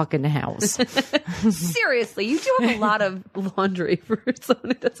leaves the fucking house? Seriously, you do have a lot of laundry for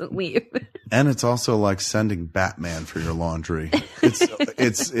someone who doesn't leave. And it's also like sending Batman for your laundry.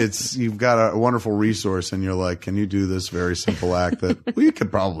 It's you've got a wonderful resource and you're like, can you do this very simple act that we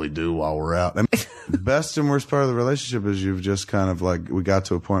could probably do while we're out? And the best and worst part of the relationship is you've just kind of like, we got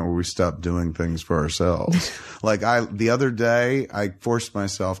to a point where we stopped doing things for ourselves. Like the other day, I forced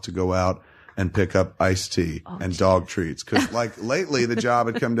myself to go out and pick up iced tea and dog treats. Cause like lately the job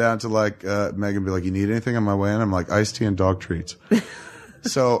had come down to like, Megan be like, you need anything on my way in? I'm like, iced tea and dog treats.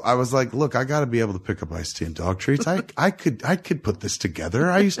 So I was like, look, I got to be able to pick up iced tea and dog treats. I could put this together.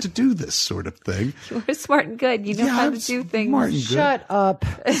 I used to do this sort of thing. You're smart and good. You know how to do things. Smart and good. Shut up.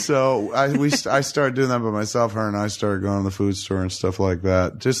 So I started doing that by myself. Her and I started going to the food store and stuff like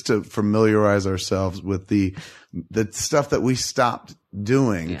that, just to familiarize ourselves with the stuff that we stopped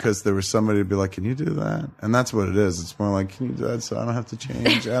doing, because there was somebody to be like, can you do that? And that's what it is. It's more like, can you do that so I don't have to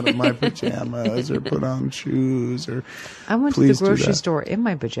change out of my pajamas or put on shoes, or I went to the grocery store in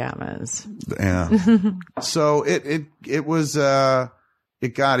my pajamas. Yeah. So it was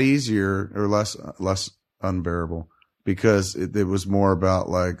it got easier or less unbearable, because it was more about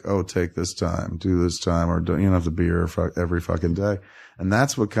like, oh, take this time, do this time, or you don't have to be here every fucking day. And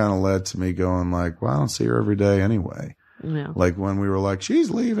that's what kind of led to me going like, well, I don't see her every day anyway. Yeah. Like when we were like, she's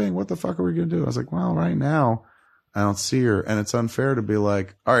leaving, what the fuck are we going to do? I was like, well, right now I don't see her. And it's unfair to be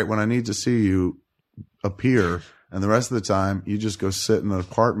like, all right, when I need to see you, appear. And the rest of the time you just go sit in an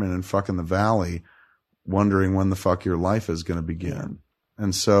apartment in fucking the valley wondering when the fuck your life is going to begin.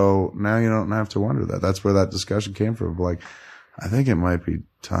 And so now you don't have to wonder that. That's where that discussion came from. Like, I think it might be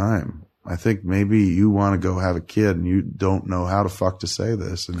time. I think maybe you want to go have a kid and you don't know how to fuck to say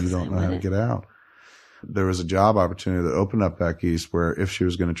this, and you don't know how to get out. There was a job opportunity that opened up back east where if she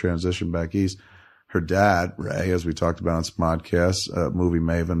was going to transition back east, her dad, Ray, as we talked about on some podcasts, movie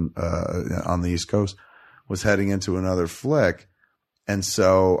maven, on the East Coast, was heading into another flick. And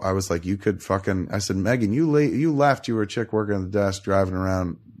so I was like, I said, Megan, you left, you were a chick working at the desk, driving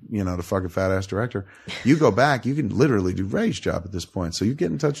around, the fucking fat ass director. You go back, you can literally do Ray's job at this point. So you get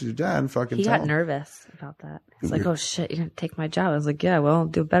in touch with your dad and fucking He tell got him. nervous about that. He's like, oh shit, you're going to take my job. I was like, yeah, well, I'll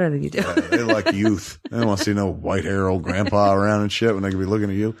do better than you do. They like youth. They don't want to see no white hair old grandpa around and shit when they could be looking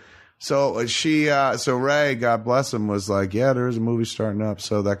at you. So so Ray, God bless him, was like, yeah, there is a movie starting up.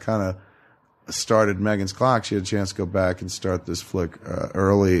 So that kind of started Megan's clock. She had a chance to go back and start this flick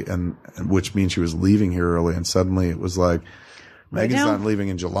early, and which means she was leaving here early. And suddenly it was like, Megan's not leaving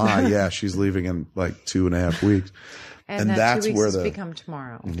in July. Yeah, she's leaving in like 2.5 weeks. And that's 2 weeks where has become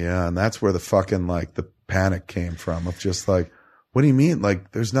tomorrow. Yeah, and that's where the fucking like the panic came from, of just like, what do you mean?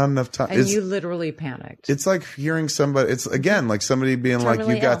 Like, there's not enough time. And you literally panicked. It's like hearing somebody. It's again like somebody being like,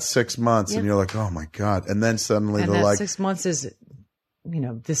 you got 6 months, and you're like, oh my God. And then suddenly they're like, 6 months is,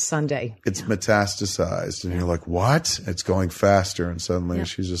 this Sunday. It's metastasized, and you're like, what? It's going faster, and suddenly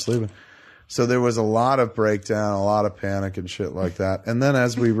she's just leaving. So there was a lot of breakdown, a lot of panic and shit like that. And then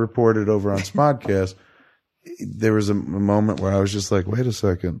as we reported over on Spodcast, there was a moment where I was just like, wait a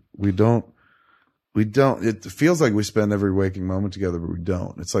second. We don't, it feels like we spend every waking moment together, but we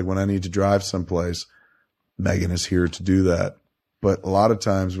don't. It's like when I need to drive someplace, Megan is here to do that. But a lot of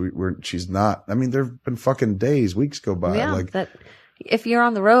times she's not. I mean, there've been fucking days, weeks go by. Yeah, like that if you're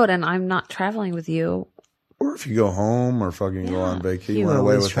on the road and I'm not traveling with you, or if you go home or fucking go on vacation, you went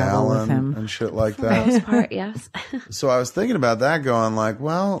away with Alan and shit like that. For the most part, yes. So I was thinking about that, going like,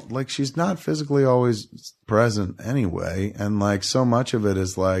 well, like she's not physically always present anyway. And like so much of it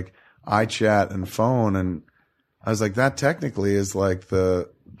is like iChat and phone. And I was like, that technically is like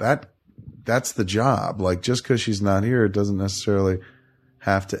that's the job. Like just because she's not here, it doesn't necessarily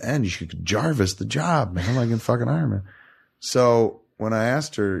have to end. You should Jarvis the job, man, like in fucking Iron Man. So when I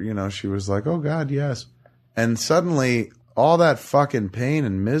asked her, she was like, oh God, yes. And suddenly all that fucking pain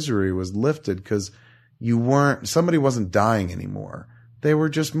and misery was lifted because somebody wasn't dying anymore. They were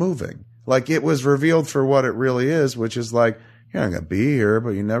just moving. Like it was revealed for what it really is, which is like, you're not going to be here,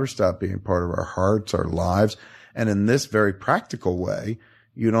 but you never stop being part of our hearts, our lives. And in this very practical way,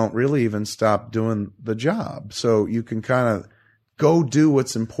 you don't really even stop doing the job. So you can kind of go do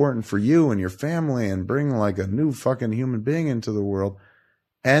what's important for you and your family and bring like a new fucking human being into the world.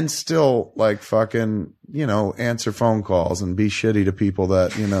 And still like fucking, answer phone calls and be shitty to people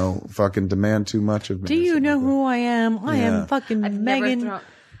that, fucking demand too much of me. Do you know who I am? I am fucking Megan.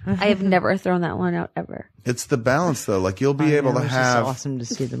 I have never thrown that one out ever. It's the balance though. Like you'll be able to have. It's awesome to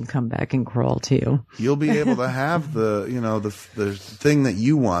see them come back and crawl to you. You'll be able to have the thing that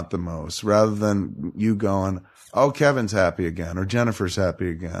you want the most rather than you going, oh, Kevin's happy again or Jennifer's happy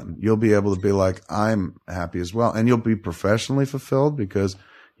again. You'll be able to be like, I'm happy as well. And you'll be professionally fulfilled because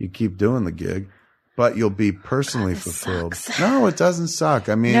you keep doing the gig, but you'll be personally fulfilled. Sucks. No, it doesn't suck.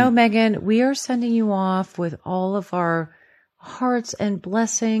 I mean, no, Megan, we are sending you off with all of our hearts and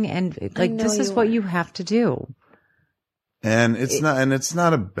blessing. And like, this is what you have to do. And it's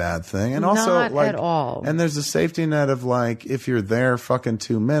not a bad thing. And also not like, at all. And there's a safety net of like, if you're there fucking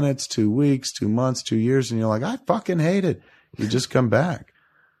 2 minutes, 2 weeks, 2 months, 2 years, and you're like, I fucking hate it. You just come back.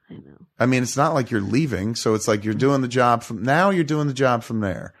 I know. I mean, it's not like you're leaving. So it's like you're doing the job you're doing the job from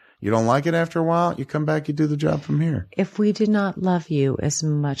there. You don't like it after a while, you come back, you do the job from here. If we did not love you as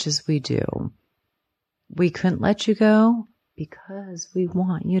much as we do, we couldn't let you go because we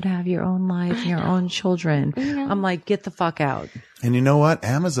want you to have your own life and your own children. Yeah. I'm like, get the fuck out. And you know what?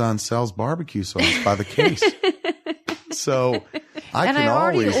 Amazon sells barbecue sauce by the case. So I And can I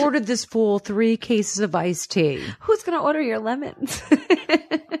already always ordered this fool 3 cases of iced tea. Who's going to order your lemons?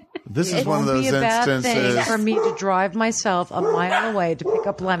 This is It one of won't those be a bad thing instances. for me to drive myself a mile away to pick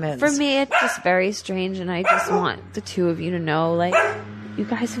up lemons. For me, it's just very strange, and I just want the two of you to know, like, you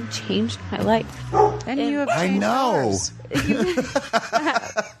guys have changed my life. and you have I changed know. ours.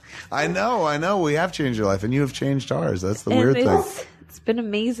 I know. We have changed your life, and you have changed ours. That's the And weird thing. it's been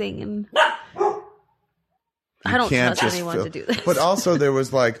amazing, and I You don't can't trust just anyone feel- to do this. But also, there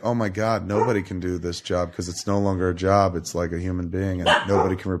was like, oh my God, nobody can do this job because it's no longer a job. It's like a human being, and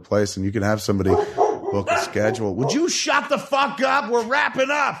nobody can replace. And you can have somebody book a schedule. Would you shut the fuck up? We're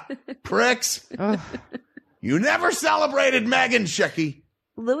wrapping up, pricks. You never celebrated Megan, Shecky.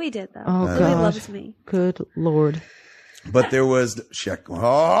 Louis did, though. Oh, Louis God. loves me. Good Lord. But there was Sheck.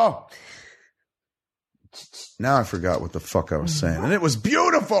 Oh, now I forgot what the fuck I was saying, and it was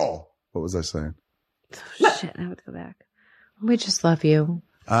beautiful. What was I saying? Shit, I have to go back. We just love you.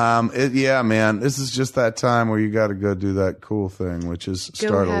 Yeah, man. This is just that time where you got to go do that cool thing, which is Go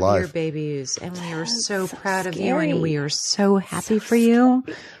start a have life. your babies. And we are so so proud of you. scary. And we are so happy for you.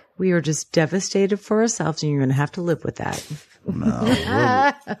 We are just devastated for ourselves. And you're going to have to live with that.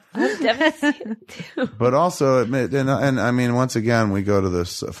 I'm devastated. But also, and I mean, once again, we go to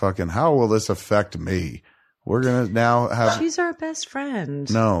this fucking, how will this affect me? We're going to now have, She's our best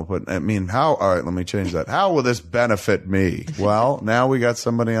friend. no, but I mean, all right, let me change that. How will this benefit me? Well, now we got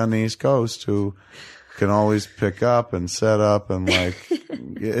somebody on the East Coast who can always pick up and set up and like,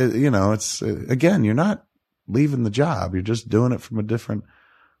 it's, again, you're not leaving the job. You're just doing it from a different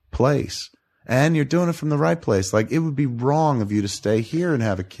place. And you're doing it from the right place. Like, it would be wrong of you to stay here and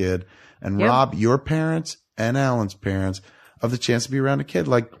have a kid and Yep. rob your parents and Alan's parents of the chance to be around a kid.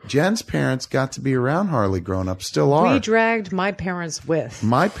 Like, Jen's parents got to be around Harley growing up, still are. We dragged my parents with.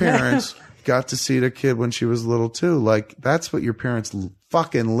 My parents got to see their kid when she was little too. Like, that's what your parents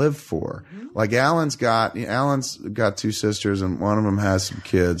fucking live for. Like, Alan's got 2 sisters and one of them has some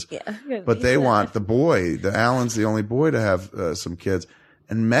kids. Yeah. But they want the boy. Alan's the only boy to have some kids.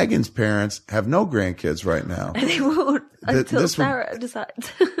 And Megan's parents have no grandkids right now. They won't until this would- Sarah decides.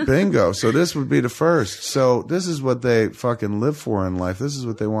 Bingo. So this would be the first. So this is what they fucking live for in life. This is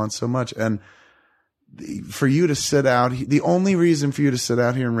what they want so much. And for you to sit out, the only reason for you to sit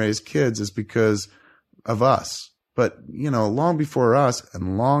out here and raise kids is because of us. But, long before us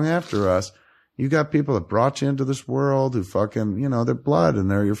and long after us, you got people that brought you into this world who fucking, they're blood and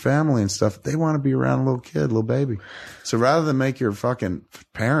they're your family and stuff. They want to be around a little kid, little baby. So rather than make your fucking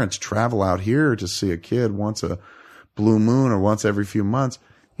parents travel out here to see a kid once a blue moon or once every few months,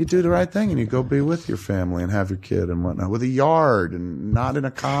 you do the right thing and you go be with your family and have your kid and whatnot with a yard and not in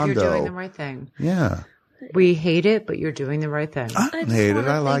a condo. You're doing the right thing. Yeah. We hate it, but you're doing the right thing. I don't hate it. wanna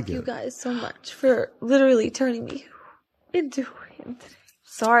I like thank you it. guys so much for literally turning me into who I am today.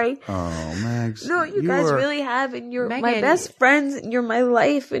 Sorry. Oh, Max. No, you guys are- really have, and you're my Megan- best friends, and you're my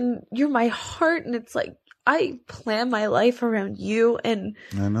life, and you're my heart, and it's like I plan my life around you, and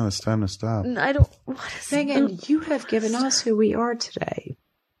I know it's time to stop. I don't want to Megan, you have given us who we are today.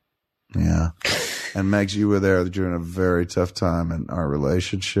 Yeah. And Megs, you were there during a very tough time in our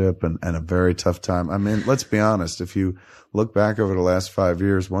relationship and a very tough time. I mean, let's be honest. If you look back over the last 5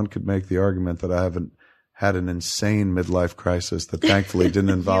 years, one could make the argument that I haven't had an insane midlife crisis that thankfully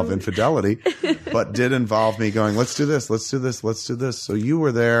didn't involve infidelity, but did involve me going, let's do this, let's do this, let's do this. So you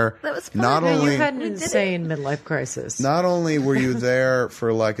were there. That was fun. Not Yeah, only, You had an insane midlife crisis. not only were you there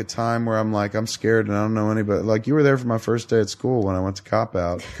for like a time where I'm like, I'm scared and I don't know anybody. Like, you were there for my first day at school when I went to cop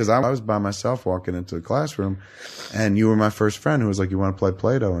out because I was by myself walking into the classroom, and you were my first friend who was like, you want to play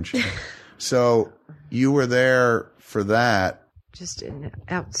Play-Doh and shit. So you were there for that. Just an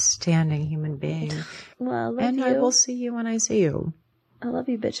outstanding human being. Well, I love And you. I will see you when I see you. I love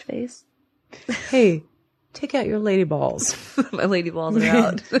you, bitch face. Hey, take out your lady balls My lady balls are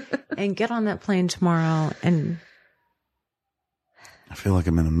out. and get on that plane tomorrow. And I feel like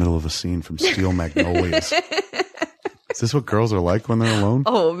I'm in the middle of a scene from Steel Magnolias. Is this what girls are like when they're alone?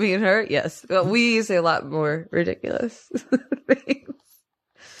 Oh, me and her? Yes. Well, we say a lot more ridiculous things.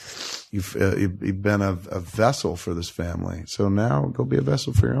 You've been a vessel for this family. So now go be a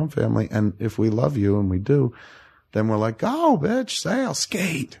vessel for your own family. And if we love you, and we do, then we're like, go, bitch, sail,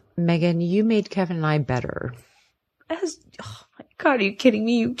 skate. Megan, you made Kevin and I better. Oh my God, are you kidding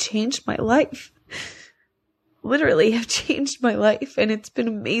me? You changed my life. literally have changed my life, and it's been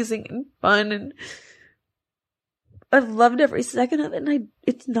amazing and fun, and I've loved every second of it, and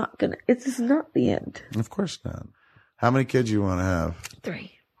it's not the end. Of course not. How many kids you want to have?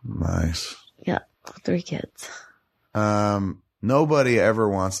 3. Nice. Yeah, 3 kids. Nobody ever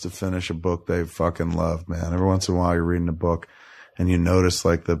wants to finish a book they fucking love, man. Every once in a while you're reading a book and you notice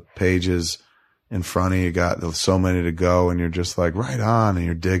like the pages in front of you got so many to go, and you're just like, right on, and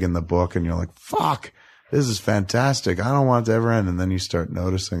you're digging the book and you're like, fuck, this is fantastic. I don't want it to ever end. And then you start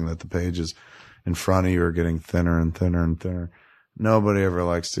noticing that the pages in front of you are getting thinner and thinner and thinner. Nobody ever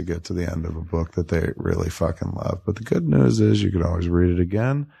likes to get to the end of a book that they really fucking love. But the good news is you could always read it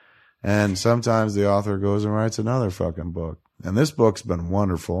again. And sometimes the author goes and writes another fucking book. And this book's been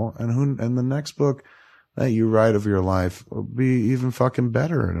wonderful. And the next book that you write of your life will be even fucking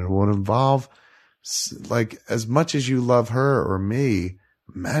better. And it will involve, like, as much as you love her or me,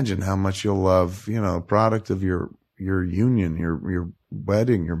 imagine how much you'll love, product of your union, your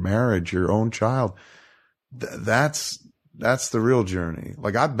wedding, your marriage, your own child. That's the real journey.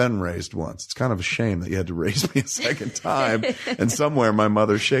 Like, I've been raised once. It's kind of a shame that you had to raise me a second time. And somewhere my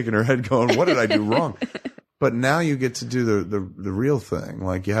mother's shaking her head going, what did I do wrong? But now you get to do the real thing.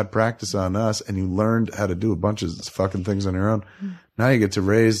 Like, you had practice on us and you learned how to do a bunch of fucking things on your own. Now you get to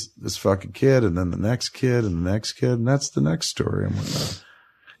raise this fucking kid, and then the next kid and the next kid. And that's the next story. I'm like,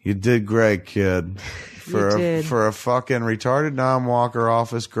 you did great, kid. For a fucking retarded non-walker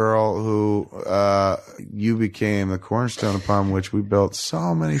office girl who, you became the cornerstone upon which we built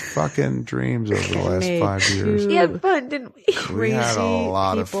so many fucking dreams over the last 5 years. We had fun, didn't we? We had a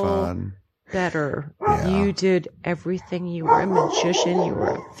lot of fun. Better. Yeah. You did everything. You were a magician. You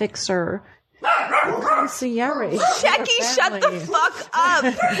were a fixer. Concierge. Jackie, shut the fuck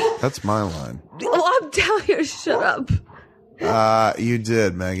up. That's my line. Well, I'm telling you, shut up. You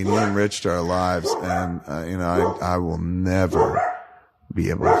did, Megan. You enriched our lives, and I will never be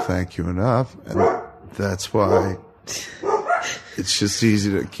able to thank you enough, and that's why it's just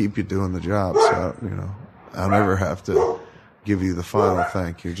easy to keep you doing the job. So I'll never have to give you the final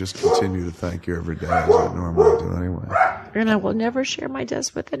thank you. Just continue to thank you every day as I normally do anyway. And I will never share my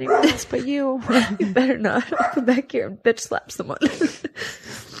desk with anyone else but you. You better not. I'll come back here and bitch slap someone.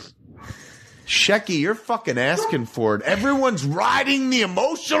 Shecky, you're fucking asking for it. Everyone's riding the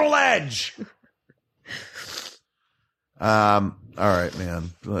emotional edge. All right,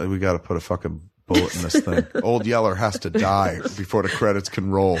 man. We got to put a fucking bullet in this thing. Old Yeller has to die before the credits can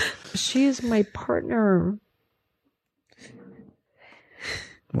roll. She is my partner.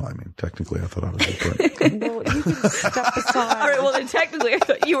 Well, I mean, technically, I thought I was your partner. Well, you can step aside. All right, well, then technically, I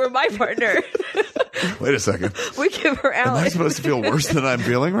thought you were my partner. Wait a second. We give her Am I Alex. supposed to feel worse than I'm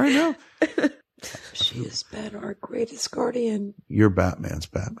feeling right now? She has been our greatest guardian. You're Batman's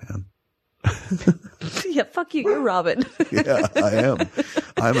Batman. Yeah, fuck you. You're Robin. Yeah, I am.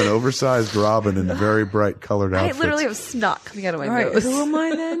 I'm an oversized Robin in very bright colored outfits. I literally have snot coming out of my All right, nose. who am I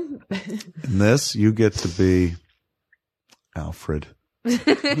then? In this, you get to be Alfred.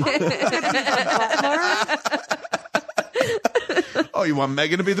 Oh, you want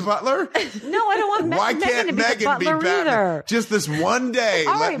Megan to be the butler? No, I don't want Why Megan can't to be Megan the butler be Batman? either. Just this one day,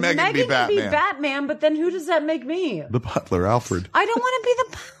 All let right, Megan be Batman. can be Batman, but then who does that make me? The butler, Alfred. I don't want to be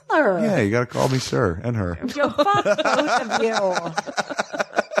the butler. Yeah, you got to call me sir and her. Yo, fuck both of you.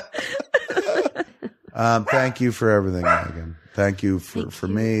 Thank you for everything, Megan. Thank you for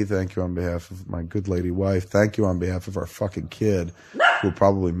me. Thank you on behalf of my good lady wife. Thank you on behalf of our fucking kid, who will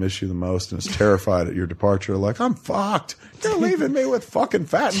probably miss you the most and is terrified at your departure. Like, I'm fucked. You're leaving me with fucking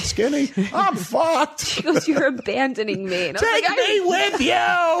fat and skinny. I'm fucked. She goes, you're abandoning me. And I was Take like, me with you.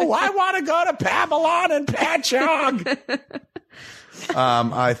 I want to go to Babylon and Patchogue.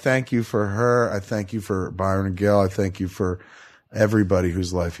 I thank you for her. I thank you for Byron and Gail. I thank you for everybody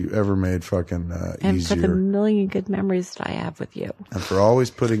whose life you ever made fucking And easier. for the million good memories that I have with you. And for always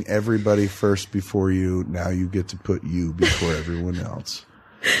putting everybody first before you. Now you get to put you before everyone else.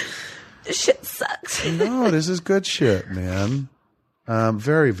 this shit sucks. No, this is good shit, man.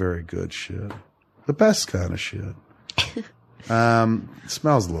 Very, very good shit. The best kind of shit. It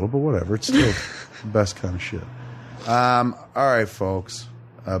smells a little, but whatever. It's still the best kind of shit. All right, folks.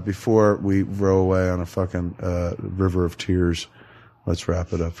 Before we row away on a fucking river of tears, let's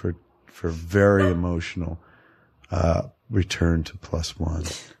wrap it up for a very emotional return to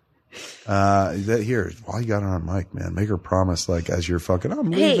 +1. Here, while you got her on mic, man, make her promise, like, as you're fucking, I'm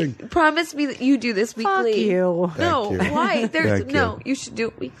leaving. Hey, promise me that you do this weekly. Fuck you. No, Thank you. why? Thank you. No, you should do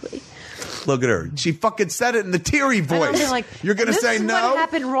it weekly. Look at her. She fucking said it in the teary And I'm voice. like, You're going to this say is no? What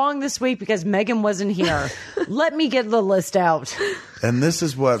happened wrong this week because Megan wasn't here? Let me get the list out. And this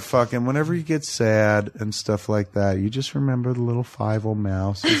is what fucking, whenever you get sad and stuff like that, you just remember the little 5-0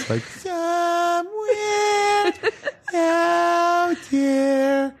 mouse. It's like, somewhere out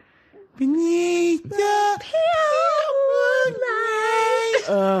there beneath the pale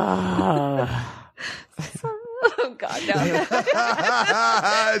moonlight. Oh God, no!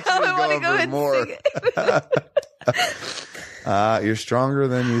 It's I been want to going go for and more. sing it. You're stronger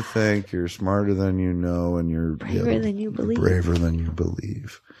than you think. You're smarter than you know, and you're Braver than you believe. Braver than you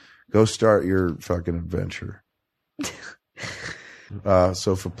believe. Go start your fucking adventure.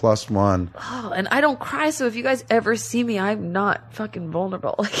 So for +1, Oh, and I don't cry, so if you guys ever see me, I'm not fucking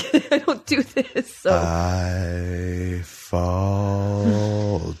vulnerable. Like I don't do this. So I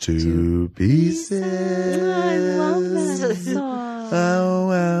fall to pieces. I love that song.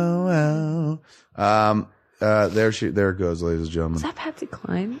 There it goes, ladies and gentlemen. Is that Patsy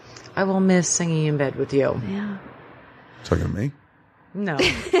Cline? I will miss singing in bed with you. Yeah. Talking to me? No. What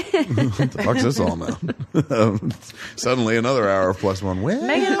the fuck's this all now? Suddenly another hour of +1. Well,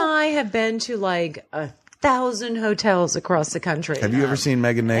 Megan and I have been to like 1,000 hotels across the country. have you ever seen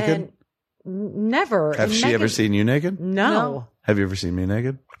Megan naked? And never. Have And she Megan- ever seen you naked? No. Have you ever seen me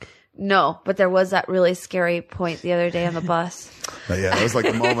naked? No, but there was that really scary point the other day on the bus. Yeah, it was like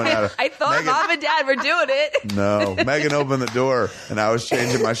the moment out of I thought Megan, Mom and Dad were doing it. No, Megan opened the door, and I was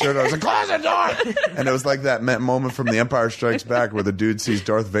changing my shirt. I was like, "Close the door!" And it was like that moment from The Empire Strikes Back where the dude sees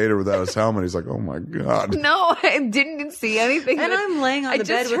Darth Vader without his helmet. He's like, "Oh my god!" No, I didn't see anything. And but I'm laying on I the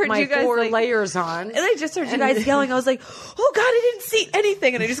just bed with heard my you guys, 4 like- layers on. And I just heard you guys yelling. I was like, "Oh God, I didn't see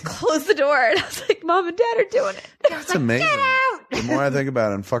anything!" And I just closed the door. And I was like, "Mom and Dad are doing it." It's amazing. The more I think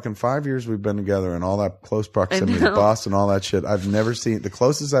about it, in fucking 5 years we've been together and all that close proximity to know. Boston, all that shit. I've never seen the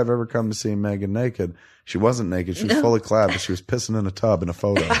closest I've ever come to seeing Megan naked. She wasn't naked. She was fully clad, but she was pissing in a tub in a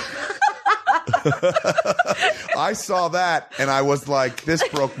photo. I saw that and I was like, this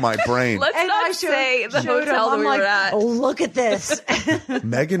broke my brain. Let's And I not say the showed hotel him, that I'm we like, were at oh, look at this.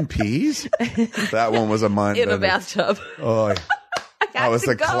 Megan pees? That one was a mind in a bender. bathtub. Oh, I was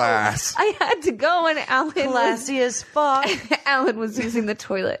had the to go. class. I had to go, and Classy as fuck. Alan was using the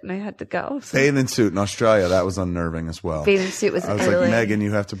toilet, and I had to go. So bathing suit in Australia, that was unnerving as well. bathing suit was I was really. like, Megan,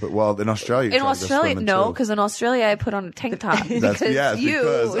 you have to put, well, in Australia, you in tried to go Australia, swimming, no, too. because in Australia I put on a tank top. That's, because yes,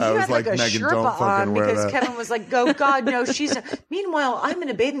 because I You was had like, a Megan, Sherpa don't fucking on wear because that. Kevin was like, "Oh God, no, she's." Meanwhile, I'm in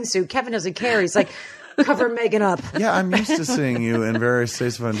a bathing suit. Kevin doesn't care. He's like, "Cover Megan up." Yeah, I'm used to seeing you in various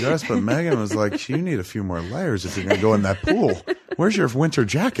states of undress, but Megan was like, you need a few more layers if you're going to go in that pool. Where's your winter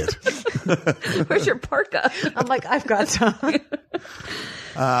jacket? Where's your parka? I'm like, I've got time.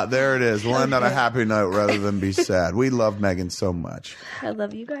 There it is. We'll end on a happy note rather than be sad. We love Megan so much. I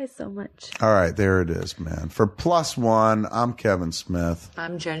love you guys so much. All right, there it is, man. For +1, I'm Kevin Smith.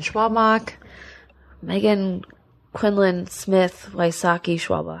 I'm Jen Schwabach. Megan Quinlan Smith Wysocki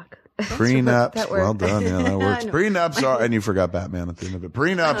Schwabach. Prenups. that Well worked. done. Yeah, that works. Prenups are, and you forgot Batman at the end of it.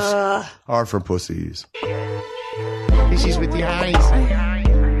 Prenups are for pussies. Fishies with the eyes.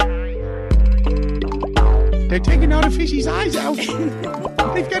 They're taking all the fishy's eyes out.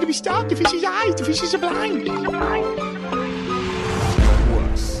 They've got to be stopped. The fishy's eyes. The fishes are blind.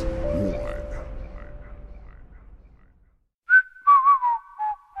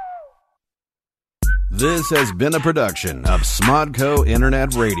 This has been a production of Smodco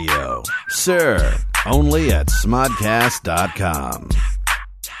Internet Radio. Sir, only at smodcast.com.